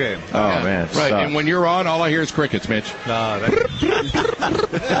single game. Oh, man. Right, and when you're on, all I hear is crickets, Mitch. No,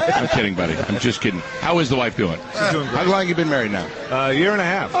 I'm kidding, buddy. I'm just kidding. How is the wife doing? She's doing great. How long have you been married now? A year and a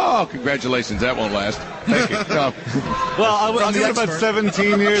half. Oh, congratulations. That won't last. Thank you. No. Well, I was doing about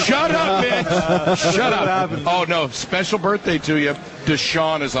 17 years. Shut up, Mitch. Shut up. Oh, no. Special birthday to you.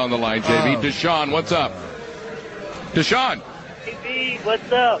 Deshaun is on the line, JV. Deshaun, what's up? Deshaun. Hey, B, what's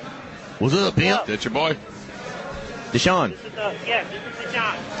up? What's up, pimp? That's your boy? Deshaun. This is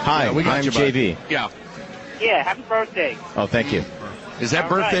Deshaun. Hi, we got I'm you, JV. Yeah. Yeah, happy birthday. Oh, thank you. Is that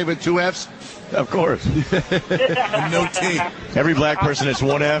birthday with 2 F's? Of course. No T. Every black person is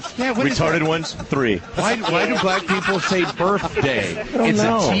 1 F. Yeah, what is retarded ones, 3. Why do black people say birthday? It's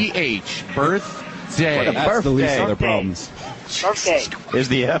know. a TH. Birthday. That's the least of their problems. Birthday. Is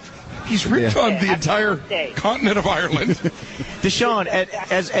the F? He's ripped on the entire continent of Ireland. Deshaun,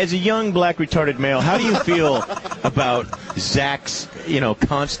 as a young black retarded male, how do you feel about Zach's,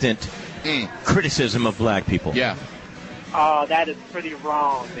 constant criticism of black people? Yeah. Oh, that is pretty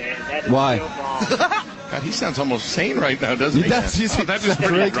wrong, man. That is Why? real wrong. God, he sounds almost sane right now, doesn't he? He does. That is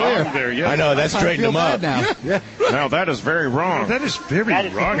pretty really clear. wrong there. Yeah. I know, that straightened him up. Now. Yeah. Now, that is very wrong. That is very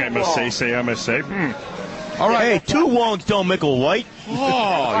wrong, I must say. All right. Hey, 2 wrongs don't make a white.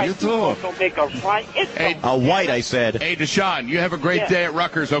 Oh, you too. Don't make a right. A white, I said. Hey, Deshaun, you have a great day at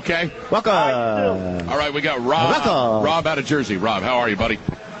Rutgers, okay? Welcome. All right, we got Rob. Welcome. Rob out of Jersey. Rob, how are you, buddy?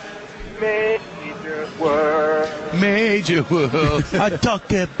 Major world. Major world. I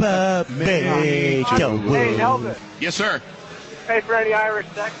talk about major Hey, world. Elvis, Yes, sir. pay for any Irish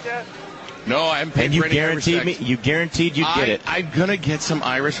sex yet? No, I haven't paid And you for any Irish guaranteed sex. you guaranteed you'd get it. I'm going to get some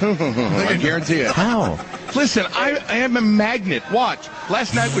Irish. I guarantee it. How? Listen, I am a magnet. Watch.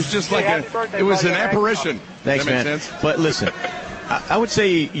 Last night was just like it was an apparition. Thanks, Does that man. make sense? But listen, I would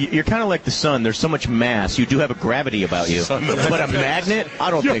say you're kind of like the sun. There's so much mass. You do have a gravity about you. But a magnet? I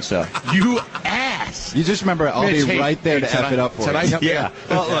don't think so. You ass. You just remember, I'll be right there to F it up for you. Yeah.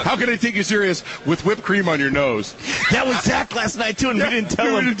 Well, look, how can I take you serious with whipped cream on your nose? That was Zach last night, too, and we didn't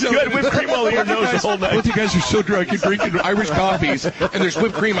tell him. You had whipped cream all over your nose the whole night. Both you guys are so drunk. You're drinking Irish coffees, and there's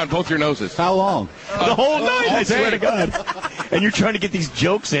whipped cream on both your noses. How long? The whole night, I swear to God. And you're trying to get these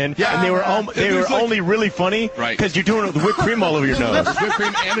jokes in, and they were only really funny because you're doing it with whipped cream all over your nose. Whipped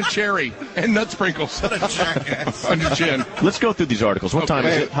cream and a cherry and nut sprinkles on your chin. Let's go through these articles. What time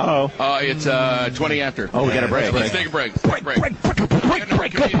is it? Hello. It's 20 after. Oh, we got a break. Let's take a break.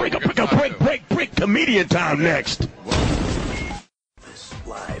 Break. Comedian time next.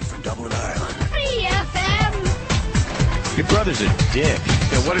 Live from Dublin, Ireland. Free FM. Your brother's a dick.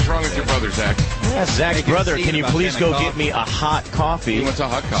 Yeah, what is wrong with your brother, Zach? Yeah, Zach's brother, can you please go get me a hot coffee? He wants a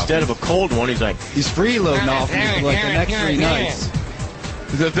hot coffee. Instead of a cold one, he's like... He's freeloading off me for like the next 3 nights.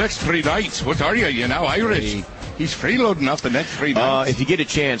 The next 3 nights? What are you? You're now Irish. He's freeloading off the next 3 nights. If you get a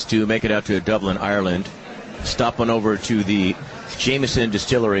chance to make it out to Dublin, Ireland, stop on over to the Jameson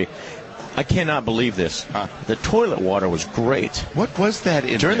Distillery. I cannot believe this. The toilet water was great. What was that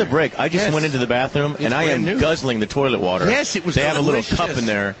in During there? the break, I just went into the bathroom, and I am guzzling the toilet water. Yes, it was They have a little delicious. cup in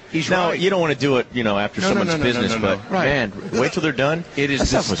there. He's now, right. you don't want to do it, after someone's business, but, man, wait till they're done. It is that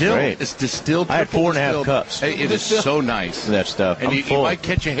stuff was distilled. great. It's distilled. I had 4.5 distilled. cups. Hey, it is so nice. That stuff. And I'm you full. might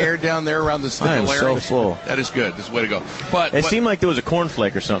catch a hair down there around the I am sniffle so area. full. That is good. That's the way to go. But It seemed like there was a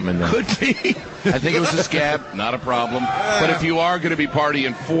cornflake or something in there. could be. I think it was a scab. Not a problem. But if you are going to be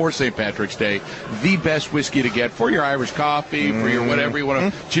partying for St. Patrick's Day, the best whiskey to get for your Irish coffee, for your whatever you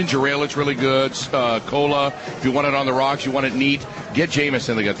want. Ginger ale, it's really good. Cola. If you want it on the rocks, you want it neat, get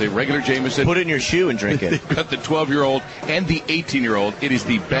Jameson. They got the regular Jameson. Put it in your shoe and drink it. They've got the 12-year-old and the 18-year-old. It is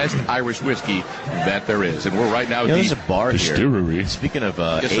the best Irish whiskey that there is. And we're right now at the there's a bar distillery. here. Speaking of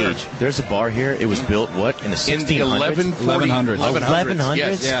Yes, sir. age, there's a bar here. It was built, what, in the 1600s? In the 1100s. 1100s?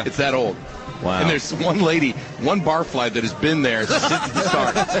 Yes, Yeah. it's that old. Wow. And there's one lady, one barfly that has been there since the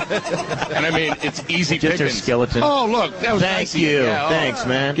start. And I mean, it's easy Just her pickings. skeleton. Oh, look, that was Thank nice. you. Yeah, Thanks,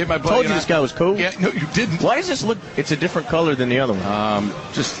 man. Get my buddy Told you and this guy was cool. Yeah, no, you didn't. Why does this look? It's a different color than the other one.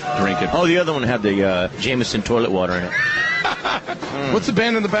 Just drink it. Oh, the other one had the Jameson toilet water in it. What's the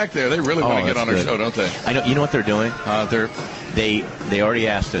band in the back there? They really want to get that's on our good. show, don't they? I know. You know what they're doing? They already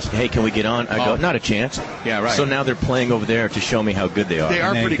asked us, hey, can we get on? I go, not a chance. Yeah, right. So now they're playing over there to show me how good they are. They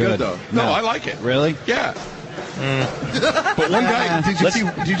are pretty good, though. No, I like it. Really? Yeah. But one guy,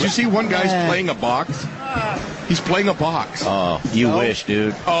 did you see one guy's playing a box? He's playing a box. Oh, you wish,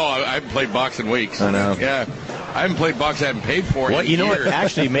 dude. Oh, I haven't played box in weeks. I know. Yeah. I haven't played box I haven't paid for Well, in you know what? years.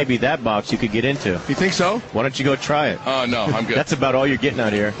 Actually, maybe that box you could get into. You think so? Why don't you go try it? Oh, no, I'm good. That's about all you're getting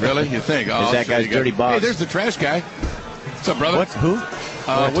out here. Really? You think? Oh, Is I'll that show guy's you dirty guys. box? Hey, there's the trash guy. What's up, brother? What? Who?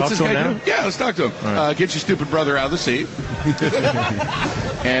 What's this guy now? doing? Yeah, let's talk to him. Right. Get your stupid brother out of the seat.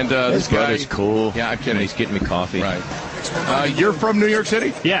 And this guy brother's cool. Yeah, I'm kidding. He's getting me coffee. Right. You're from New York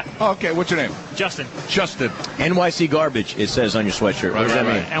City? Yeah. Oh, okay, what's your name? Justin. Justin. NYC Garbage, it says on your sweatshirt. What does that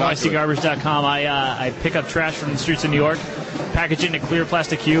mean? NYCgarbage.com. I pick up trash from the streets of New York, package it in a clear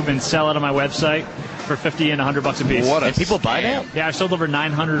plastic cube, and sell it on my website for $50 and $100 a piece. And people buy that? Yeah, I've sold over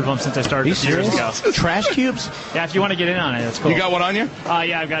 900 of them since I started Are you a few years ago. serious? Trash cubes? Yeah, if you want to get in on it, that's cool. You got one on you?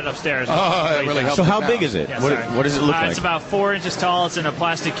 Yeah, I've got it upstairs. Oh, that really helps. So how big is it? Yeah, What does it look like? It's about 4 inches tall. It's in a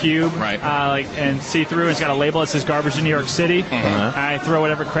plastic cube, right? And see-through. It's got a label that says "Garbage in New York City." I throw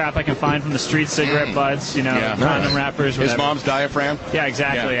whatever crap I can find from the streets, cigarette butts, condom wrappers, whatever. His mom's diaphragm? Yeah,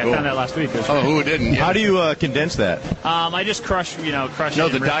 exactly. Yeah, I cool. found that last week. Oh, who didn't? Yeah. How do you condense that? I just crush it. No, and the rip it and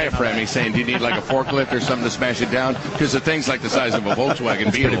all diaphragm. that. He's saying, do you need like a forklift or something to smash it down? Because the thing's like the size of a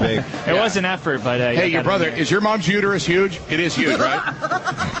Volkswagen Beetle. Pretty big. It was an effort, but Hey, your brother, is your mom's uterus huge? It is huge,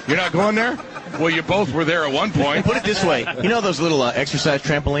 right? You're not going there? Well, you both were there at one point. Put it this way. You know those little exercise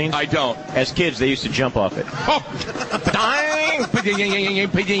trampolines? I don't. As kids, they used to jump off it. Oh.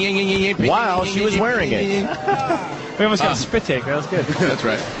 While she was wearing it. We almost got a spit take. That was good. That's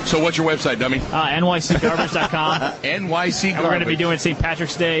right. So what's your website, dummy? NYCgarbage.com. NYC And we're going to be doing St.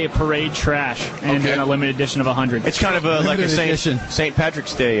 Patrick's Day parade trash in a limited edition of 100. It's kind of like a St.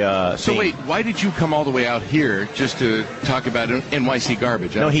 Patrick's Day So theme. wait, why did you come all the way out here just to talk about NYC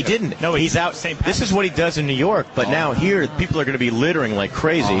garbage? No, he didn't. No, he's out. This is what he does in New York, but now here people are going to be littering like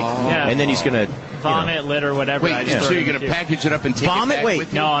crazy, and then he's going to vomit, litter, whatever. Wait, so you're going to package it up and take vomit? it back Wait,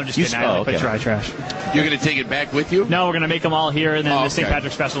 with you? No, I'm just kidding. I put dry trash. You're going to take it back with you? No, we're going to make them all here, and then the St.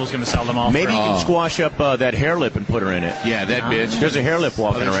 Patrick's Festival is going to sell them all. Maybe you can squash up that hair lip and put her in it. Yeah, that bitch. There's a hair lip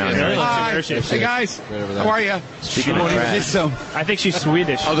walking around here. Hi. Hey, guys. How are you? Speaking of trash. I think she's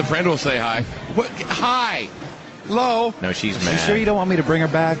Swedish. Oh, the friend will say hi. What? Hi. Low. No, she's mad. You sure you don't want me to bring her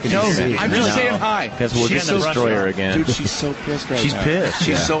back? No, I'm just saying hi. Because we'll just destroy her again. Dude, she's so pissed right She's now. pissed.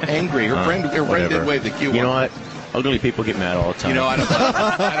 She's so angry. Her friend did wave the cue. You know what? Elderly people get mad all the time. You know, I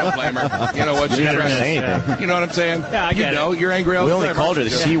don't blame her. You know what? You never say anything. You know what I'm saying? Yeah, I get it. You're angry all We the only time. called her the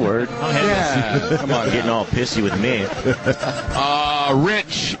C word. Yeah. Come on. Getting all pissy with me.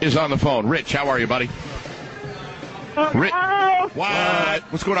 Rich is on the phone. Rich, how are you, buddy? Rich. What?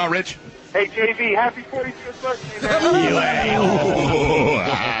 What's going on, Rich? Hey, JV, happy 45th birthday,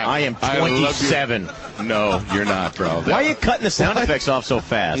 I am 27. No, you're not, bro. Why are you cutting the sound effects off so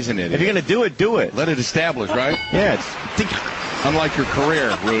fast? He's an idiot. If you're going to do it, do it. Let it establish, right? Yeah. Unlike your career,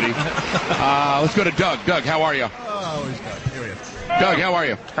 Rudy. Let's go to Doug. Doug, how are you? Oh, he's done. Here he is. Doug, how are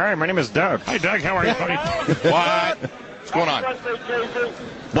you? Hi, my name is Doug. Hi, Doug. How are you, buddy? What? What's going on?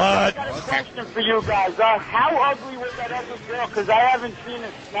 What? I got a question for you guys. How ugly was that other girl? Because I haven't seen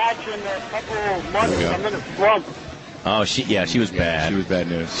a snatch in a couple of months. I'm in a slump. Oh, she was bad. She was bad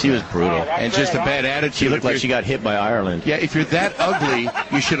news. She was brutal. And just a bad attitude. She looked like she got hit by Ireland. Yeah, if you're that ugly,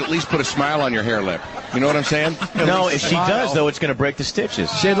 you should at least put a smile on your hair lip. You know what I'm saying? No, if she does, though, it's going to break the stitches.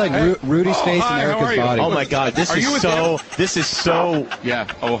 She had like Rudy's face and Erica's body. Oh, my God. This is so... Yeah.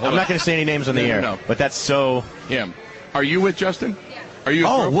 Oh, hold on. I'm not going to say any names on the air, but that's so... Him. Are you with Justin? Are you?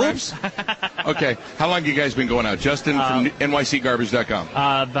 Whoops. Okay. How long have you guys been going out? Justin from nycgarbage.com.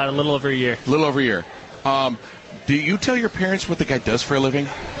 About a little over a year. A little over a year. Do you tell your parents what the guy does for a living?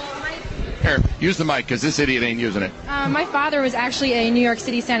 Here, use the mic because this idiot ain't using it. My father was actually a New York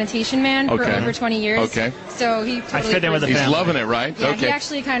City sanitation man for over 20 years. Okay. So he totally I fit in with the He's family. loving it, right? Yeah, okay. He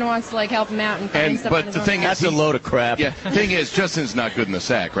actually kind of wants to help him out and find stuff. But the thing is, that's a load of crap. Yeah. The thing is, Justin's not good in the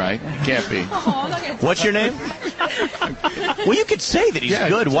sack, right? Can't be. Oh, I'm not gonna What's your name? Well, you could say that he's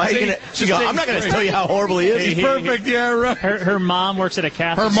good. Why are you going to? I'm not going to tell you how horrible he is. He's perfect. Yeah, right. Her mom works at a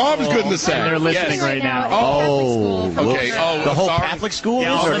Catholic Her mom's school, good in the sack. And they're listening right now. Oh, okay. Oh, the whole sorry. Catholic school.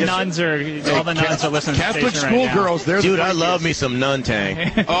 Yeah, all the nuns are listening. Catholic to the station school right now. girls. Dude, I love me some nun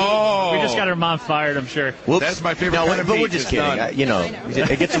tang. Oh, we just got her mom fired. I'm sure. Whoops. That's my favorite. No, kind of but meat we're just is kidding. none. You know,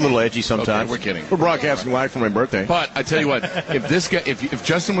 it gets a little edgy sometimes. Okay, we're kidding. We're broadcasting live for my birthday. But I tell you what, if this guy, if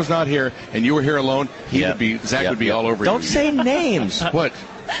Justin was not here and you were here alone, he would be Zach would be all over you. Don't say names. What?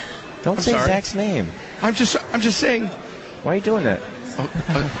 Don't say sorry. Zach's name. I'm just saying. Why are you doing that?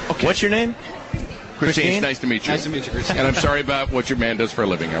 Okay. What's your name? Christine, it's nice to meet you. Nice to meet you, Christine. And I'm sorry about what your man does for a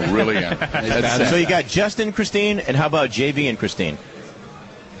living. I really am. That's sad. So you got Justin, Christine, and how about JV and Christine?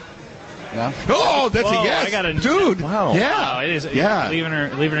 Yeah. Oh, that's Whoa, a yes. I got a dude. Wow. Yeah. Wow, it is. Yeah. Leaving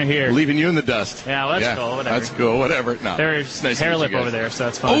her here. Leaving you in the dust. Yeah, well, that's cool. Whatever. That's cool. Whatever. No. There's nice hair to meet lip you guys. over there, so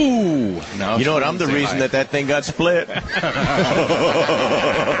that's fine. Oh, no. You know what? I'm the Say reason hi. that thing got split.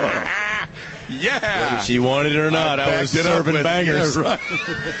 Yeah. She wanted it or not. I was serving bangers. Yeah, right.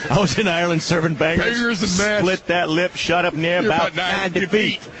 I was in Ireland serving bangers. Bangers and mash. Split that lip, shut up near You're about 90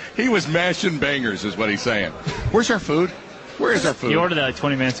 feet. He was mashing bangers, is what he's saying. Where's our food? Where is our food? You ordered that like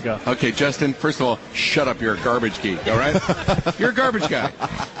 20 minutes ago. Okay, Justin, first of all, shut up. You're a garbage geek, all right? You're a garbage guy.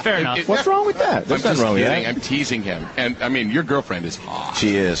 Fair enough. What's wrong with that? There's I'm nothing just wrong with kidding. that. I'm teasing him. And, I mean, your girlfriend is hot.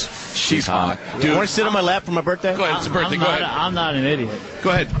 She is. She's hot. Dude, you want to sit on my lap for my birthday? Go ahead. It's a birthday. Go ahead. I'm not an idiot.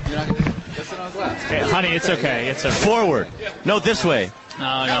 Go ahead. Hey, honey, it's okay. It's okay. Forward. No, this way.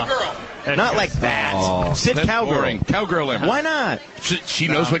 No. Not like that. Oh, Sit That's cowgirl. boring. Cowgirl him. Why not? She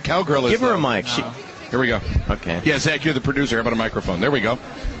knows what cowgirl is. Give her a though. mic. Here we go. Okay. Yeah, Zach, you're the producer. How about a microphone? There we go.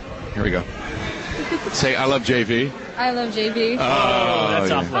 Here we go. Say, I love JV. I love JV. Oh,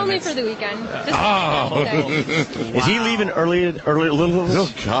 that's off Only limits. for the weekend. Just Oh. Is he leaving early? Oh,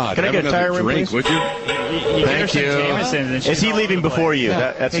 God. Can I Have get a tire another rim, drink, please? would you? You Thank you. Jameson, Is he leaving before you?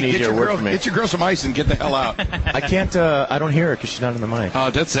 That's an Hey, easier word for me. Get your girl some ice and get the hell out. I can't. I don't hear her because she's not on the mic.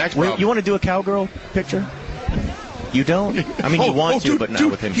 That's Zach's Wait, problem. you want to do a cowgirl picture? You don't? I mean, you want to, dude, but not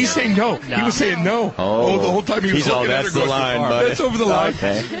dude, with him. He's saying no. He was saying no. Oh, the whole time he was he's all, looking at that's her the going, line, buddy. That's over the line.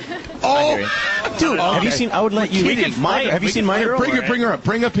 Okay. Oh, dude, have you okay. seen? I would let you. Have you seen my girl? Bring her up.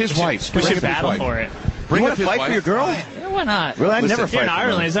 Bring up his wife. We Bring should up his battle wife. for it. Bring You up want to his fight wife. for your girl? Yeah, why not? Really, I'd never You're fight in for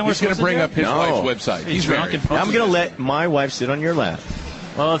Ireland. her. Is that what He's going to bring up his No. wife's website. He's married. I'm going to let my wife sit on your lap.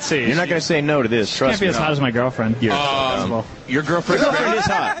 Well, let's see. You're not going to say no to this. She Trust can't be me. as hot as my girlfriend. You're Your girlfriend is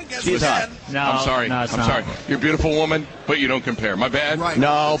hot. She's hot. No, I'm sorry. No, it's I'm not. sorry. You're a beautiful woman, but you don't compare. My bad.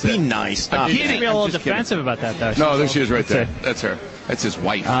 No, be nice. Stop You need to that. be a little I'm just kidding. defensive about that, though. No, there she is right there. That's it. That's her. That's his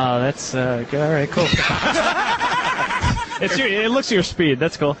wife. Oh, that's good. All right, cool. It looks your speed.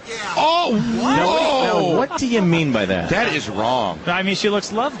 That's cool. Oh, Now, what do you mean by that? That is wrong. I mean, she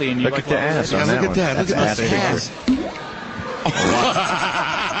looks lovely, and you Look like at the ass. Yeah, on look that at that. one. Look at That's that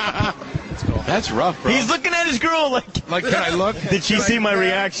ass. That's rough, bro. He's looking at this girl? Like, can I look? Did she see my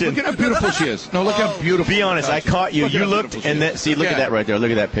reaction? Look at how beautiful she is. No, look how beautiful. Be honest, I caught you. You looked, and then look at that right there.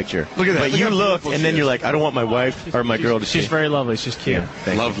 Look at that picture. Look at that. But Look you how looked, beautiful and she then is. you're like, I don't want my wife or my girl to see. She's very lovely. She's cute.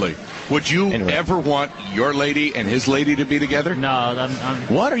 Yeah, lovely. Would you ever want your lady and his lady to be together? No, I'm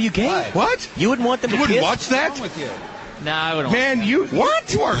What? Are you gay? What? You wouldn't want them to You wouldn't kiss? watch that? Nah, I wouldn't. Man, you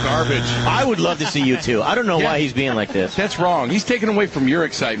are garbage. I would love to see you too. I don't know why he's being like this. That's wrong. He's taken away from your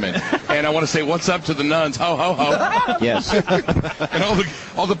excitement. And I want to say, what's up to the nuns? Ho, ho, ho. Yes. And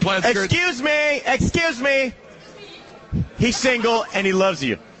all the plaid skirts. Excuse me. He's single and he loves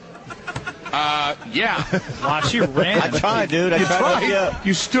you. Yeah. Wow, she ran. I tried, dude. I tried.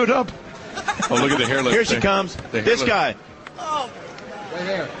 You stood up. Oh, look at the hairless. Here she comes. This guy. Right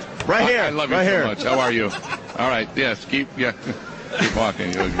here. Right here. I love you right so here. much. How are you? All right. Yes. Keep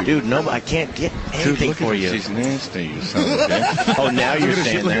walking. Dude, no, I can't get anything for you. She's nasty, you son of a bitch. Oh, now you're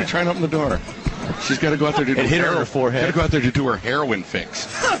saying Look at her that. trying to open the door. She's got to go out there to do hit her in her forehead. Got to go out there to do her heroin fix.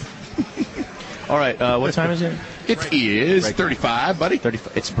 All right. What time is it? It is 35, buddy.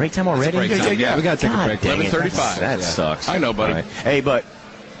 35. It's break time already? Yeah. We got to take a break. 11:35. That sucks. I know, buddy. All right. Hey, but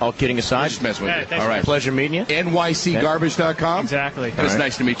all kidding aside, Just mess with you. thanks, All right. pleasure meeting you. NYCgarbage.com. Exactly. It's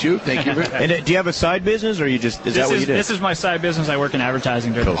nice to meet you. Thank you. And do you have a side business, or you just is that what you do? This is my side business. I work in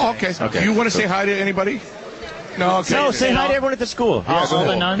advertising. Okay. Do you want to say hi to anybody? No, okay. No, say hi to everyone at the school. All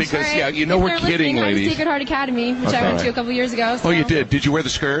the nuns. Because, Alright, we're if they're kidding, listening, I'm ladies. at Sacred Heart Academy, which I went to a couple years ago. Oh, you so did? Did you wear the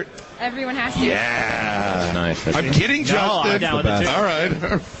skirt? Everyone has to. Yeah. Nice. I'm kidding, No, Justin. I'm down with it, too. All right.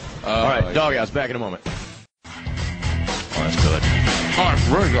 All right, Doghouse, back in a moment. Oh, that's good. Oh, it's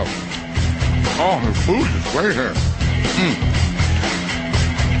really good. Oh, the food is great here.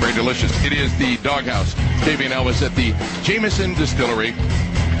 Very delicious. It is the Doghouse. JV and Elvis at the Jameson Distillery.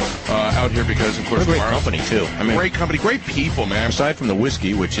 Out here because, of course, Great company, too. I mean, great company, great people, man. aside from the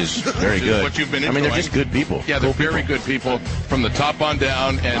whiskey, which is very Which is good. what you've been I mean, they're enjoying. just good people. Yeah, they're very good people from the top on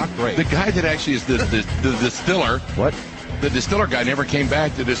down. And the guy that actually is the distiller, What? the distiller guy, never came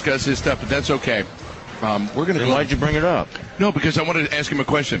back to discuss his stuff, but that's okay. We're going to Then go. why'd you bring it up? No, because I wanted to ask him a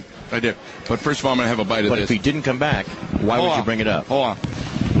question. I did. But first of all, I'm going to have a bite of But this. if he didn't come back, why would you bring it up? Hold on.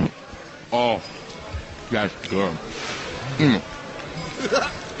 Oh, that's good.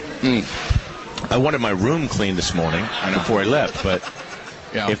 I wanted my room cleaned this morning before I left, but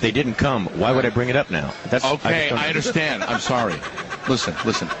if they didn't come, why would I bring it up now? That's Okay, I understand. I'm sorry. Listen.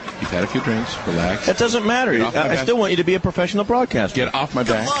 You've had a few drinks. Relax. That doesn't matter. Get off my I back. still want you to be a professional broadcaster. Get off my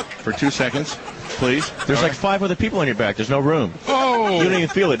back for 2 seconds, please. There's like 5 other people on your back. There's no room. Oh! You don't even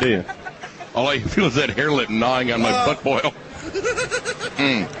feel it, do you? All I feel is that hair lip gnawing on my butt boil.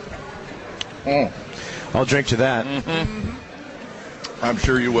 Oh. I'll drink to that. I'm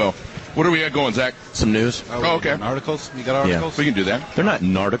sure you will. What do we got going, Zach? Some news. Oh, okay. Articles? You got articles? We can do that. They're not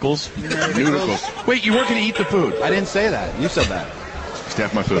narticles. Noodles. Wait, you weren't going to eat the food. I didn't say that. You said that.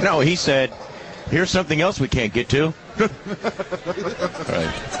 Staff my food. No, he said, here's something else we can't get to.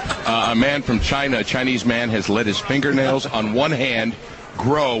 Right. A man from China, a Chinese man, has let his fingernails on one hand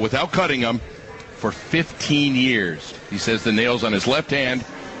grow without cutting them for 15 years. He says the nails on his left hand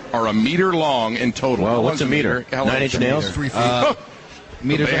are a meter long in total. Well, How what's long's a meter? How long 9 is inch a nails? meter? 3 feet.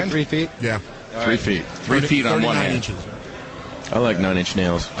 Meters band? like 3 feet? Yeah. 3 feet. 3 feet on one 39 hand. inches. I like 9-inch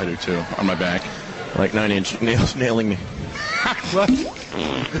nails. I do too. On my back. I like 9-inch nails nailing me.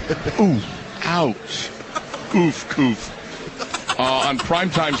 Ooh. Ouch. Oof, coof. On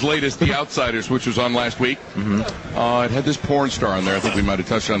Primetime's latest, The Outsiders, which was on last week, it had this porn star on there. I think we might have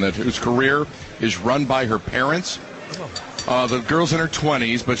touched on that. Whose career is run by her parents. The girl's in her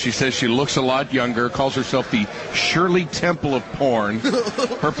 20s, but she says she looks a lot younger, calls herself the Shirley Temple of porn.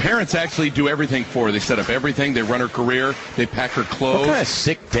 Her parents actually do everything for her. They set up everything. They run her career. They pack her clothes. What kind of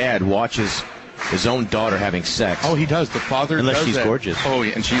sick dad watches his own daughter having sex? Oh, he does. The father Unless does she's that. gorgeous. Oh,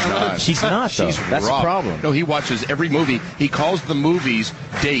 yeah, and she's not. She's not, though. She's That's the rough. problem. No, he watches every movie. He calls the movies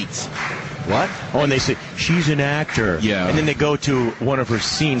dates. What? Oh, and they say, she's an actor. Yeah. And then they go to one of her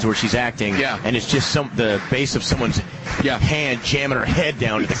scenes where she's acting. Yeah. And it's just the base of someone's hand jamming her head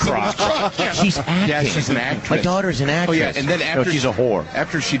down to the crotch. She's acting. Yeah, she's an actress. My daughter's an actress. Oh, yeah, and then after she's a whore.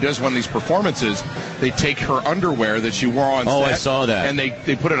 After she does one of these performances, they take her underwear that she wore on set. Oh, I saw that. And they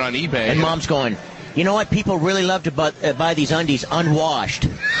put it on eBay. And Mom's going, you know what? People really love to buy these undies unwashed.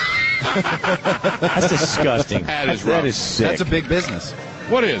 That's disgusting. That is That rough. is sick. That's a big business.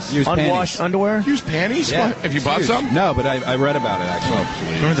 What is? Use Unwashed panties. underwear? Use panties? Yeah. Have you bought Huge. some? No, but I read about it,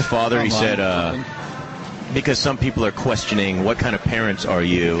 actually. Remember the father? He Online. said, because some people are questioning what kind of parents are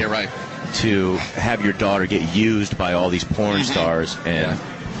you Yeah, right. to have your daughter get used by all these porn stars. And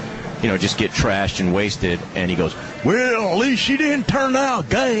just get trashed and wasted. And he goes, well, at least she didn't turn out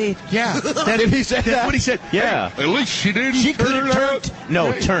gay. Yeah. Did he say that? That's what he said. Yeah. Hey, at least she didn't She could turn have out. turned.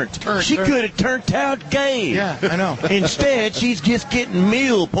 No, turned. She could have turned out gay. Yeah, I know. Instead, she's just getting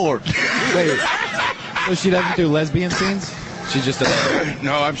meal pork. Wait, so she doesn't do lesbian scenes? She just doesn't.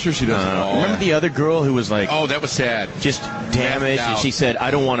 No, I'm sure she doesn't. Remember the other girl who was like, oh, that was sad. Just damaged, and she said,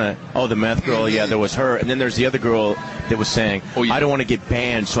 I don't want to. Oh, the meth girl, yeah, there was her. And then there's the other girl that was saying, I don't want to get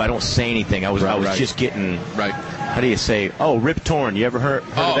banned, so I don't say anything. I was just getting. Right. How do you say? Oh, Rip Torn. You ever heard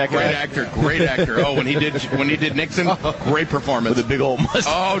of that guy? Great actor. Oh, when he did Nixon, great performance with a big old mustache.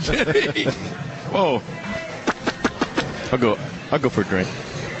 Oh, did he? Whoa. I'll go for a drink.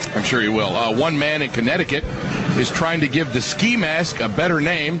 I'm sure you will. One man in Connecticut is trying to give the ski mask a better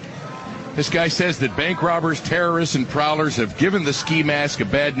name. This guy says that bank robbers, terrorists, and prowlers have given the ski mask a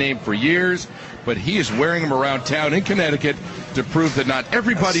bad name for years, but he is wearing them around town in Connecticut to prove that not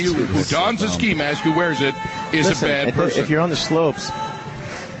everybody who dons a ski mask, who wears it, is a bad person. If you're on the slopes,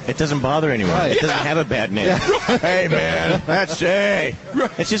 it doesn't bother anyone. Right. It doesn't have a bad name. Yeah. Hey, man, that's hey.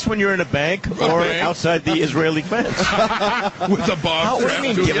 It's just when you're in a bank or outside the Israeli fence. With a bomb What do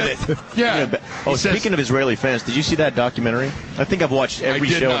you mean, give it? Yeah. Oh, speaking of Israeli fence, did you see that documentary? I think I've watched every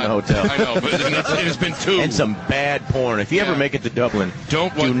show in the hotel. I know, but it has been two. And some bad porn. If you ever make it to Dublin, do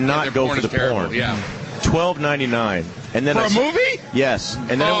not go for the porn. Yeah. $12.99. And then for a movie? Yes.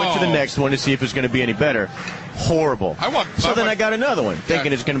 And then I went to the next one to see if it was going to be any better. Horrible. Then I got another one,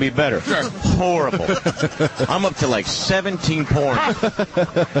 thinking it's going to be better. Sure. Horrible. I'm up to like 17 porn,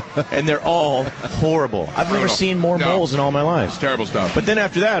 and they're all horrible. I've never seen more moles in all my life. It's terrible stuff. But then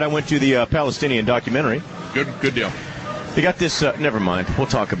after that, I went to the Palestinian documentary. Good deal. They got this. Never mind. We'll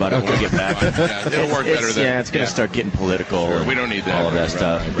talk about it when we get back. It'll work better then. Yeah, it's going to start getting political. Sure, we don't need that. All of that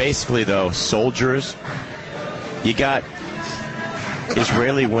stuff. Right. Basically, though, soldiers. You got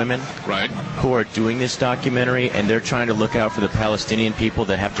Israeli women who are doing this documentary, and they're trying to look out for the Palestinian people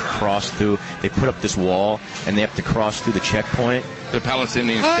that have to cross through. They put up this wall, and they have to cross through the checkpoint. The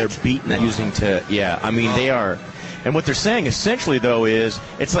Palestinians. They're beaten using to, they are. And what they're saying essentially, though, is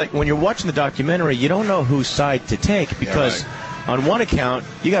it's like when you're watching the documentary, you don't know whose side to take because on one account,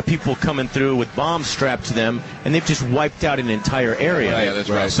 you got people coming through with bombs strapped to them, and they've just wiped out an entire area. Yeah, that's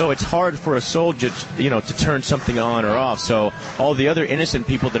right. So it's hard for a soldier, to turn something on or off. So all the other innocent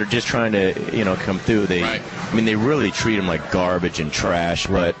people that are just trying to, come through, they really treat them like garbage and trash.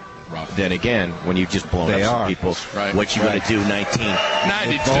 But then again, when you just blown up some people, what you going to do?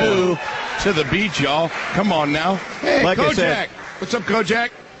 1992 to the beach, y'all. Come on now. Hey, like Kojak. What's up,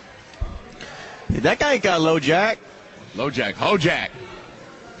 Kojak? That guy ain't got low jack. Low jack. Hojak.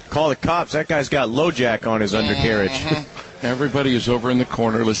 Call the cops. That guy's got low jack on his undercarriage. Everybody is over in the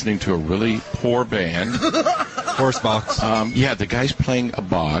corner listening to a really poor band. Horse box. The guy's playing a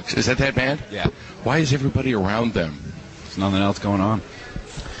box. Is that band? Yeah. Why is everybody around them? There's nothing else going on.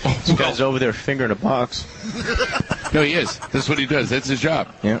 This guy's over there fingering a box. No, he is. That's what he does. That's his job.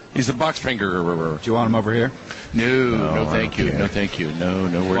 Yeah. He's a box fingerer. Do you want him over here? No, thank you. No, thank you. No,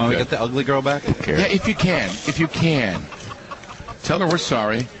 we're Want good. to get the ugly girl back? Yeah, if you can. Tell her we're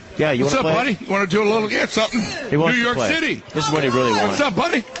sorry. Yeah, What's up, buddy? You want to do a little, something? New York City. This is what he really wants. What's up,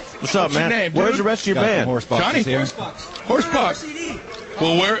 buddy? What's up, man? Your name, Where's dude? the rest of your band? Johnny? Horse Well,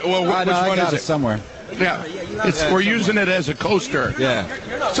 which one is it? Somewhere. Yeah. We're using it as a coaster. Yeah.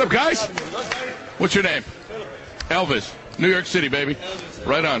 What's up, guys? What's your name? Elvis. New York City, baby.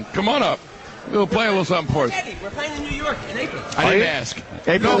 Right on. Come on up. We'll play a little something for us. We're playing in New York in April. I didn't ask.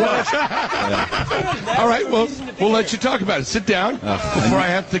 April what? All right, well, we'll let you talk about it. Sit down before I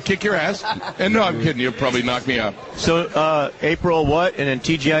have to kick your ass. And no, I'm kidding. You'll probably knock me out. So, April what? And then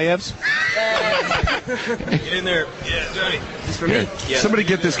TGIFs? Get in there. Yeah, Johnny. This for me. Yeah. Somebody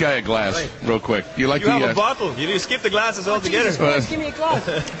get this guy a glass real quick. Do you like You have a bottle. You skip the glasses altogether. Give me a glass.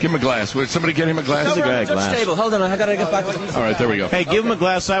 Give him a glass. Would somebody get him a glass? Give the guy a glass. Table. Hold on, I gotta get back. All right, there we go. Hey, give him a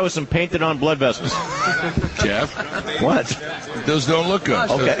glass eye with some painted-on blood vessels. Jeff? What? Those don't look good.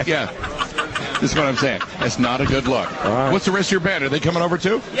 Okay. Yeah. This is what I'm saying. That's not a good look. Right. What's the rest of your band? Are they coming over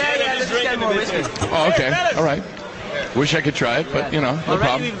too? Yeah, let's get more whiskey. Oh, okay. All right. Wish I could try it, but, no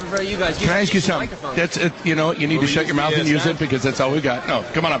problem. You guys. Can I ask you something? That's it. You need to shut your mouth and use it because that's all we got. No,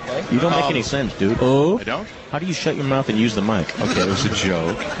 come on up. You don't make any sense, dude. I don't? How do you shut your mouth and use the mic? Okay, it was a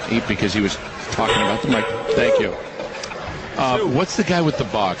joke because he was talking about the mic. Thank you. What's the guy with the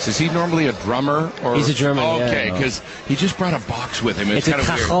box? Is he normally a drummer? Or? He's a drummer, okay, because he just brought a box with him. It's a kind of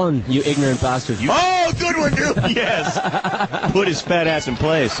cajon, you ignorant bastard. Oh, good one, dude. Yes. Put his fat ass in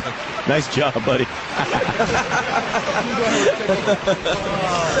place. Nice job, buddy.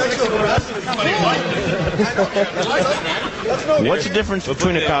 Sexual harassment. What's the difference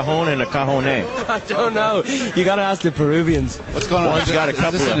between a cajon and a cajone? I don't know. You got to ask the Peruvians. What's going on? One's got a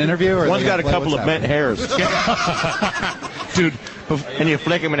couple Is this an interview, or one's got a couple of bent hairs. Dude, and you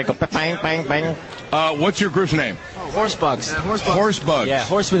flick them and it goes bang, bang, bang. what's your group's name? Horsebugs. Horsebugs. Yeah,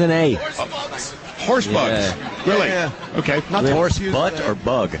 horse with an A. Horsebugs. Really? Yeah. Okay. Not horse butt or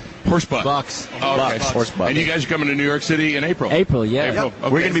bug. Horsebugs. Bucks. Oh, okay. Bucks, horse bugs. And you guys are coming to New York City in April? April, yeah. April. Yep. Okay.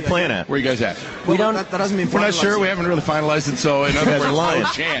 We're going to be playing at. Where are you guys at? We don't. That doesn't mean We're not sure. We haven't really finalized it, so in other guys are words, lying. no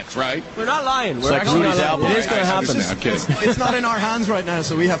chance, right? We're not lying. We're like actually Rudy's not album. lying. It is going to I happen. understand. I'm kidding. It's not in our hands right now,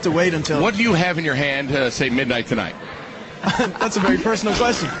 so we have to wait until. What do you have in your hand, say, midnight tonight? That's a very personal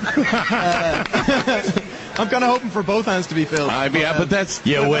question. I'm kind of hoping for both hands to be filled. Yeah, but that's...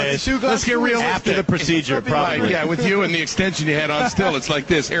 You wish. Let's get realistic. After the procedure, probably. Right, yeah, with you and the extension you had on still, it's like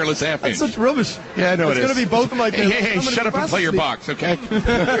this, hairless half inch. That's such rubbish. Yeah, I know it's it is. It's going to be both of my... Hey, shut up and play your box, okay?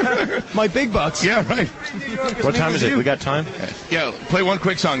 My big box. Yeah, right. What time is it? We got time? Yeah, play one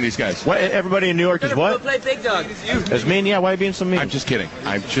quick song, these guys. What? Everybody in New York is what? Play Big Dog. As mean? Yeah, why are you being so mean? I'm just kidding.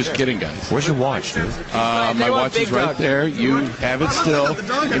 I'm just kidding, guys. Where's your watch, dude? My watch is right there. You have it still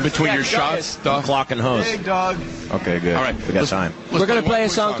in between your shots. Clock and hose. Big dog. Okay, good. All right, we got time. We're going to play a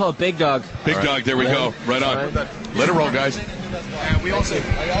song called Big Dog. Big Dog, there we go. Right on. Let it roll, guys.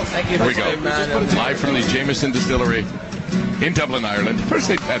 Thank you. Here we go. Live from the Jameson Distillery in Dublin, Ireland for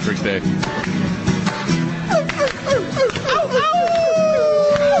St. Patrick's Day.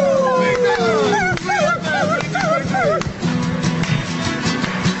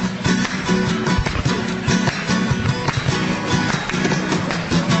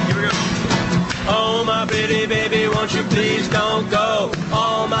 Oh, my pretty baby, won't you please don't go?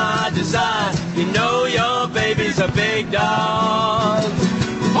 All my desire, you know your baby's a big dog.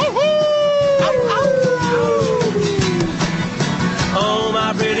 Oh,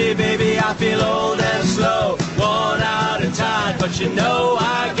 my pretty baby, I feel old and slow, worn out and tired, but you know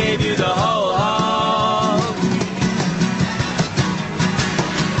I gave you the whole hog.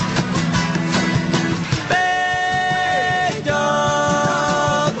 Big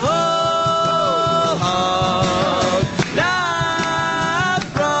dog, whole hog, live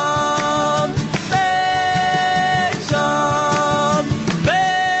from big dog, big.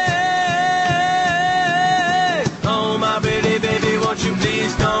 Oh, my pretty baby, won't you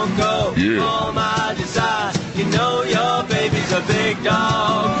please don't go? Yeah. All my desire, you know your baby's a big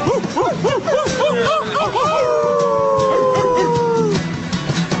dog.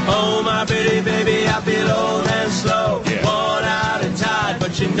 Oh, my pretty baby, I feel old and slow, worn out and tired,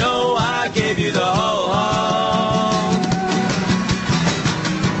 but you know I gave you the whole hog.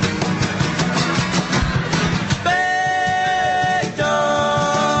 Big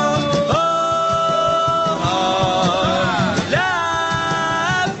dog, whole hog,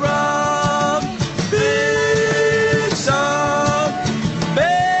 live from big song,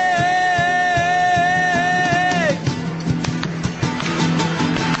 big.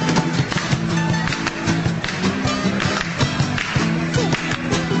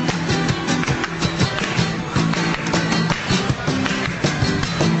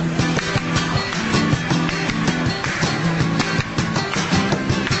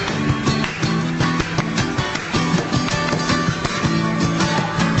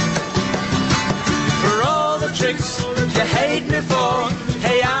 For all the tricks you hate me for,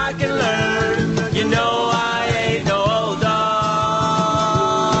 hey, I can learn. You know I ain't no old dog.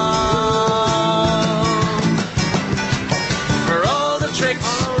 For all the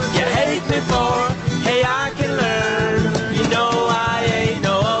tricks you hate me for, hey, I can learn. You know I ain't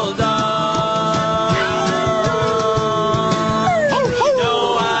no old dog. You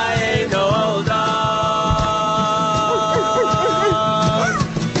know I ain't no old dog.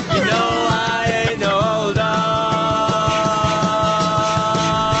 You know I ain't no old dog.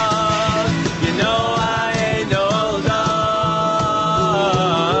 You know I ain't no old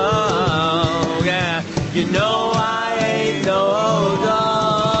dog. Yeah. You know I ain't no old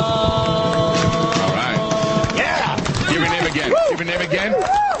dog. All right. Yeah. Give your name again. Give your name again.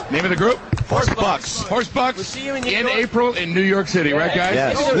 Name of the group? Horsebucks. Horsebucks. We'll see you in New in York. April in New York City, right, guys?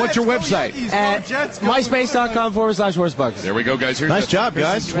 Yes. What's your website? At myspace.com/horsebugs. There we go, guys. Here's Nice job,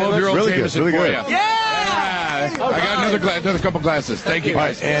 guys. 12-year-old Really good, Jameson really for good. you. Yeah! I got another couple glasses. Thank you, All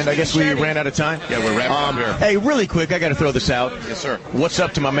guys. right, and I guess we ran out of time. Yeah, we're wrapping up here. Hey, really quick, I got to throw this out. Yes, sir. What's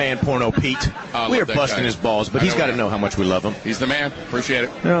up to my man, Porno Pete? I We love are that busting guy. his balls, but I he's know got we to are. know how much we love him. He's the man. Appreciate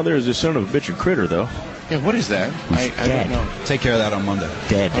it. Now, there's this son of a bitch and critter, though. Yeah, what is that? I don't know. Take care of that on Monday.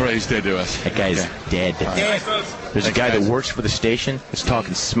 Dead. All right, he's dead to us. That guy's dead. There's a guy that works for the station that's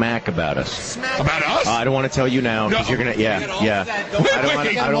talking smack about us. About us? I don't want to tell you now because you're gonna. Yeah.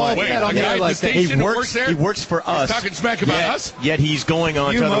 He works for us. He's talking smack about us. Yet he's going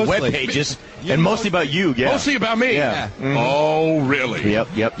on to other web pages and mostly about you. Yeah. Mostly about me. Yeah. Mm-hmm. Oh, really?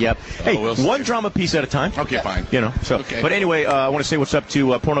 Yep. Hey, one drama piece at a time. Okay, fine. So. Okay. But anyway, I want to say what's up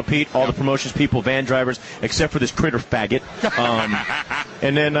to Porno Pete, all the promotions people, van drivers, except for this critter faggot.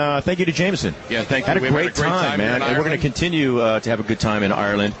 And then thank you to Jameson. Yeah, thank you. Had a great time, man. And we're going to continue to have a good time in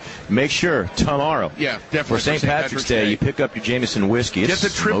Ireland. Make sure tomorrow, definitely for St. Patrick's Day, you pick up your Jameson whiskey. Get the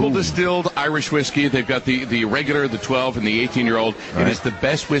triple distilled Irish whiskey. They've got the regular, the 12, and the 18-year-old. Right. It is the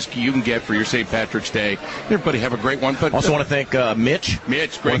best whiskey you can get for your St. Patrick's Day. Everybody have a great one. But also want to thank Mitch.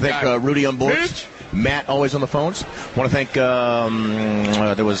 Great guy. Want to thank Rudy on board. Mitch. Matt, always on the phones. Want to thank,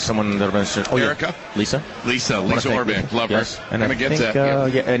 there was someone that mentioned. Erica? Lisa Orbank. Love her. Yes. And I think, that.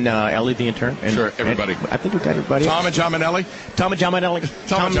 And Ellie, the intern. And, sure, everybody. I think we got everybody. Tom and Giaminelli.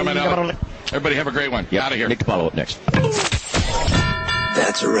 Everybody have a great one. Yep. Out of here. Nick DiPaolo up next.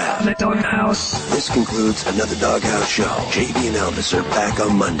 That's a wrap. The Doghouse. This concludes another Doghouse show. JV and Elvis are back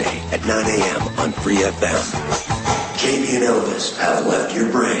on Monday at 9 a.m. on Free FM. JV and Elvis have left your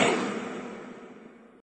brain.